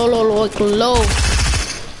 low, low, low, low, low, low.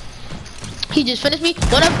 He just finished me.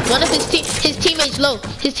 One of his teammates low.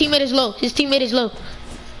 His teammate is low. His teammate is low.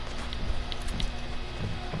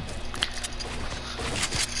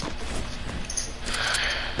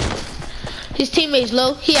 His teammate's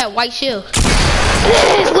low. He had white shield.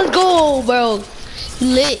 Yes, let's go, bro.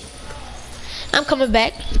 Lit. I'm coming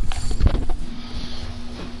back.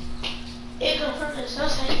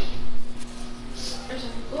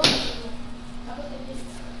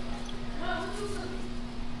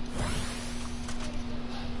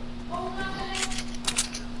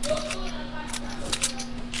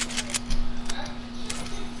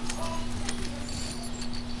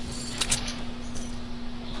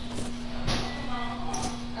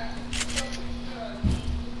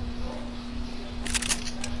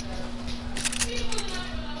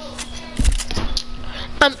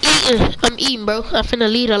 I'm eating, bro. I'm finna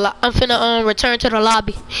lead a lot. I'm finna return to the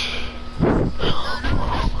lobby.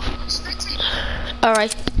 All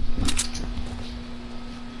right.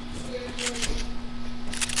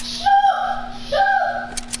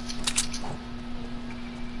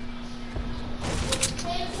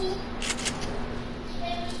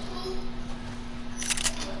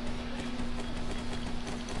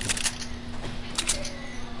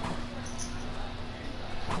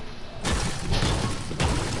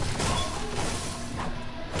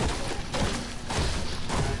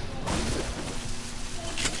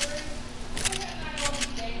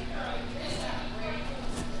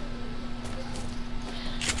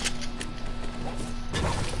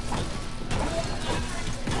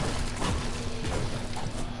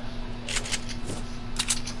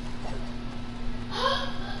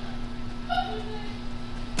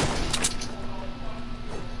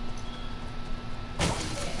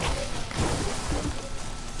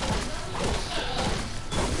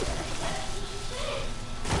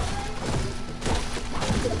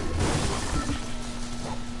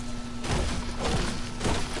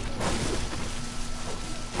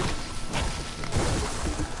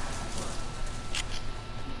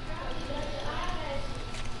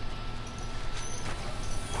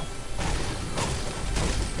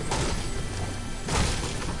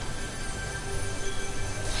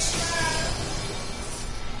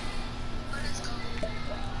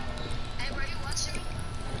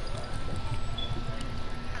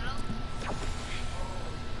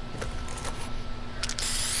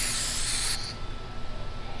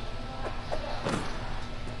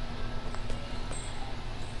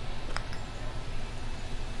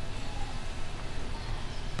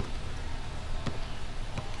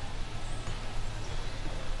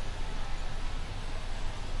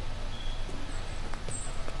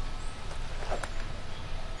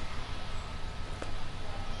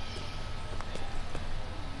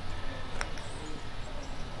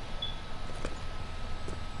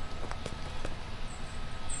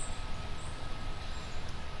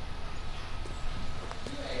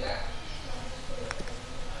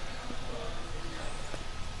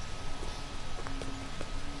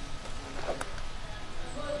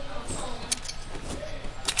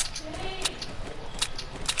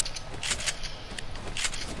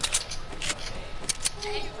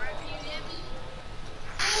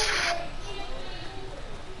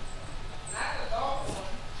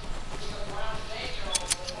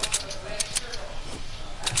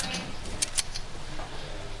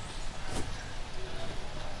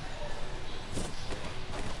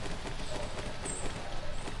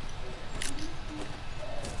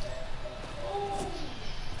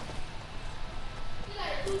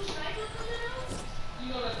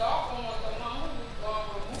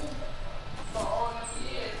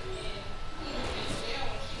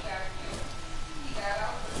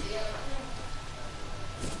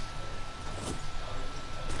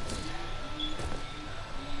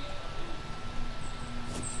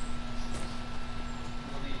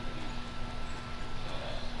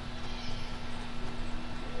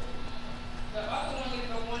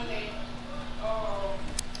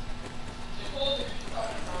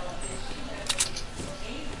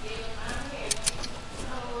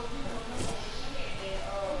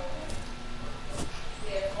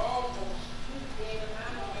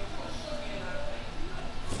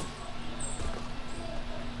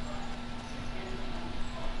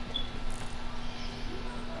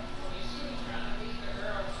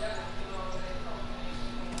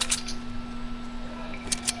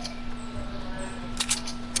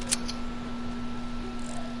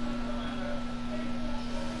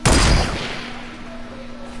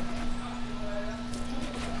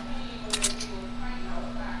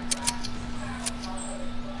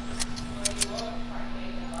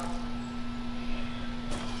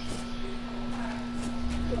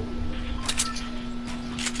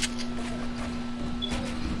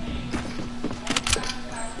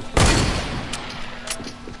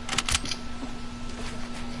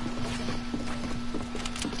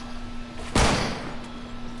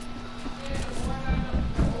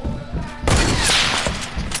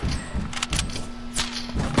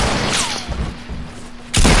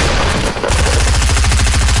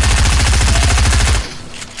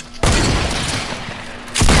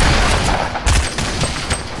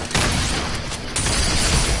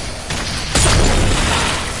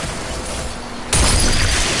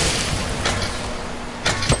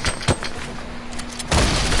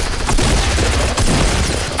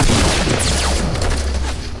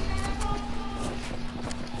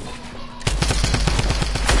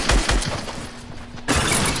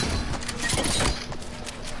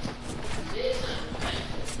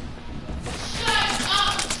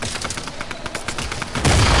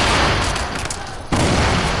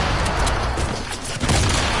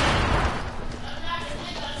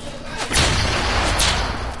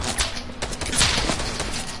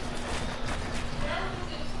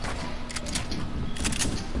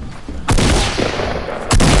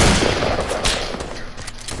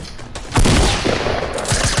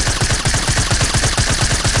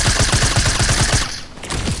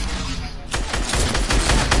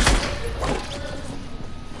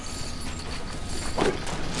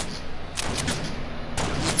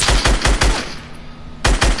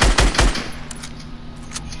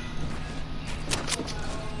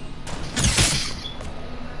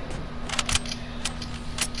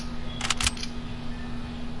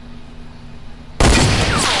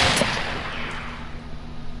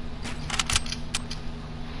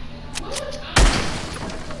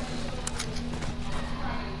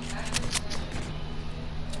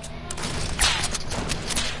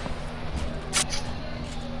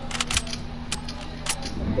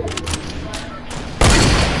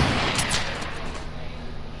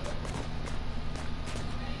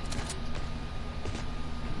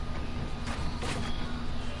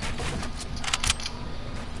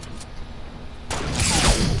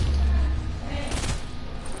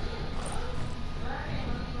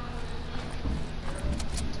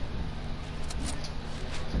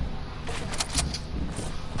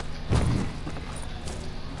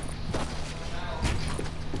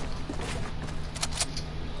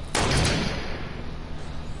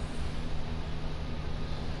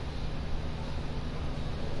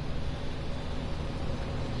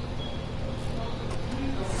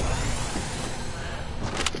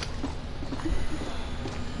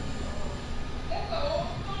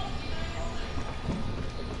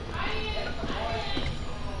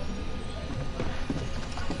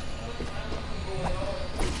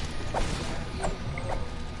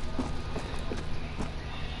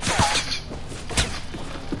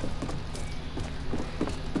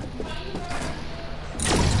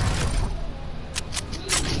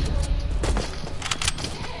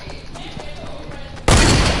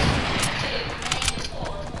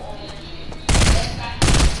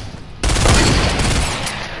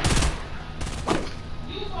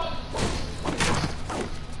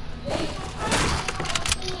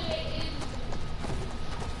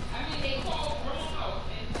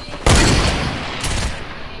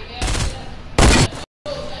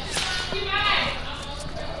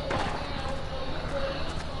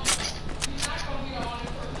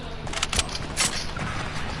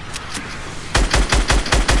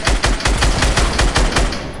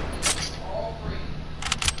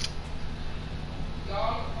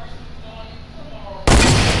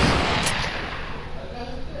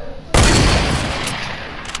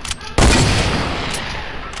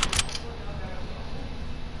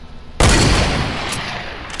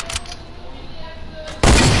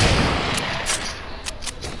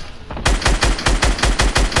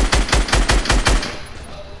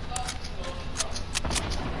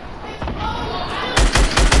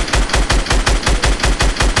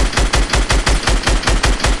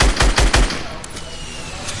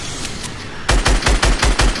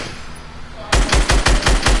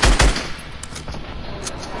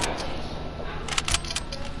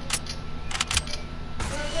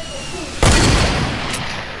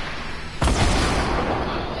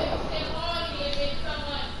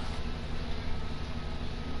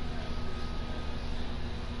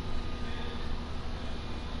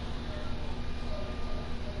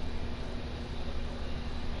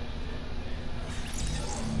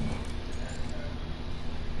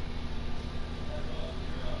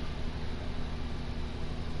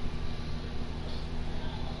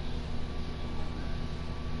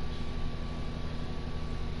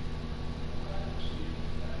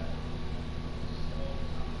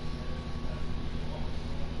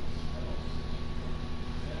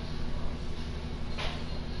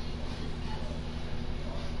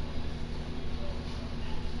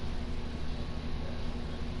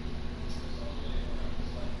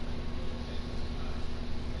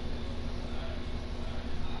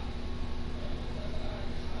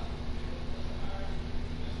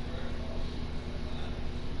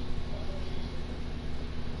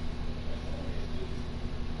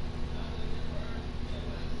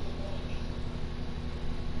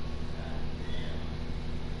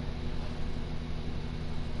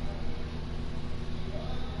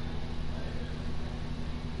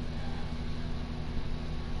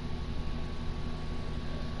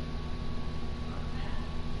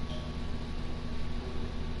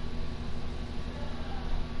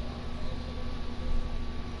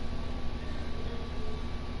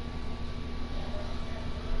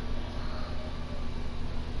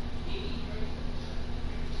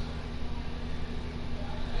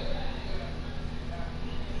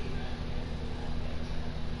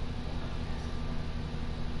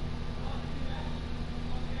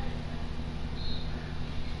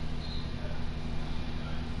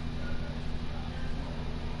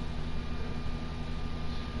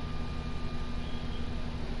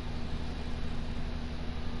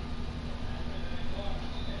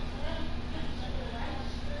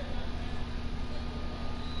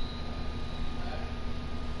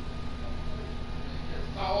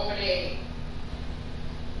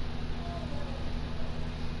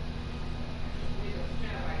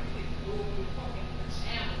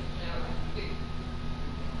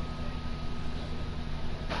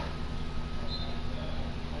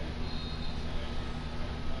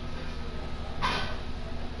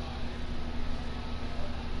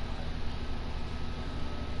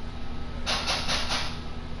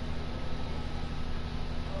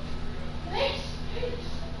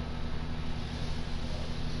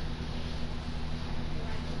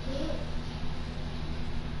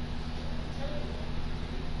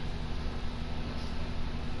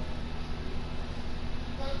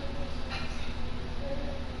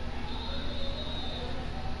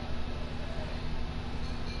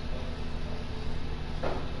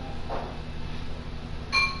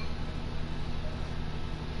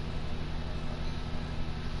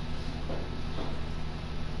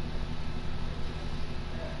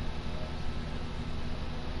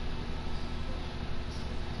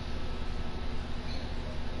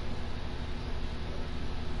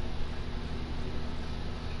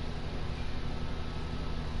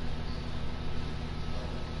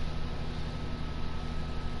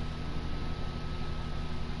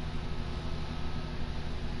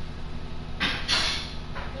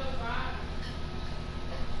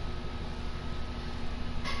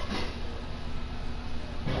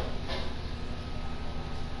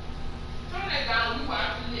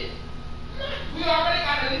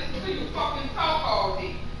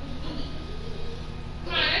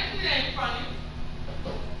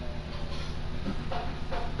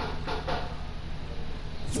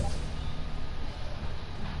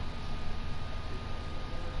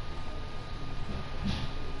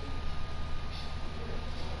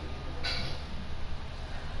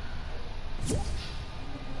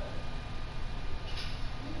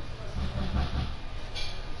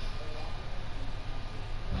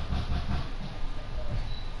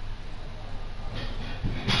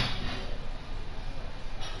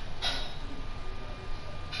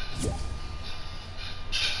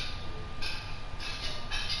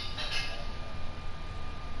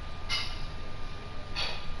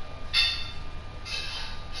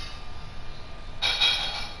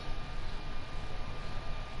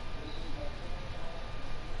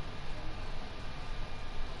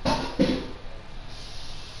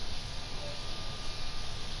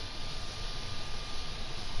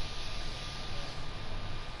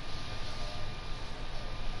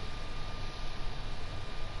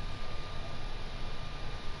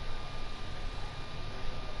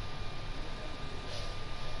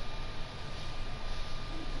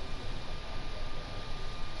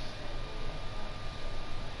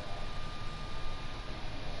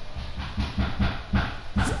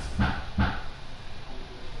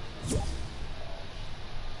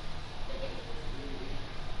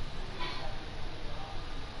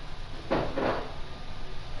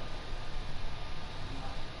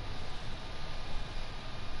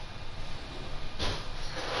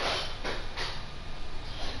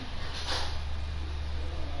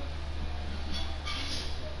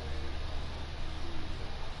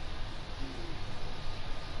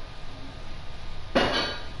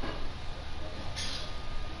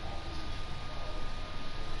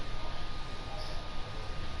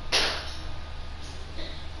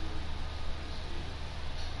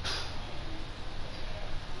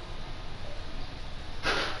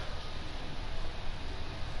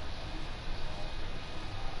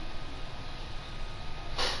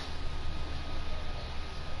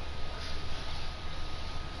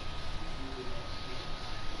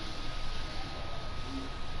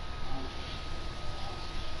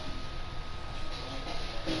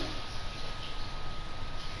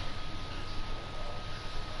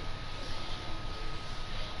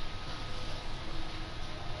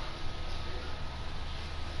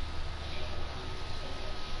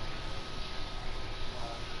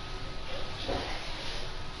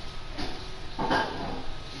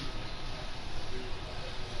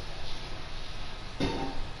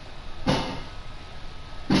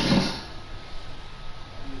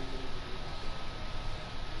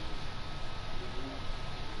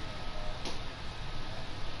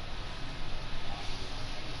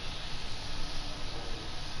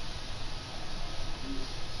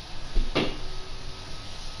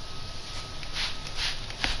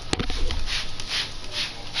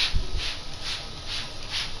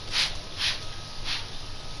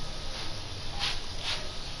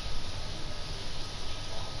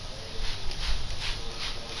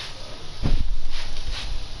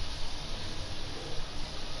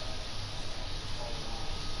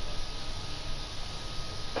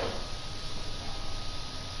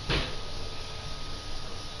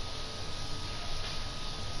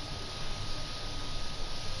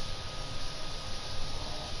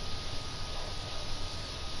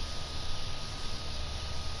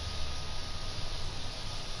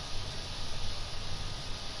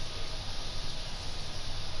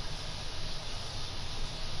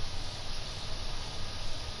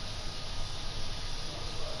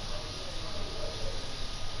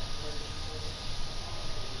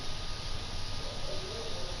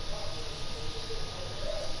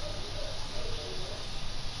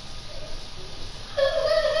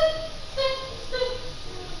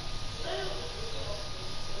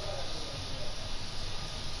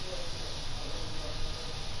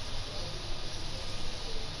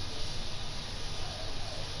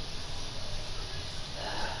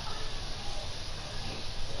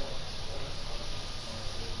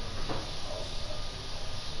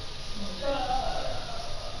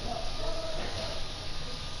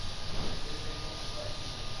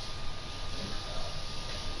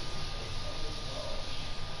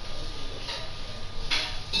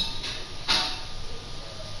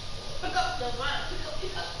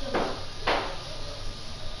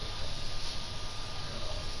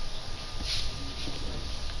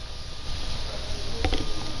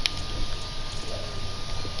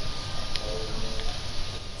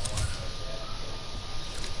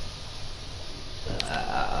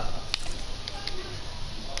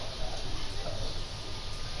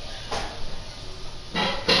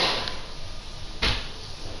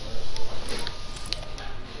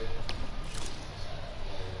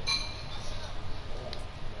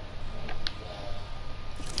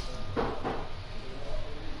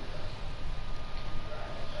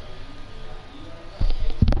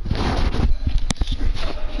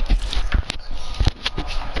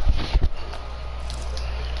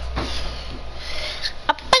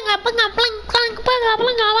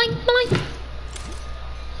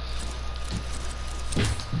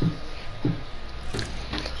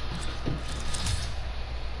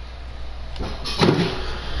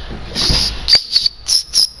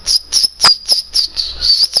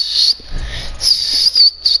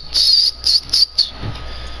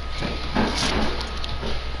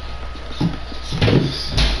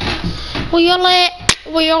 Where y'all at?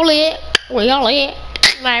 Where y'all at? Where y'all at?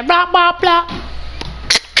 Like blah blah blah.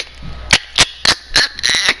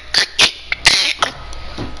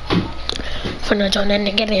 Finna join that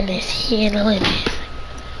nigga in this here in this.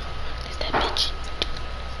 It's that bitch.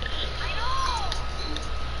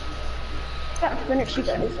 Gotta finish you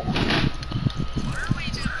guys.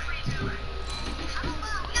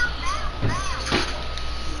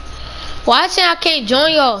 Why I say I can't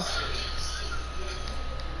join y'all?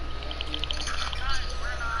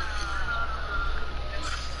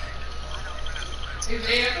 It's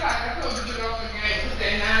 8 o'clock. I told you to get off the game. It's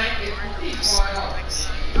at 9. It's going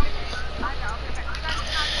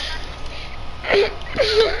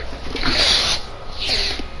off.